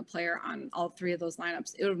playing a player on all three of those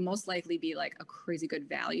lineups, it would most likely be like a crazy good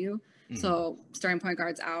value. So starting point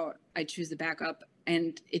guards out, I choose the backup,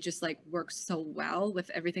 and it just like works so well with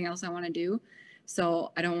everything else I want to do.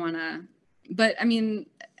 So I don't want to, but I mean,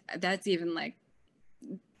 that's even like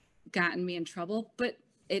gotten me in trouble, but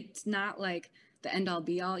it's not like the end all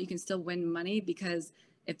be all. You can still win money, because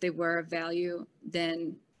if they were of value,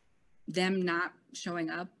 then them not showing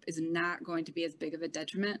up is not going to be as big of a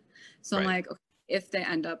detriment. So I'm like, okay, if they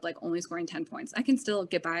end up like only scoring 10 points, I can still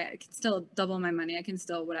get by. I can still double my money. I can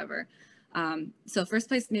still whatever. So first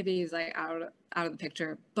place maybe is like out of the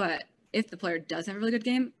picture, but if the player does have a really good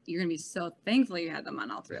game, you're going to be so thankful you had them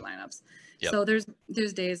on all three lineups. So there's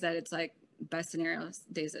days that it's like best scenario,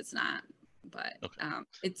 days it's not, but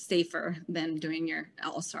it's safer than doing your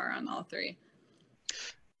all-star on all three.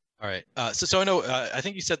 All right. So I know, I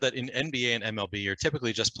think you said that in NBA and MLB, you're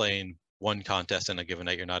typically just playing one contest in a given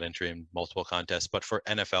night. You're not entering multiple contests, but for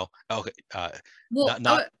NFL,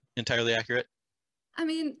 not entirely accurate. I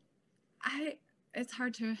mean, it's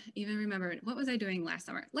hard to even remember. What was I doing last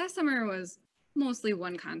summer? Last summer was mostly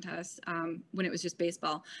one contest when it was just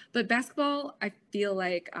baseball. But basketball, I feel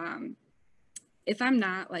like if I'm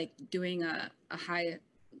not like doing a high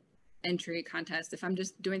entry contest, if I'm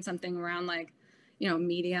just doing something around like,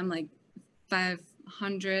 medium, like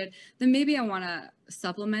 500, then maybe I want to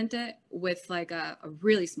supplement it with like a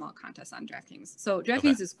really small contest on DraftKings. So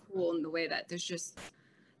DraftKings is cool in the way that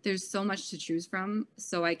there's so much to choose from.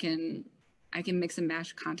 So I can mix and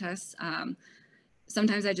match contests.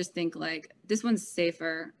 Sometimes I just think like this one's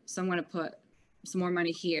safer, so I'm going to put some more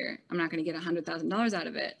money here. I'm not going to get $100,000 out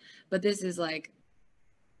of it, but this is like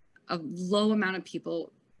a low amount of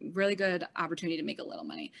people, really good opportunity to make a little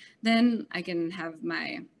money. Then I can have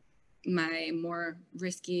my more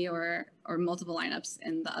risky or multiple lineups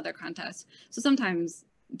in the other contest. So sometimes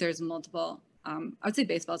there's multiple. I would say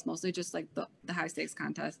baseball is mostly just like the high stakes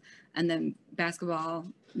contest, and then basketball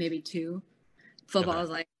maybe 2. Football is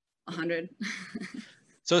like 100.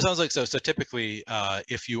 So it sounds like so typically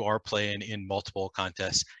if you are playing in multiple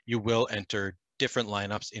contests, you will enter different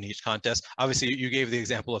lineups in each contest. Obviously, you gave the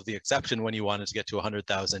example of the exception when you wanted to get to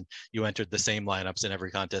 100,000, you entered the same lineups in every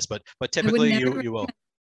contest, but typically you will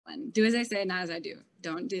do as I say, not as I do.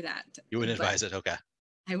 Don't do that. You wouldn't advise it. Okay.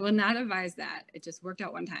 I will not advise that. It just worked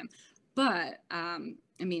out one time. But I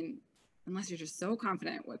mean, unless you're just so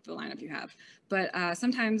confident with the lineup you have. But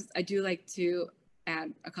sometimes I do like to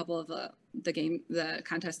add a couple of the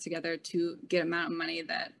contests together to get amount of money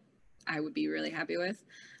that I would be really happy with.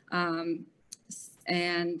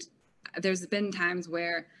 And there's been times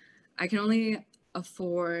where I can only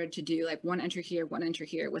afford to do like one entry here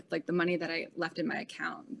with like the money that I left in my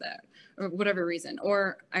account, or whatever reason,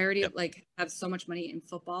 or I already like have so much money in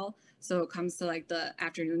football. So it comes to like the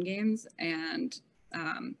afternoon games, and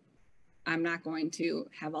I'm not going to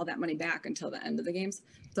have all that money back until the end of the games.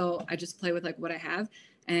 So I just play with like what I have,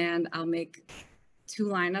 and I'll make 2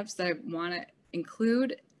 lineups that I want to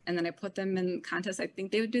include, and then I put them in contests I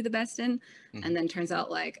think they would do the best in. And then turns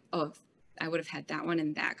out like, oh, if I would have had that one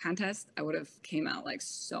in that contest, I would have came out like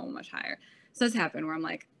so much higher. So it's happened where I'm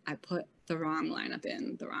like, I put the wrong lineup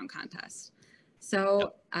in the wrong contest.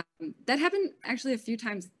 So that happened actually a few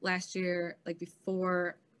times last year, like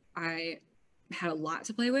before I had a lot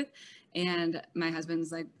to play with. And my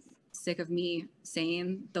husband's like sick of me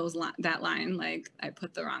saying that line, like I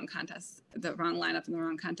put the wrong lineup in the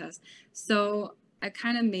wrong contest. So I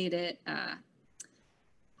kind of made it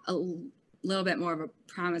a little bit more of a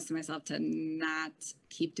promise to myself to not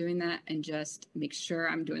keep doing that, and just make sure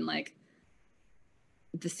I'm doing like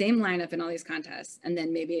the same lineup in all these contests, and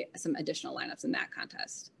then maybe some additional lineups in that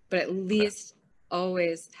contest, but at least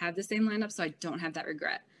always have the same lineup so I don't have that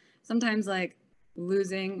regret. Sometimes like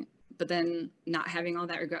losing, but then not having all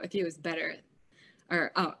that regret with you is better.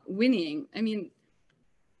 Or winning, I mean,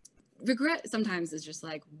 regret sometimes is just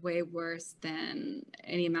like way worse than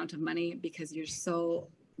any amount of money, because you're so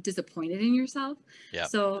disappointed in yourself.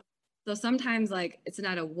 So sometimes like it's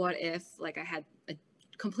not a what if, like I had a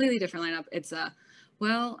completely different lineup. It's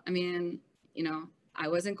well, I mean, I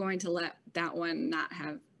wasn't going to let that one not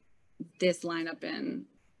have this lineup in,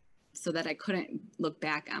 so that I couldn't look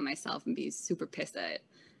back on myself and be super pissed at it.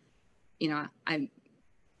 I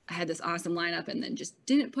had this awesome lineup and then just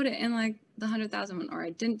didn't put it in like the 100,000 one, or I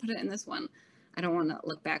didn't put it in this one. I don't want to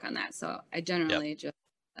look back on that. So I generally just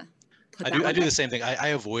I do the same thing. I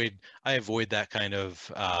avoid that kind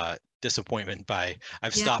of disappointment by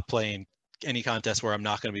I've stopped playing any contest where I'm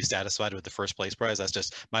not going to be satisfied with the first place prize. That's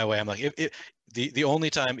just my way. I'm like, the only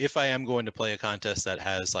time, if I am going to play a contest that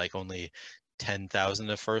has like only 10,000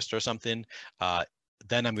 at first or something,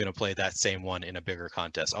 then I'm going to play that same one in a bigger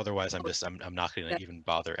contest. Otherwise, I'm not going to even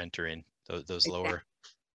bother entering those lower.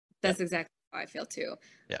 That's exactly how I feel too.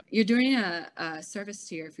 Yeah. You're doing a service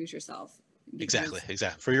to your future self. Exactly.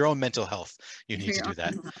 For your own mental health, you need to do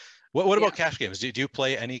that. What about cash games? Do you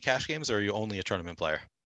play any cash games, or are you only a tournament player?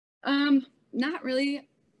 Not really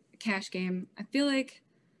a cash game. I feel like.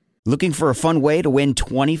 Looking for a fun way to win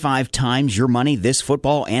 25 times your money this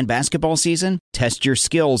football and basketball season? Test your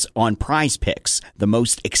skills on Prize Picks, the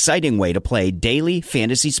most exciting way to play daily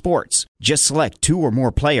fantasy sports. Just select 2 or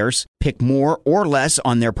more players, pick more or less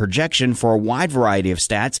on their projection for a wide variety of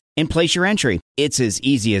stats, and place your entry. It's as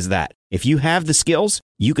easy as that. If you have the skills,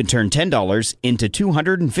 you can turn $10 into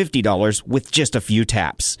 $250 with just a few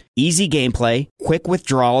taps. Easy gameplay, quick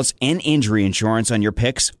withdrawals, and injury insurance on your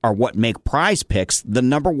picks are what make Prize Picks the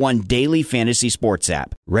 #1 daily fantasy sports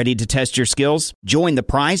app. Ready to test your skills? Join the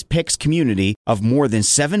Prize Picks community of more than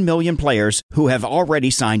 7 million players who have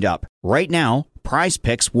already signed up. Right now, Prize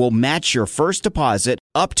Picks will match your first deposit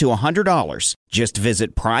up to $100. Just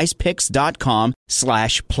visit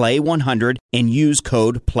prizepicks.com/play100 and use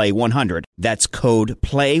code play100. That's code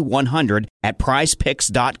play100 at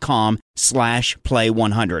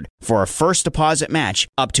prizepicks.com/play100 for a first deposit match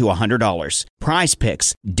up to $100. Prize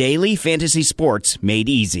Picks, daily fantasy sports made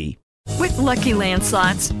easy. With Lucky Land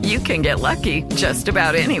Slots, you can get lucky just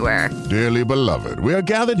about anywhere. Dearly beloved, we are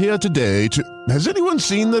gathered here today to... Has anyone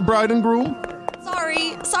seen the bride and groom?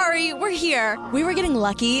 Sorry, we're here. We were getting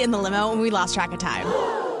lucky in the limo and we lost track of time.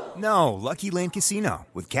 No, Lucky Land Casino,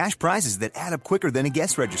 with cash prizes that add up quicker than a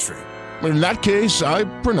guest registry. In that case, I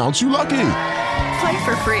pronounce you lucky. Play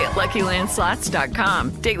for free at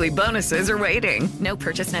LuckyLandSlots.com. Daily bonuses are waiting. No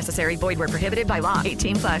purchase necessary. Void where prohibited by law.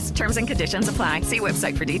 18+. Terms and conditions apply. See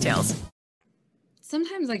website for details.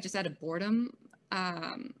 Sometimes, like, just out of boredom,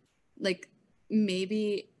 like,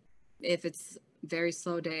 maybe if it's very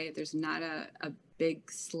slow day, there's not a big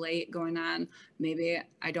slate going on, maybe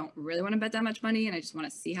I don't really want to bet that much money and I just want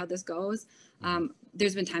to see how this goes.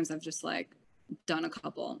 There's been times I've just like done a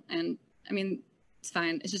couple, and I mean, it's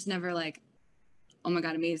fine. It's just never like, oh my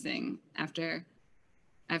God, amazing after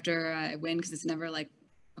I win, because it's never like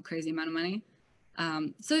a crazy amount of money.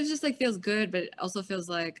 So it just like feels good, but it also feels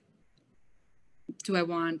like, do I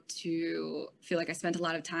want to feel like I spent a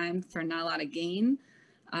lot of time for not a lot of gain?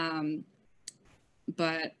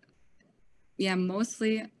 But yeah,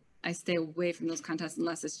 mostly I stay away from those contests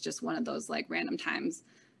unless it's just one of those like random times,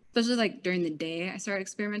 especially like during the day. I started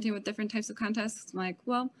experimenting with different types of contests. I'm like,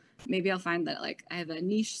 well, maybe I'll find that like I have a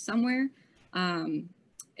niche somewhere, or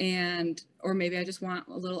maybe I just want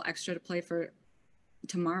a little extra to play for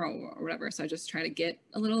tomorrow or whatever. So I just try to get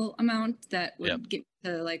a little amount that would get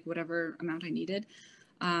to like whatever amount I needed.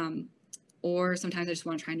 Or sometimes I just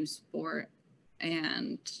want to try a new sport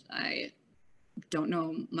and I don't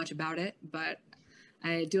know much about it, but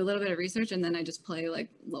I do a little bit of research and then I just play like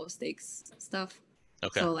low stakes stuff.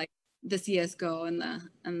 Okay. So like the CS:GO and the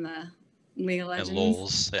League of Legends. And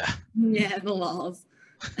LOLs, yeah. Yeah, the LOLs.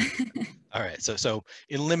 All right. So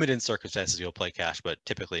in limited circumstances, you'll play cash, but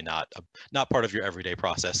typically not part of your everyday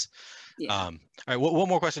process. Yeah. All right. One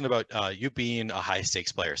more question about you being a high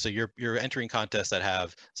stakes player. So you're entering contests that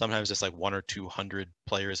have sometimes just like 100 or 200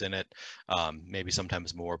 players in it, maybe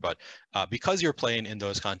sometimes more. But because you're playing in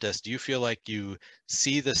those contests, do you feel like you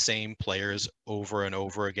see the same players over and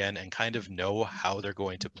over again and kind of know how they're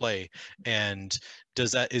going to play? And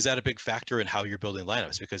is that a big factor in how you're building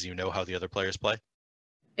lineups, because you know how the other players play?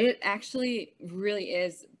 It actually really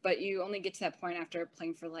is, but you only get to that point after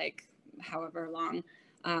playing for like however long.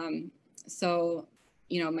 So,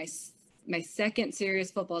 you know, my second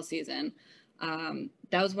serious football season,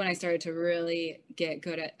 that was when I started to really get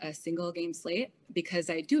good at a single game slate, because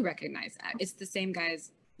I do recognize that it's the same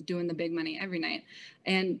guys doing the big money every night.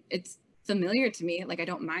 And it's familiar to me. Like, I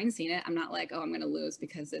don't mind seeing it. I'm not like, oh, I'm going to lose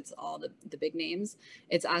because it's all the big names.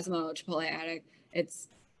 It's Osmo, Chipotle Addict. It's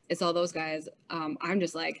all those guys. I'm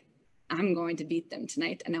just like, I'm going to beat them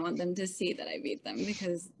tonight. And I want them to see that I beat them,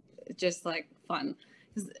 because it's just like fun.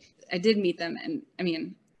 Because I did meet them, and I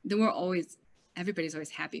mean, everybody's always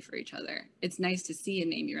happy for each other. It's nice to see a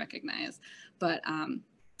name you recognize, but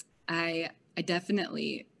I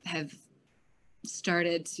definitely have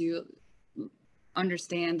started to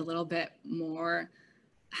understand a little bit more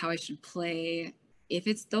how I should play if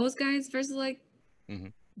it's those guys versus like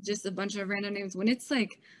just a bunch of random names. When it's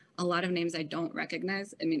like a lot of names I don't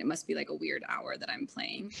recognize, I mean, it must be like a weird hour that I'm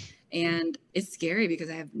playing, and it's scary because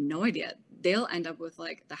I have no idea. they'll end up with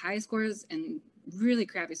like the high scores and really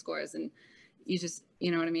crappy scores, and you just,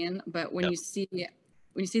 you know what I mean? But when you see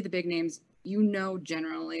the big names, you know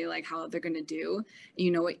generally like how they're going to do, and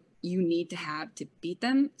you know what you need to have to beat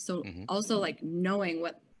them. So also like knowing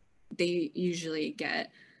what they usually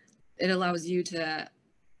get, it allows you to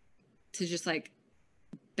just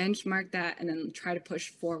benchmark that and then try to push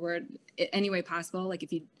forward any way possible. Like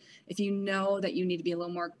if you know that you need to be a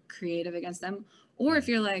little more creative against them, or if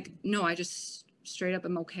you're like, no, I just straight up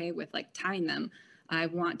am okay with like tying them. I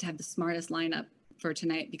want to have the smartest lineup for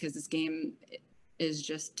tonight because this game is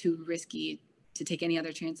just too risky to take any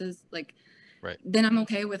other chances. Like, then I'm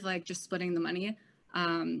okay with like just splitting the money.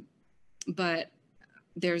 But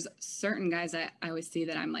there's certain guys that I always see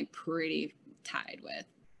that I'm like pretty tied with.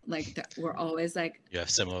 Like that we're always like, you have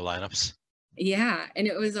similar lineups. Yeah, and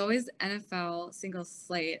it was always NFL single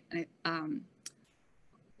slate. And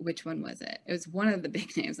which one was it? It was one of the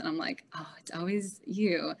big names, and I'm like, oh, it's always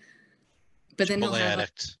you. But then he'll have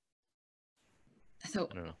so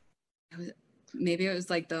I don't know. Maybe it was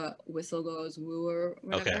like the Whistle Goes Woo or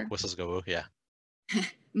whatever. Okay, Whistles Go Woo, yeah.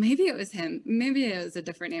 Maybe it was him. Maybe it was a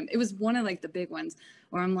different name. It was one of like the big ones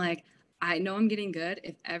where I'm like, I know I'm getting good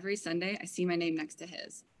if every Sunday I see my name next to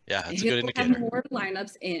his. Yeah, it's a good indicator. Have more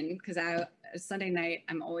lineups in because Sunday night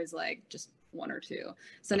I'm always like just one or two.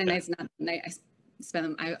 Sunday night's not the night I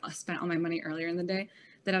spent all my money earlier in the day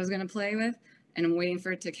that I was gonna play with, and I'm waiting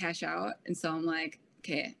for it to cash out. And so I'm like,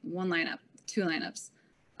 okay, one lineup, two lineups,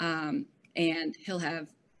 and he'll have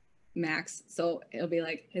Max, so it'll be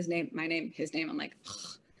like his name, my name, his name. I'm like,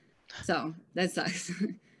 ugh. So that sucks.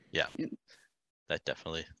 Yeah.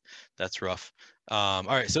 That's rough. All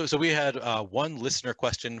right, so we had one listener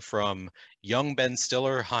question from Young Ben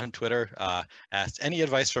Stiller on Twitter. Asked, any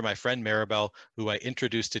advice for my friend Maribel, who I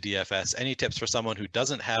introduced to DFS? Any tips for someone who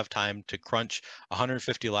doesn't have time to crunch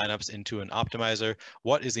 150 lineups into an optimizer?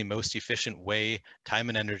 What is the most efficient way, time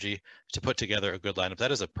and energy, to put together a good lineup?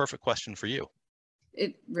 That is a perfect question for you.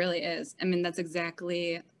 It really is. I mean, that's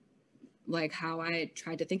exactly like how I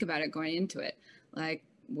tried to think about it going into it. Like,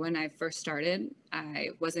 when I first started,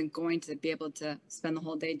 I wasn't going to be able to spend the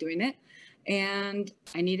whole day doing it, and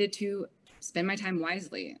I needed to spend my time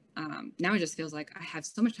wisely. Now it just feels like I have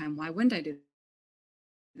so much time. Why wouldn't I do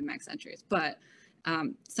the max entries? But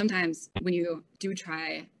sometimes when you do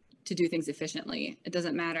try to do things efficiently, it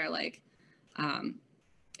doesn't matter. Like,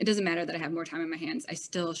 it doesn't matter that I have more time in my hands. I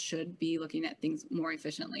still should be looking at things more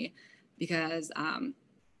efficiently because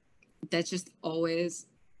that's just always.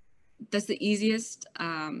 That's the easiest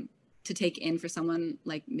to take in for someone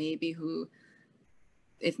like maybe who,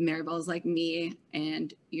 if Maribel is like me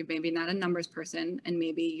and you're maybe not a numbers person and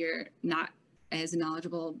maybe you're not as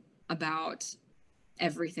knowledgeable about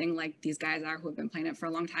everything like these guys are who have been playing it for a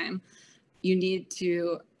long time, you need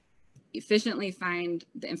to efficiently find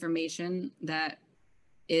the information that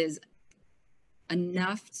is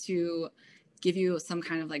enough to give you some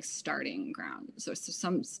kind of like starting ground. So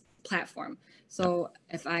some platform. So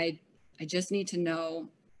if I just need to know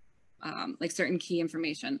like certain key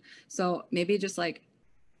information. So maybe just like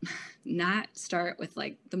not start with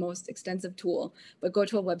like the most extensive tool, but go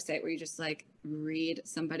to a website where you just like read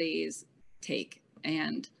somebody's take,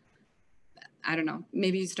 and I don't know,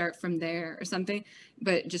 maybe you start from there or something,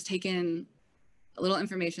 but just take in a little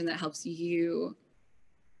information that helps you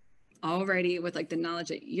already with like the knowledge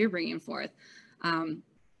that you're bringing forth.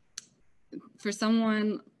 For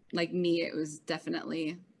someone like me, it was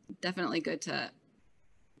definitely good to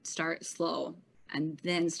start slow and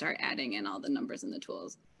then start adding in all the numbers and the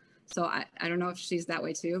tools. So I don't know if she's that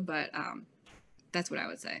way too, but that's what I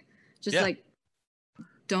would say. Just like,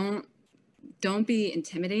 don't be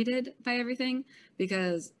intimidated by everything,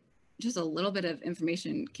 because just a little bit of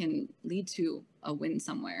information can lead to a win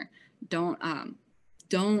somewhere. Don't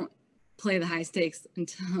play the high stakes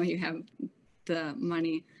until you have the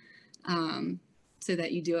money, so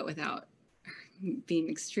that you do it without being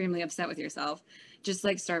extremely upset with yourself. Just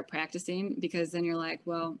like start practicing, because then you're like,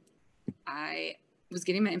 well, I was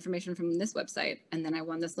getting my information from this website and then I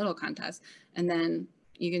won this little contest, and then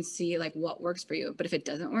you can see like what works for you. But if it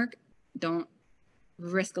doesn't work, don't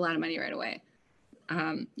risk a lot of money right away.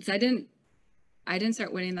 So I didn't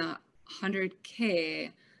start winning the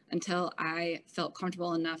 100K until I felt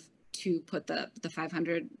comfortable enough to put the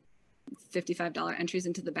 $555 entries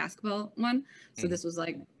into the basketball one. So this was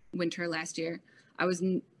like winter last year. I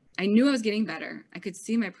knew I was getting better. I could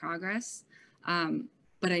see my progress,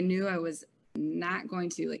 but I knew I was not going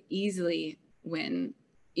to like easily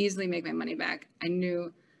make my money back. I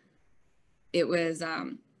knew it was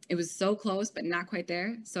so close, but not quite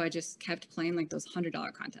there. So I just kept playing like those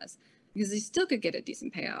 $100 contests, because you still could get a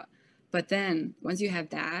decent payout. But then once you have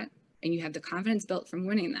that and you have the confidence built from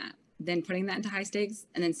winning that, then putting that into high stakes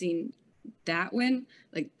and then seeing that win,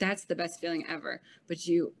 like that's the best feeling ever. But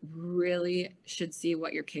you really should see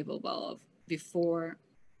what you're capable of before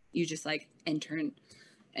you just like enter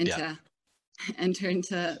into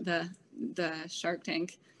the Shark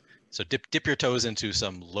Tank. So dip your toes into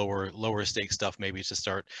some lower stake stuff maybe to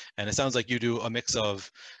start. And it sounds like you do a mix of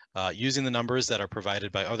using the numbers that are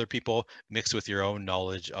provided by other people mixed with your own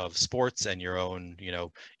knowledge of sports and your own,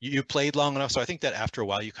 you played long enough. So I think that after a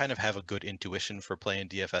while you kind of have a good intuition for playing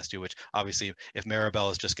DFS2, which obviously if Maribel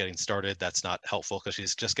is just getting started, that's not helpful because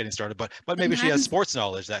she's just getting started, but maybe she has sports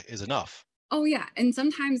knowledge that is enough. Oh yeah, and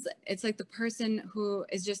sometimes it's like the person who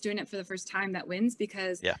is just doing it for the first time that wins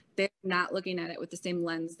because they're not looking at it with the same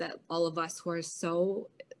lens that all of us who are so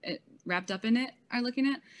wrapped up in it are looking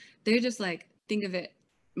at. They're just like, think of it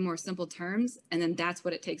more simple terms, and then that's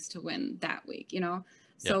what it takes to win that week,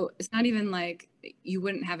 So it's not even like you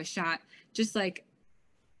wouldn't have a shot. Just like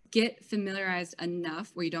get familiarized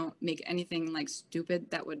enough where you don't make anything like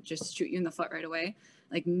stupid that would just shoot you in the foot right away.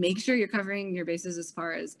 Like make sure you're covering your bases as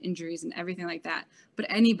far as injuries and everything like that. But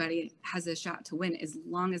anybody has a shot to win as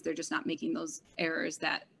long as they're just not making those errors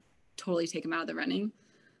that totally take them out of the running.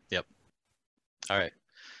 Yep. All right.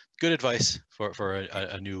 Good advice for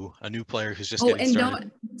a new player who's just getting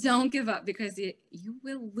started. Don't give up because you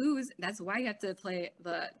will lose. That's why you have to play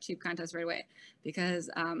the cheap contest right away. Because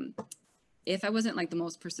if I wasn't like the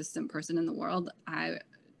most persistent person in the world, I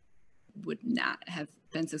would not have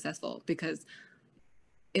been successful because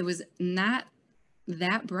it was not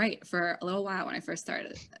that bright for a little while when I first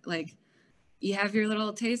started. Like you have your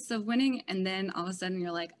little taste of winning and then all of a sudden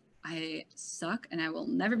you're like, I suck and I will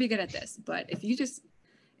never be good at this. But if you just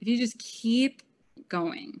keep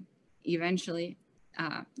going, eventually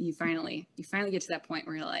you finally get to that point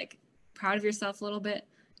where you're like proud of yourself a little bit,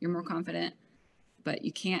 you're more confident, but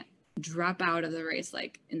you can't drop out of the race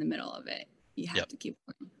like in the middle of it. You have to keep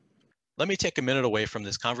going. Let me take a minute away from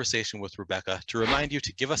this conversation with Rebecca to remind you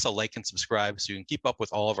to give us a like and subscribe so you can keep up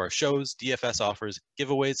with all of our shows, DFS offers,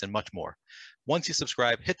 giveaways, and much more. Once you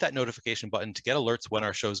subscribe, hit that notification button to get alerts when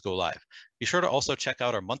our shows go live. Be sure to also check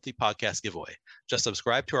out our monthly podcast giveaway. Just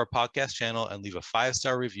subscribe to our podcast channel and leave a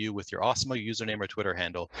 5-star review with your Awesemo username or Twitter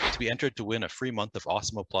handle to be entered to win a free month of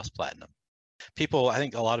Awesemo Plus Platinum. I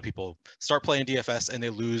think a lot of people start playing DFS and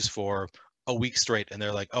they lose for a week straight and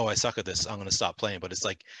they're like, oh, I suck at this, I'm going to stop playing. But it's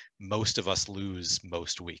like most of us lose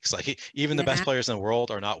most weeks. Like even the best players in the world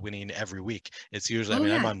are not winning every week. It's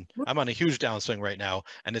usually, I'm on a huge downswing right now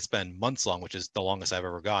and it's been months long, which is the longest I've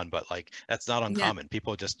ever gone. But like, that's not uncommon.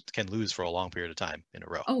 People just can lose for a long period of time in a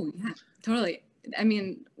row. Oh yeah, totally. I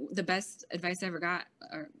mean, the best advice I ever got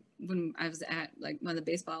when I was at like one of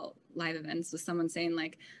the baseball live events was someone saying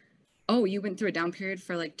like, oh, you went through a down period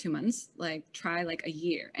for like 2 months, like try like a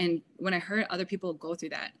year. And when I heard other people go through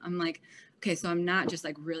that, I'm like, okay, so I'm not just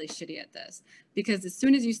like really shitty at this. Because as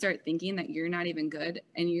soon as you start thinking that you're not even good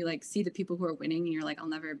and you like see the people who are winning and you're like, I'll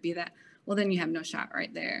never be that, well, then you have no shot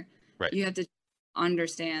right there. Right. You have to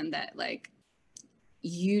understand that like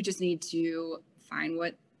you just need to find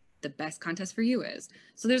what the best contest for you is.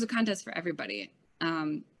 So there's a contest for everybody.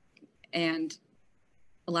 And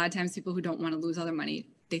a lot of times people who don't want to lose all their money,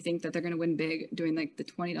 they think that they're going to win big doing like the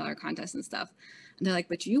 $20 contest and stuff. And they're like,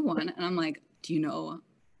 but you won. And I'm like, do you know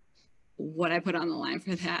what I put on the line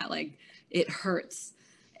for that? Like it hurts.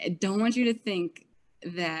 I don't want you to think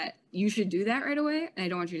that you should do that right away. And I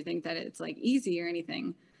don't want you to think that it's like easy or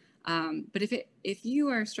anything. But if you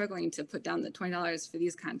are struggling to put down the $20 for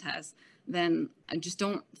these contests, then just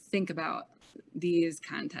don't think about these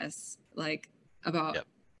contests, like about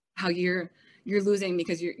how you're losing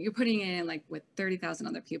because you're putting it in like with 30,000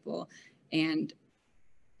 other people and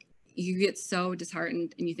you get so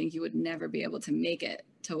disheartened and you think you would never be able to make it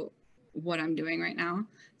to what I'm doing right now.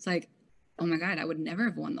 It's like, oh my God, I would never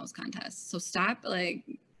have won those contests. So stop like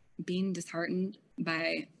being disheartened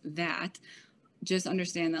by that. Just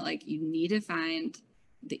understand that like you need to find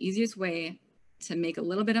the easiest way to make a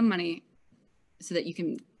little bit of money so that you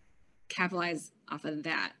can capitalize off of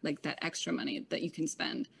that, like that extra money that you can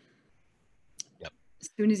spend. As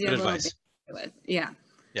soon as you have a little bit with. Yeah.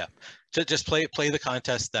 Just play the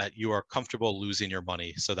contest that you are comfortable losing your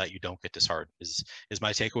money so that you don't get disheartened is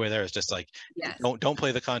my takeaway there. Is just like, don't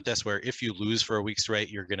play the contest where if you lose for a week straight,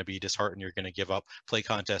 you're going to be disheartened, you're going to give up. Play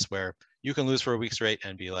contests where you can lose for a week straight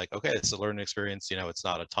and be like, okay, it's a learning experience. It's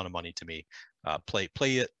not a ton of money to me. Play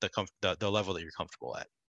it the level that you're comfortable at.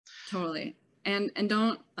 Totally. And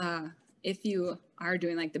don't, if you are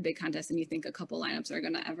doing like the big contest and you think a couple lineups are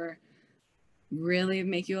going to ever really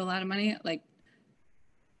make you a lot of money, like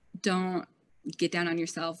don't get down on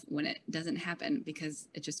yourself when it doesn't happen, because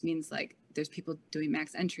it just means like there's people doing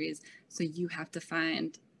max entries. So you have to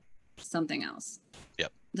find something else.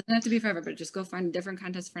 Yep. Doesn't have to be forever, but just go find a different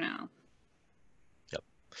contest for now. Yep.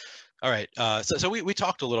 All right. So we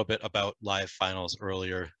talked a little bit about live finals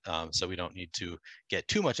earlier, so we don't need to get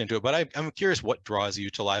too much into it. But I'm curious what draws you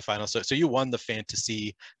to live finals. So you won the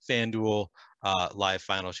Fantasy FanDuel live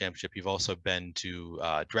final championship. You've also been to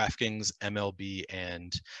DraftKings, MLB,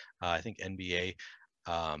 and I think NBA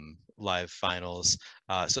live finals.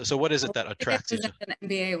 So what is it that attracts you to an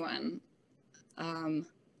NBA one?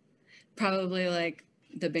 Probably like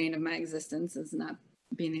the bane of my existence is not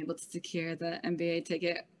being able to secure the NBA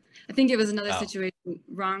ticket. I think it was another situation,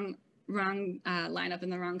 wrong lineup in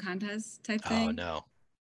the wrong contest type thing. Oh no!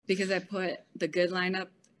 Because I put the good lineup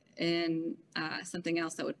in something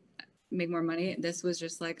else that would make more money. This was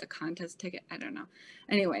just like a contest ticket. I don't know.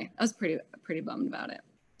 Anyway, I was pretty bummed about it.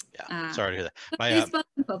 Yeah, sorry to hear that. Baseball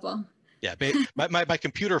and football. Yeah, my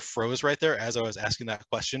computer froze right there as I was asking that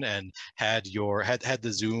question, and had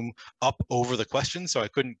the Zoom up over the question, so I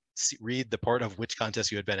couldn't read the part of which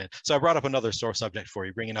contest you had been in. So I brought up another sore subject for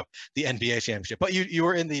you, bringing up the NBA championship. But you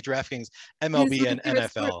were in the DraftKings MLB and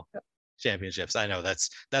NFL championships. I know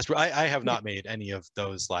that's I have not made any of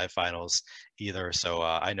those live finals either, so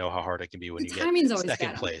I know how hard it can be when you get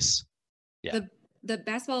second place. Yeah. The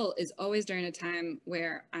basketball is always during a time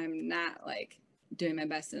where I'm not like doing my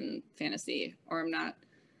best in fantasy, or I'm not,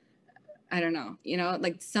 I don't know,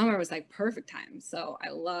 like summer was like perfect time. So I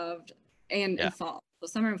loved, and fall. So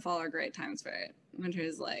summer and fall are great times for it. Winter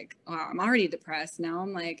is like, wow, I'm already depressed. Now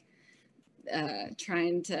I'm like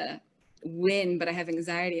trying to win, but I have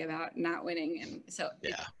anxiety about not winning. And so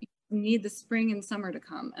you need the spring and summer to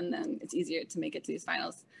come, and then it's easier to make it to these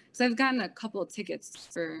finals. So I've gotten a couple of tickets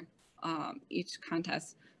for each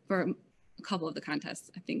contest, for a couple of the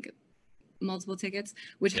contests, I think multiple tickets,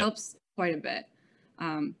 which helps quite a bit.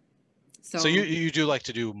 So you do like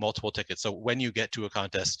to do multiple tickets. So when you get to a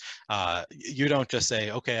contest, you don't just say,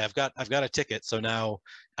 okay, I've got a ticket, so now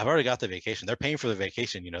I've already got the vacation. They're paying for the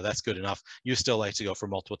vacation, that's good enough. You still like to go for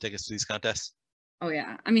multiple tickets to these contests? Oh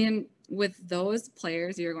yeah. I mean, with those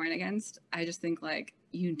players you're going against, I just think like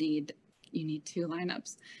you need two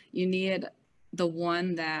lineups. You need the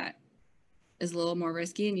one that is a little more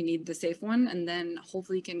risky, and you need the safe one, and then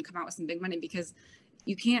hopefully you can come out with some big money, because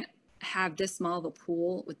you can't have this small of a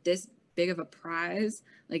pool with this big of a prize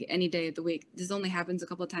like any day of the week. This only happens a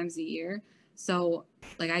couple of times a year. So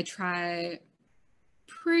like I try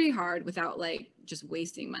pretty hard without like just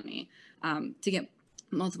wasting money to get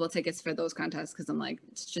multiple tickets for those contests, because I'm like,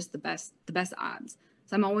 it's just the best odds.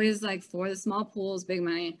 So I'm always like for the small pools, big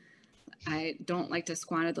money. I don't like to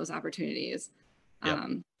squander those opportunities.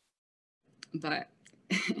 But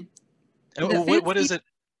what is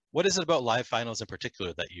it about live finals in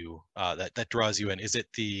particular that you that draws you in? Is it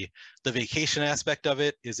the vacation aspect of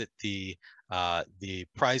it? Is it the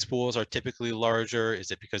prize pools are typically larger?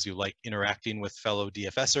 Is it because you like interacting with fellow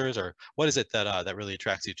DFSers, or what is it that really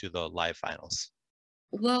attracts you to the live finals?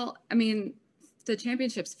 Well, I mean, the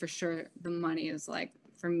championships for sure. The money is like,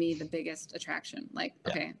 for me, the biggest attraction. Like,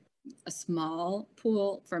 okay, a small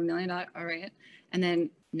pool for $1 million, all right, and then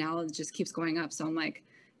now it just keeps going up. So I'm like,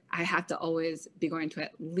 I have to always be going to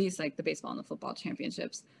at least like the baseball and the football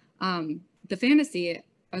championships. The fantasy,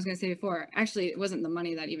 I was going to say before, actually, it wasn't the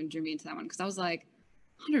money that even drew me into that one, because I was like,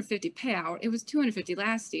 150 payout. It was 250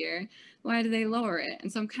 last year. Why did they lower it?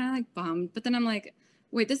 And so I'm kind of like bummed. But then I'm like,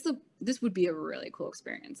 wait, this would be a really cool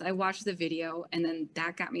experience. I watched the video, and then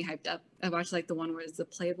that got me hyped up. I watched like the one where it's the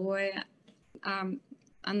Playboy on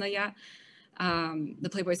the yacht. The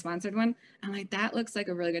Playboy sponsored one. I'm like, that looks like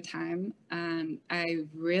a really good time. And I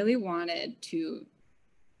really wanted to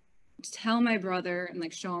tell my brother and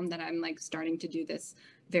like show him that I'm like starting to do this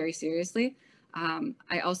very seriously.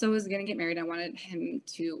 I also was going to get married. I wanted him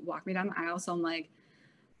to walk me down the aisle. So I'm like,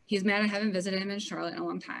 he's mad I haven't visited him in Charlotte in a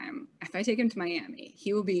long time. If I take him to Miami,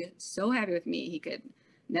 he will be so happy with me. He could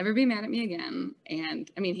never be mad at me again.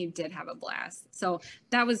 And I mean, he did have a blast. So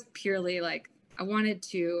that was purely like, I wanted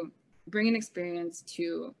to bring an experience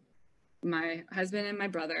to my husband and my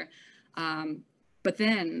brother. But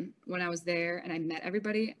then when I was there and I met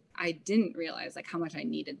everybody, I didn't realize like how much I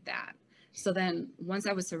needed that. So then once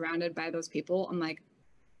I was surrounded by those people, I'm like,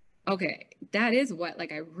 okay, that is what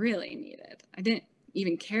like I really needed. I didn't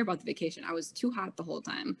even care about the vacation. I was too hot the whole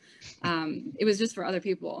time. It was just for other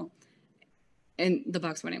people. And the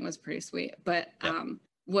Bucks winning was pretty sweet. But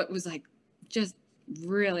what was like just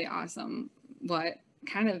really awesome, what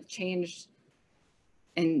kind of changed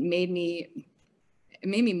and made me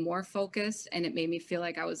more focused, and it made me feel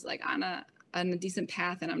like I was like on a decent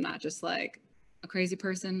path, and I'm not just like a crazy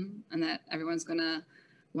person and that everyone's gonna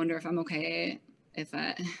wonder if I'm okay, if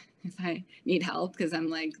I need help, because I'm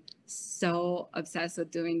like so obsessed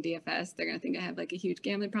with doing DFS. They're gonna think I have like a huge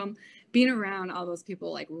gambling problem. Being around all those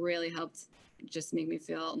people like really helped just make me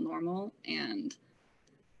feel normal and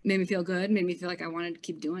made me feel good, made me feel like I wanted to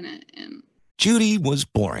keep doing it. And Judy was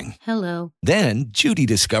boring. Hello. Then Judy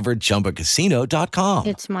discovered rjako22.com.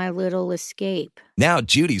 It's my little escape. Now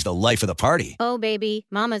Judy's the life of the party. Oh, baby,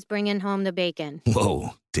 mama's bringing home the bacon. Whoa,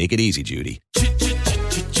 take it easy, Judy.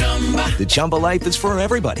 The Chumba life is for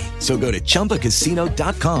everybody. So go to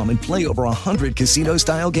ChumbaCasino.com and play over 100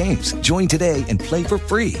 casino-style games. Join today and play for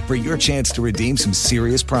free for your chance to redeem some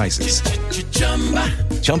serious prizes.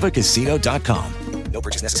 ChumbaCasino.com. No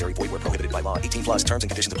purchase necessary. Void where prohibited by law. 18 plus terms and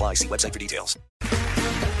conditions apply. See website for details.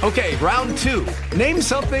 Okay, round two. Name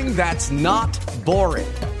something that's not boring.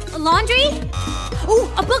 A laundry? Ooh,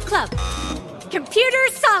 a book club. Computer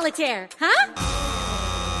solitaire, huh?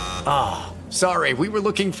 Ah, sorry. We were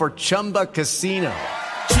looking for Chumba Casino.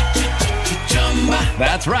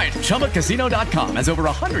 That's right. ChumbaCasino.com has over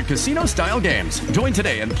 100 casino-style games. Join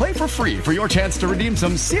today and play for free for your chance to redeem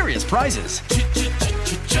some serious prizes.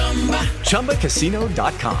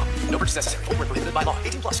 ChumbaCasino.com. No purchase necessary. Void where prohibited by law.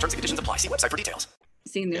 18 plus terms and conditions apply. See website for details.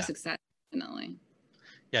 Seeing their success, definitely.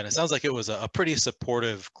 Yeah, and it sounds like it was a pretty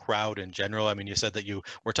supportive crowd in general. I mean, you said that you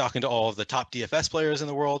were talking to all of the top DFS players in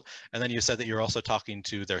the world, and then you said that you're also talking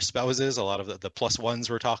to their spouses. A lot of the plus ones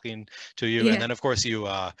were talking to you, and then of course you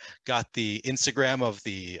got the Instagram of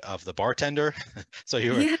the bartender. So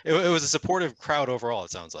you were, it was a supportive crowd overall.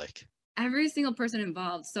 It sounds like every single person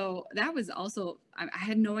involved. So that was also, I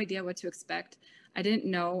had no idea what to expect. I didn't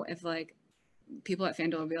know if like people at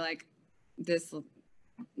FanDuel would be like, this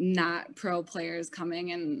not pro players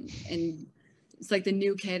coming and it's like the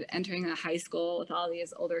new kid entering a high school with all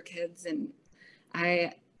these older kids, and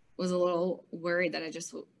I was a little worried that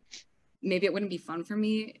maybe it wouldn't be fun for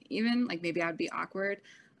me, even like maybe I'd be awkward,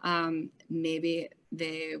 maybe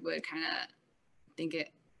they would kind of think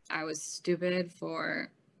I was stupid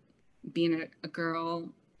for being a girl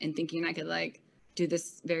and thinking I could like do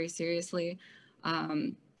this very seriously,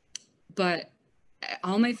 but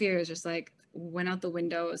all my fears just like went out the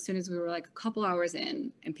window as soon as we were like a couple hours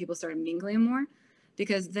in and people started mingling more,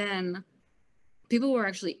 because then people were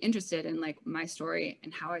actually interested in like my story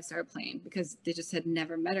and how I started playing, because they just had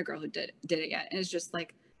never met a girl who did it yet. And it's just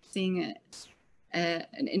like seeing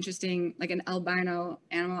an interesting, like an albino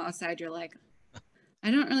animal outside. You're like,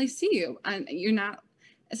 I don't really see you. And you're not,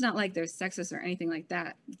 it's not like they're sexist or anything like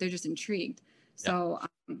that. They're just intrigued. So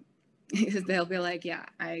they'll be like, yeah,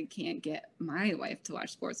 I can't get my wife to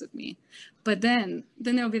watch sports with me. But then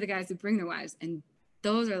there'll be the guys who bring their wives. And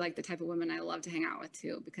those are like the type of women I love to hang out with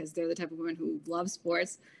too, because they're the type of women who love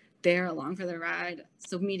sports. They're along for the ride.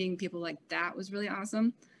 So meeting people like that was really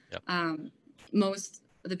awesome. Yep. Most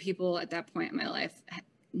of the people at that point in my life had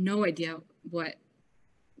no idea what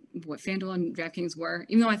FanDuel and DraftKings were,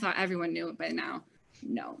 even though I thought everyone knew it by now.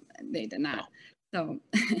 No, they did not. So,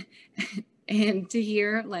 and to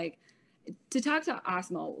hear like, to talk to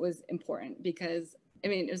Osmo was important, because I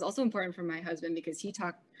mean, it was also important for my husband because he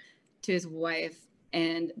talked to his wife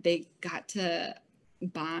and they got to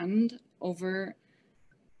bond over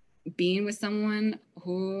being with someone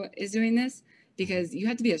who is doing this, because you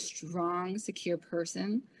have to be a strong, secure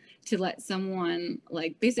person to let someone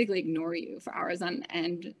like basically ignore you for hours on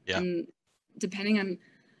end. Yeah. And depending on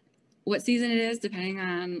what season it is, depending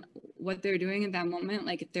on what they're doing at that moment,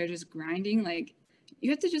 like if they're just grinding, like you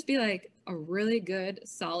have to just be like a really good,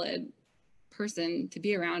 solid person to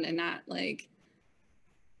be around and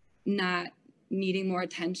not needing more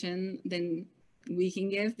attention than we can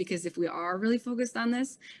give, because if we are really focused on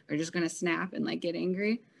this, we're just going to snap and like get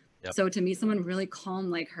angry. Yep. So to meet someone really calm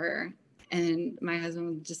like her, and my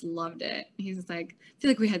husband just loved it. He's like, I feel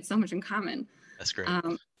like we had so much in common. That's great.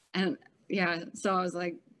 And yeah, so I was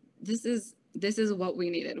like, this is what we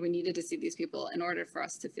needed. We needed to see these people in order for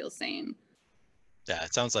us to feel sane. Yeah,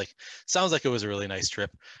 it sounds like it was a really nice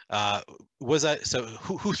trip. Was that so?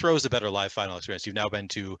 Who throws a better live final experience? You've now been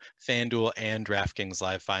to FanDuel and DraftKings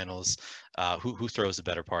live finals. Who throws a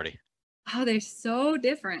better party? Oh, they're so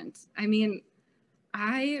different. I mean,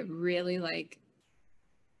 I really like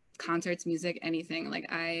concerts, music, anything. Like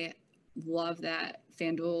I love that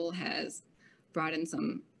FanDuel has brought in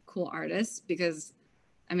some cool artists, because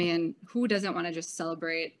I mean, who doesn't want to just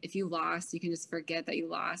celebrate? If you lost, you can just forget that you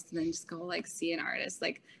lost and then just go like see an artist.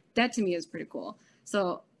 Like that to me is pretty cool.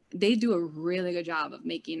 So they do a really good job of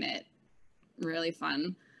making it really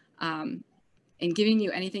fun, and giving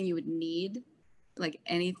you anything you would need, like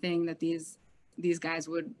anything that these guys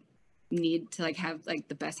would need to like have like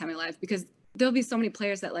the best time of their lives. Because there'll be so many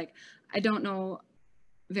players that like I don't know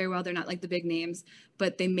very well. They're not like the big names,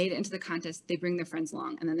 but they made it into the contest. They bring their friends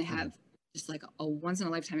along, and then they have just like a once in a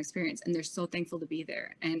lifetime experience, and they're so thankful to be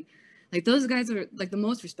there. And like those guys are like the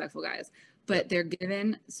most respectful guys, but they're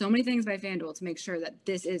given so many things by FanDuel to make sure that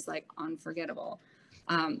this is like unforgettable.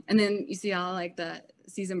 And then you see all like the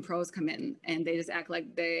seasoned pros come in and they just act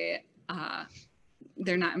like they're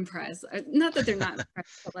not impressed. Not that they're not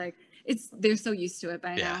impressed, but like they're so used to it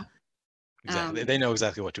by now. Exactly. They know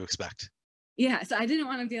exactly what to expect. Yeah. So I didn't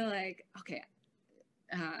want to be like, okay,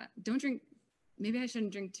 don't drink. Maybe I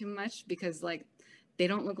shouldn't drink too much because like they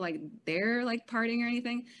don't look like they're like partying or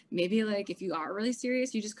anything. Maybe like if you are really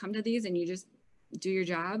serious, you just come to these and you just do your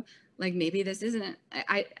job. Like maybe this isn't.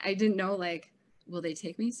 I didn't know like, will they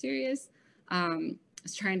take me serious? I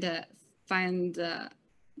was trying to find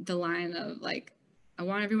the line of like, I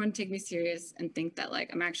want everyone to take me serious and think that like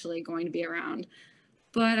I'm actually going to be around,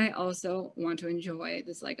 but I also want to enjoy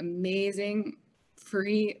this like amazing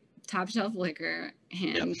free top shelf liquor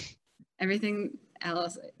and everything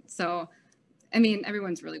else. So, I mean,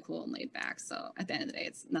 everyone's really cool and laid back. So at the end of the day,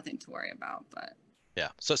 it's nothing to worry about, but. Yeah.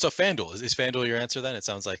 So FanDuel, is FanDuel your answer then? It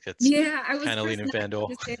sounds like it's I was kind of leaning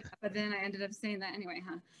FanDuel. But then I ended up saying that anyway,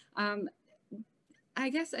 I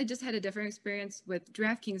guess I just had a different experience with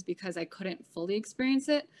DraftKings because I couldn't fully experience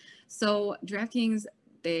it. So DraftKings,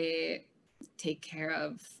 they take care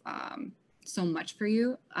of so much for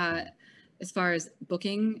you as far as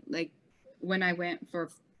booking. Like when I went for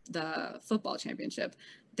the football championship,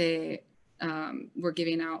 they were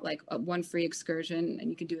giving out like one free excursion and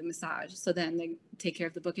you could do a massage. So then they take care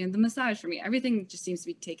of the booking and the massage for me. Everything just seems to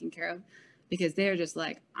be taken care of because they're just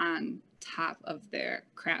like on top of their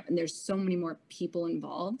crap. And there's so many more people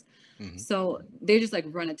involved. Mm-hmm. So they just like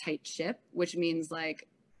run a tight ship, which means like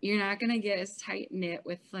you're not going to get as tight knit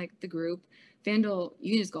with like the group. FanDuel,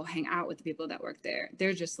 you can just go hang out with the people that work there.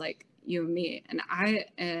 They're just like you and me. And I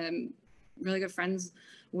am really good friends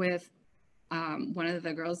with one of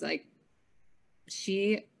the girls. Like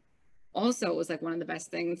she also was like one of the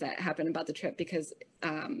best things that happened about the trip because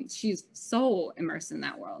she's so immersed in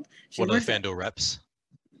that world. One of the FanDuel reps.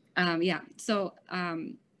 So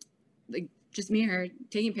like just me and her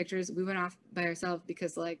taking pictures. We went off by ourselves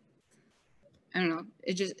because like I don't know,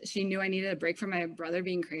 she knew I needed a break from my brother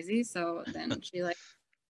being crazy. So then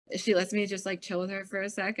she lets me just like chill with her for a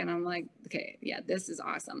sec, and I'm like, okay, yeah, this is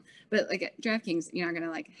awesome. But like at DraftKings, you're not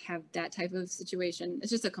gonna like have that type of situation.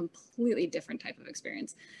 It's just a completely different type of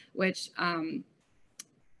experience, which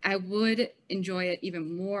I would enjoy it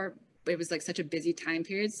even more. But it was like such a busy time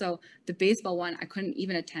period. So the baseball one, I couldn't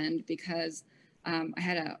even attend because I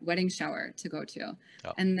had a wedding shower to go to,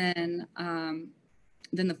 and then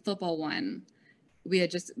the football one, we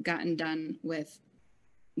had just gotten done with.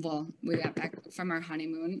 Well, we got back from our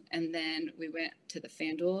honeymoon and then we went to the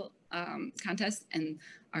FanDuel contest, and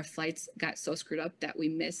our flights got so screwed up that we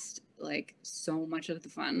missed like so much of the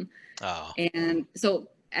fun. And so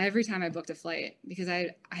every time I booked a flight, because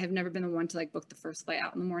I have never been the one to like book the first flight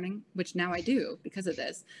out in the morning, which now I do because of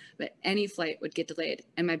this, but any flight would get delayed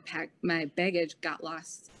and my baggage got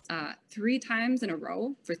lost 3 times in a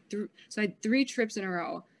row so I had 3 trips in a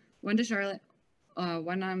row, one to Charlotte,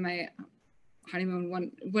 one on my honeymoon,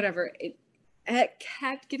 one, whatever. It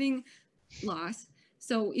kept getting lost.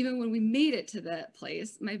 So even when we made it to the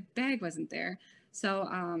place, my bag wasn't there. So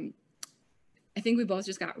I think we both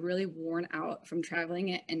just got really worn out from traveling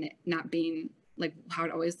it and it not being like how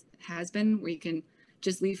it always has been, where you can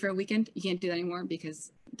just leave for a weekend. You can't do that anymore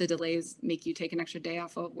because the delays make you take an extra day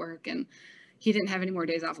off of work, and he didn't have any more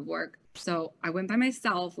days off of work. So I went by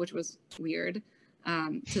myself, which was weird,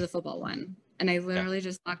 to the football one. And I literally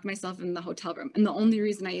just locked myself in the hotel room. And the only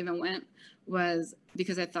reason I even went was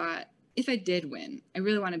because I thought, if I did win, I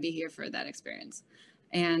really want to be here for that experience.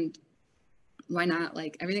 And why not?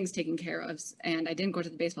 Like, everything's taken care of. And I didn't go to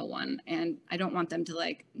the baseball one. And I don't want them to,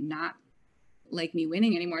 like, not like me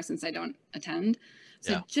winning anymore since I don't attend.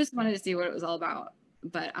 So just wanted to see what it was all about.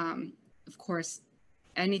 But, of course,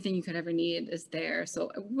 anything you could ever need is there.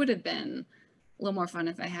 So it would have been a little more fun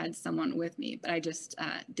if I had someone with me, but I just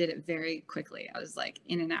did it very quickly. I was like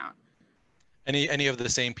in and out. Any of the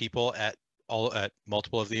same people at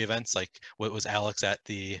multiple of the events? Like, what was Alex at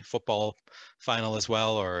the football final as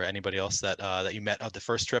well, or anybody else that you met at the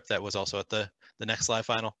first trip that was also at the next live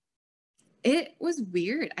final? It was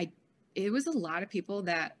weird. It was a lot of people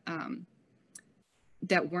that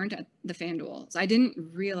that weren't at the FanDuel. So I didn't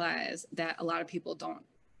realize that a lot of people don't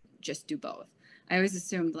just do both. I always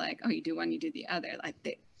assumed like, oh, you do one, you do the other. Like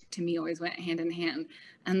they, to me, always went hand in hand.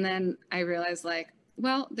 And then I realized like,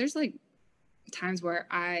 well, there's like times where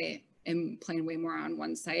I am playing way more on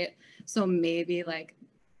one site. So maybe like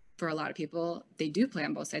for a lot of people, they do play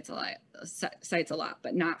on both sites a lot,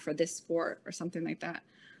 but not for this sport or something like that.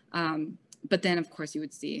 But then of course you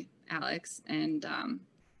would see Alex and a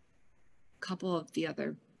couple of the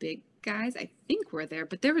other big guys, I think, were there,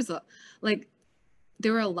 but there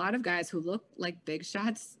were a lot of guys who looked like big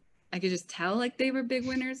shots. I could just tell like they were big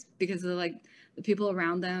winners because of like the people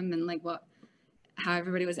around them and like how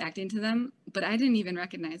everybody was acting to them, but I didn't even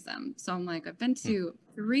recognize them. So I'm like, I've been to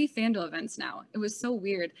 3 FanDuel events now. It was so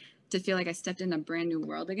weird to feel like I stepped in a brand new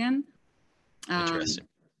world again. Interesting.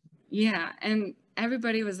 Yeah, and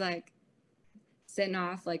everybody was like sitting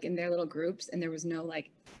off like in their little groups, and there was no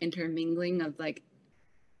like intermingling of like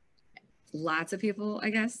lots of people,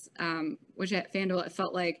 I guess, which at FanDuel, it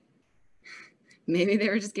felt like maybe they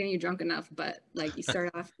were just getting you drunk enough, but like you start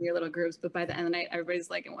off in your little groups, but by the end of the night, everybody's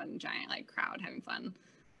like in one giant like crowd having fun.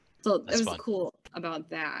 So it was cool about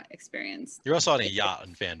that experience. You're also on a yacht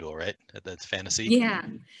on FanDuel, right? That's fantasy. Yeah.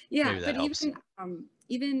 Maybe that but helps.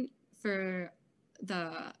 Even for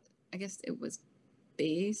I guess it was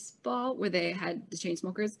baseball where they had the chain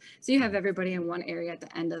smokers. So you have everybody in one area at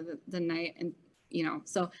the end of the night, and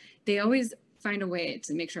so they always find a way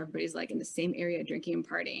to make sure everybody's like in the same area drinking and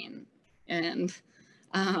partying. And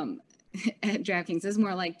at DraftKings, it's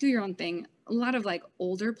more like do your own thing. A lot of like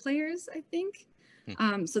older players, I think.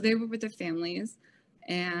 So they were with their families,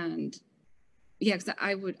 and yeah, because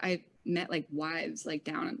I met like wives like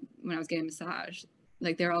down when I was getting a massage.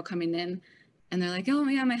 Like they're all coming in, and they're like, "Oh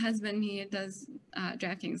yeah, my husband, he does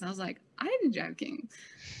DraftKings." I was like, "I did DraftKings,"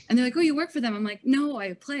 and they're like, "Oh, you work for them?" I'm like, "No,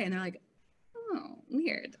 I play," and they're like, "Oh,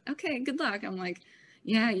 weird. Okay, good luck." I'm like,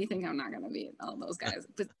 "Yeah, you think I'm not gonna beat all those guys?"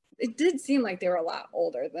 But it did seem like they were a lot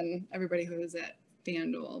older than everybody who was at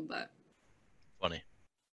FanDuel, but funny.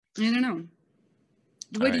 I don't know.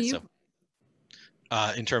 What do you?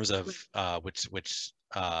 So, in terms of which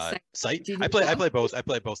site, I play both. I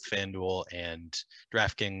play both FanDuel and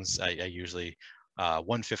DraftKings. I usually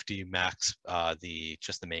 150 max the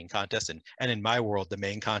main contest, and in my world the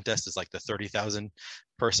main contest is like the 30,000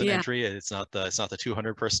 person entry. It's not the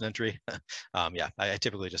 200 person entry. I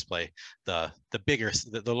typically just play the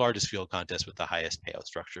largest field contest with the highest payout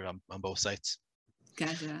structure on both sites.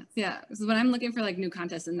 Gotcha. Yeah. So when I'm looking for like new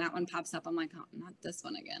contests and that one pops up, I'm like, oh, not this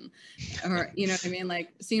one again. Or, you know what I mean?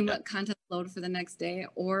 Like seeing what contest load for the next day,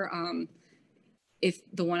 or if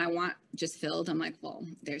the one I want just filled, I'm like, well,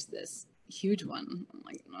 there's this huge one. I'm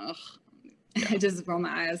like, ugh. I just roll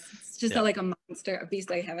my eyes. It's just like a monster, a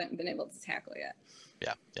beast I haven't been able to tackle yet.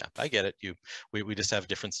 Yeah, I get it. We just have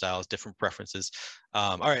different styles, different preferences.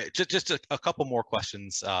 All right, just a couple more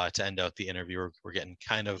questions to end out the interview. We're getting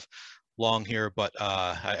kind of long here, but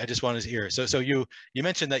I just wanted to hear. So you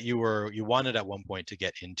mentioned that you wanted at one point to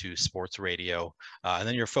get into sports radio, and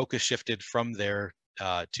then your focus shifted from there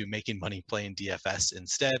to making money playing DFS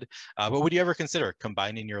instead. But would you ever consider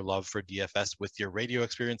combining your love for DFS with your radio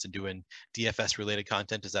experience and doing DFS related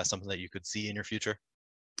content? Is that something that you could see in your future?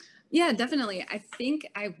 Yeah, definitely. I think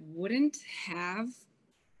I wouldn't have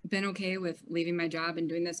been okay with leaving my job and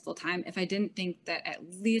doing this full time if I didn't think that at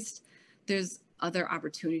least there's other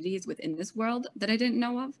opportunities within this world that I didn't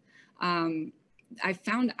know of. I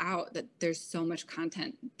found out that there's so much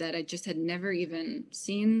content that I just had never even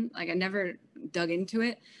seen. Like I never dug into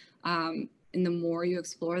it. And the more you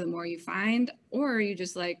explore, the more you find, or you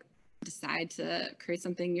just like decide to create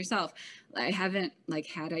something yourself. I haven't like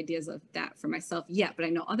had ideas of that for myself yet, but I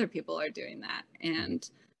know other people are doing that. And,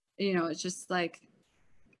 it's just like,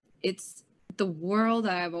 it's the world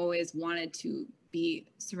that I've always wanted to be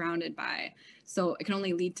surrounded by. So it can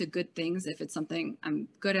only lead to good things if it's something I'm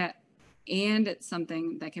good at, and it's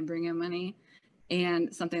something that can bring in money,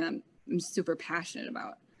 and something that I'm super passionate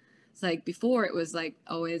about. It's like before it was like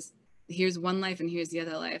always, here's one life and here's the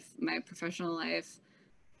other life, my professional life,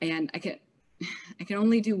 and I can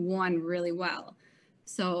only do one really well.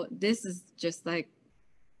 So this is just like,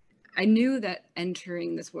 I knew that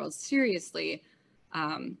entering this world seriously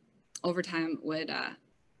over time would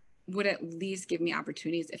at least give me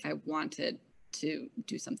opportunities if I wanted to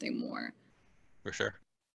do something more. For sure.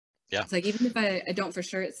 Yeah. It's like, even if I don't for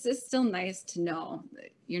sure, it's just still nice to know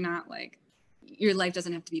that you're not like, your life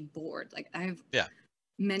doesn't have to be bored. Like I have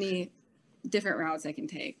many different routes I can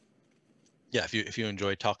take. Yeah, if you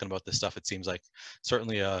enjoy talking about this stuff, it seems like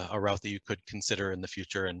certainly a route that you could consider in the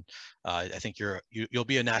future, and I think you'll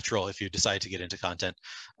be a natural if you decide to get into content.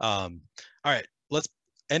 All right, let's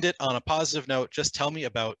end it on a positive note. Just tell me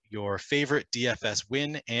about your favorite DFS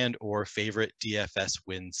win and or favorite DFS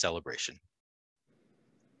win celebration.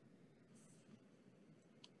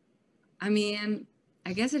 I mean,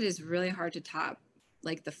 I guess it is really hard to top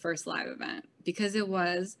like the first live event because it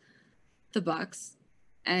was the Bucks.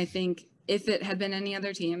 And I think if it had been any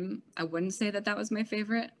other team, I wouldn't say that was my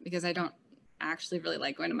favorite because I don't actually really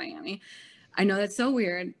like going to Miami. I know that's so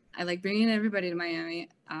weird. I like bringing everybody to Miami.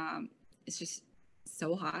 It's just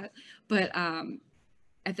so hot. But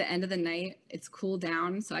at the end of the night, it's cool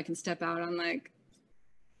down, so I can step out on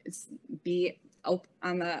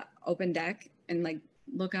on the open deck and like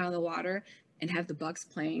look out of the water and have the Bucks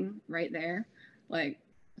playing right there. Like,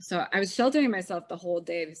 so I was sheltering myself the whole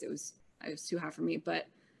day because it was too hot for me. But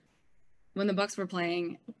when the Bucks were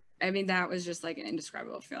playing, I mean, that was just like an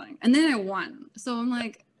indescribable feeling. And then I won. So I'm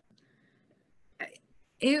like,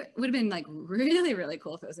 it would have been like really, really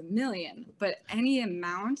cool if it was $1 million, but any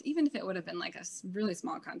amount, even if it would have been like a really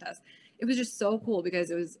small contest, it was just so cool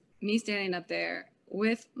because it was me standing up there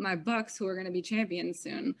with my Bucks who are going to be champions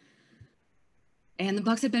soon. And the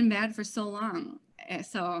Bucks have been bad for so long.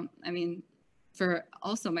 So, I mean, for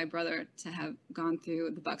also my brother to have gone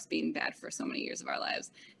through the Bucks being bad for so many years of our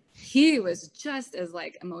lives, he was just as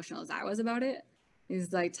like emotional as I was about it.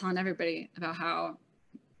 He's like telling everybody about how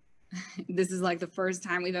this is like the first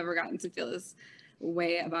time we've ever gotten to feel this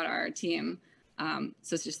way about our team.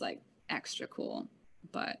 So it's just like extra cool.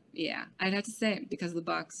 But yeah, I'd have to say because of the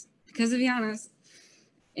Bucks, because of Giannis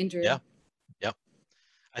injury. Yeah. Yep.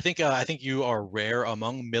 I think you are rare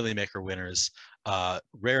among Millie Maker winners.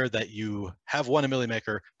 Rare that you have won a Millie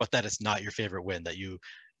Maker, but that it's not your favorite win. That you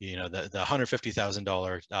know, the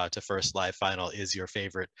 $150,000 to first live final is your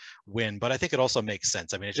favorite win. But I think it also makes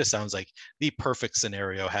sense. I mean, it just sounds like the perfect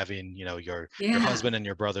scenario having, you know, your husband and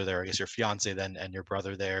your brother there, I guess your fiance then and your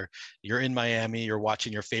brother there. You're in Miami, you're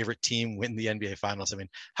watching your favorite team win the NBA finals. I mean,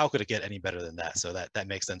 how could it get any better than that? So that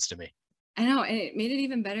makes sense to me. I know, and it made it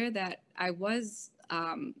even better that I was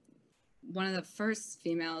one of the first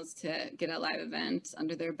females to get a live event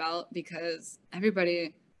under their belt because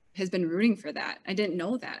everybody has been rooting for that. I didn't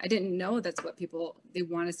know that. I didn't know that's what they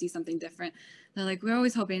want to see something different. They're like, we're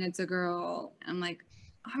always hoping it's a girl. I'm like,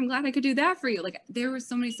 oh, I'm glad I could do that for you. Like there were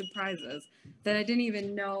so many surprises that I didn't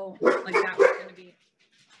even know like that was going to be.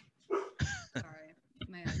 Sorry,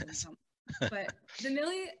 my husband's home. But the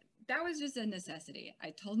Millie, that was just a necessity.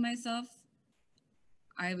 I told myself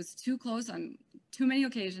I was too close on too many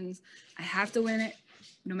occasions. I have to win it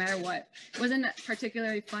no matter what. It wasn't a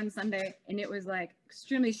particularly fun Sunday, and it was like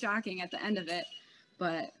extremely shocking at the end of it.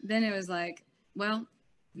 But then it was like, well,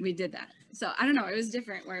 we did that. So I don't know. It was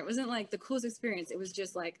different where it wasn't like the coolest experience. It was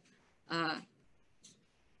just like,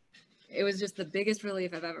 it was just the biggest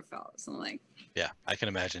relief I've ever felt. So like, yeah, I can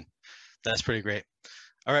imagine. That's pretty great.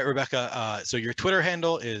 All right, Rebecca. So your Twitter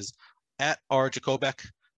handle is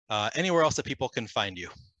 @rjako22. Anywhere else that people can find you?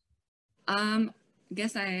 I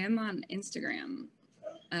guess I am on Instagram.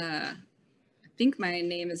 I think my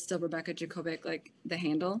name is still Rebecca Jakovic, like the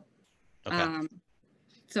handle. Okay.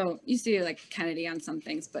 So you see like Kennedy on some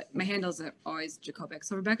things, but my handles are always Jakovic.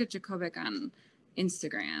 So Rebecca Jakovic on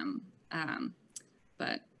Instagram.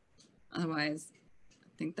 But otherwise, I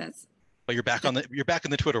think that's. But you're back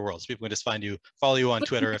in the Twitter world, so people can just find you, follow you on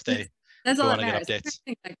Twitter if they want to get updates.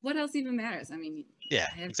 Like, what else even matters? I mean, yeah,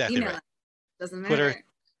 exactly right. Doesn't matter.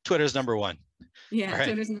 Twitter's number one. Yeah, right.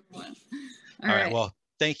 Twitter's number one. All right. Well,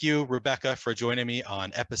 thank you, Rebecca, for joining me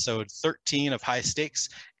on episode 13 of High Stakes,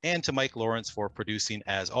 and to Mike Lawrence for producing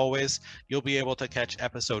as always. You'll be able to catch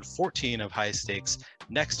episode 14 of High Stakes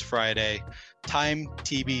next Friday, time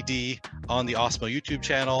TBD, on the Osmo YouTube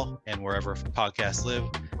channel and wherever podcasts live.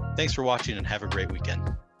 Thanks for watching and have a great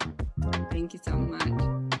weekend. Thank you so much.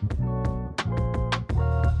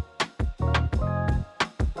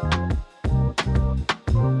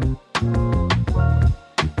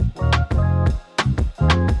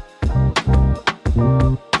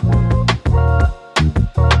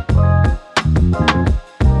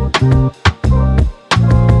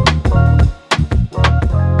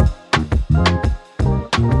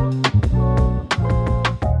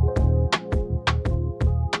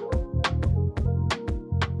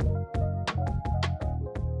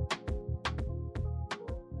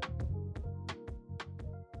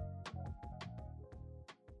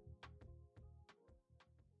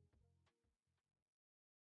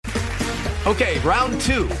 Okay, round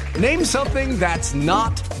two. Name something that's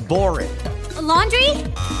not boring. A laundry?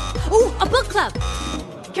 Ooh, a book club.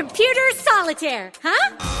 Computer solitaire,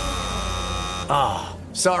 huh? Ah,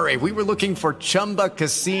 oh, sorry, we were looking for Chumba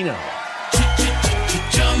Casino.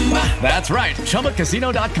 That's right,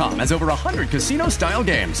 ChumbaCasino.com has over 100 casino-style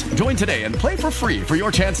games. Join today and play for free for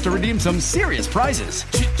your chance to redeem some serious prizes.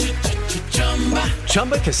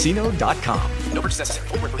 ChumbaCasino.com. No purchase necessary.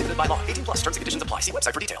 Void where prohibited by law. 18 plus terms and conditions apply. See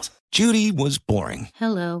website for details. Judy was boring.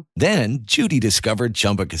 Hello. Then Judy discovered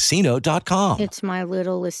ChumbaCasino.com. It's my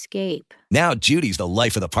little escape. Now Judy's the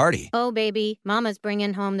life of the party. Oh, baby, mama's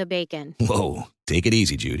bringing home the bacon. Whoa, take it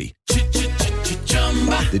easy, Judy.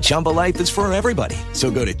 The Chumba life is for everybody. So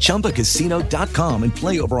go to ChumbaCasino.com and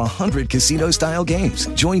play over 100 casino-style games.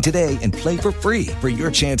 Join today and play for free for your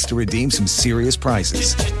chance to redeem some serious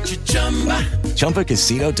prizes.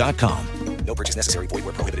 ChumbaCasino.com. No purchase necessary. Void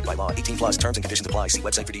where prohibited by law. 18 plus terms and conditions apply. See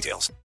website for details.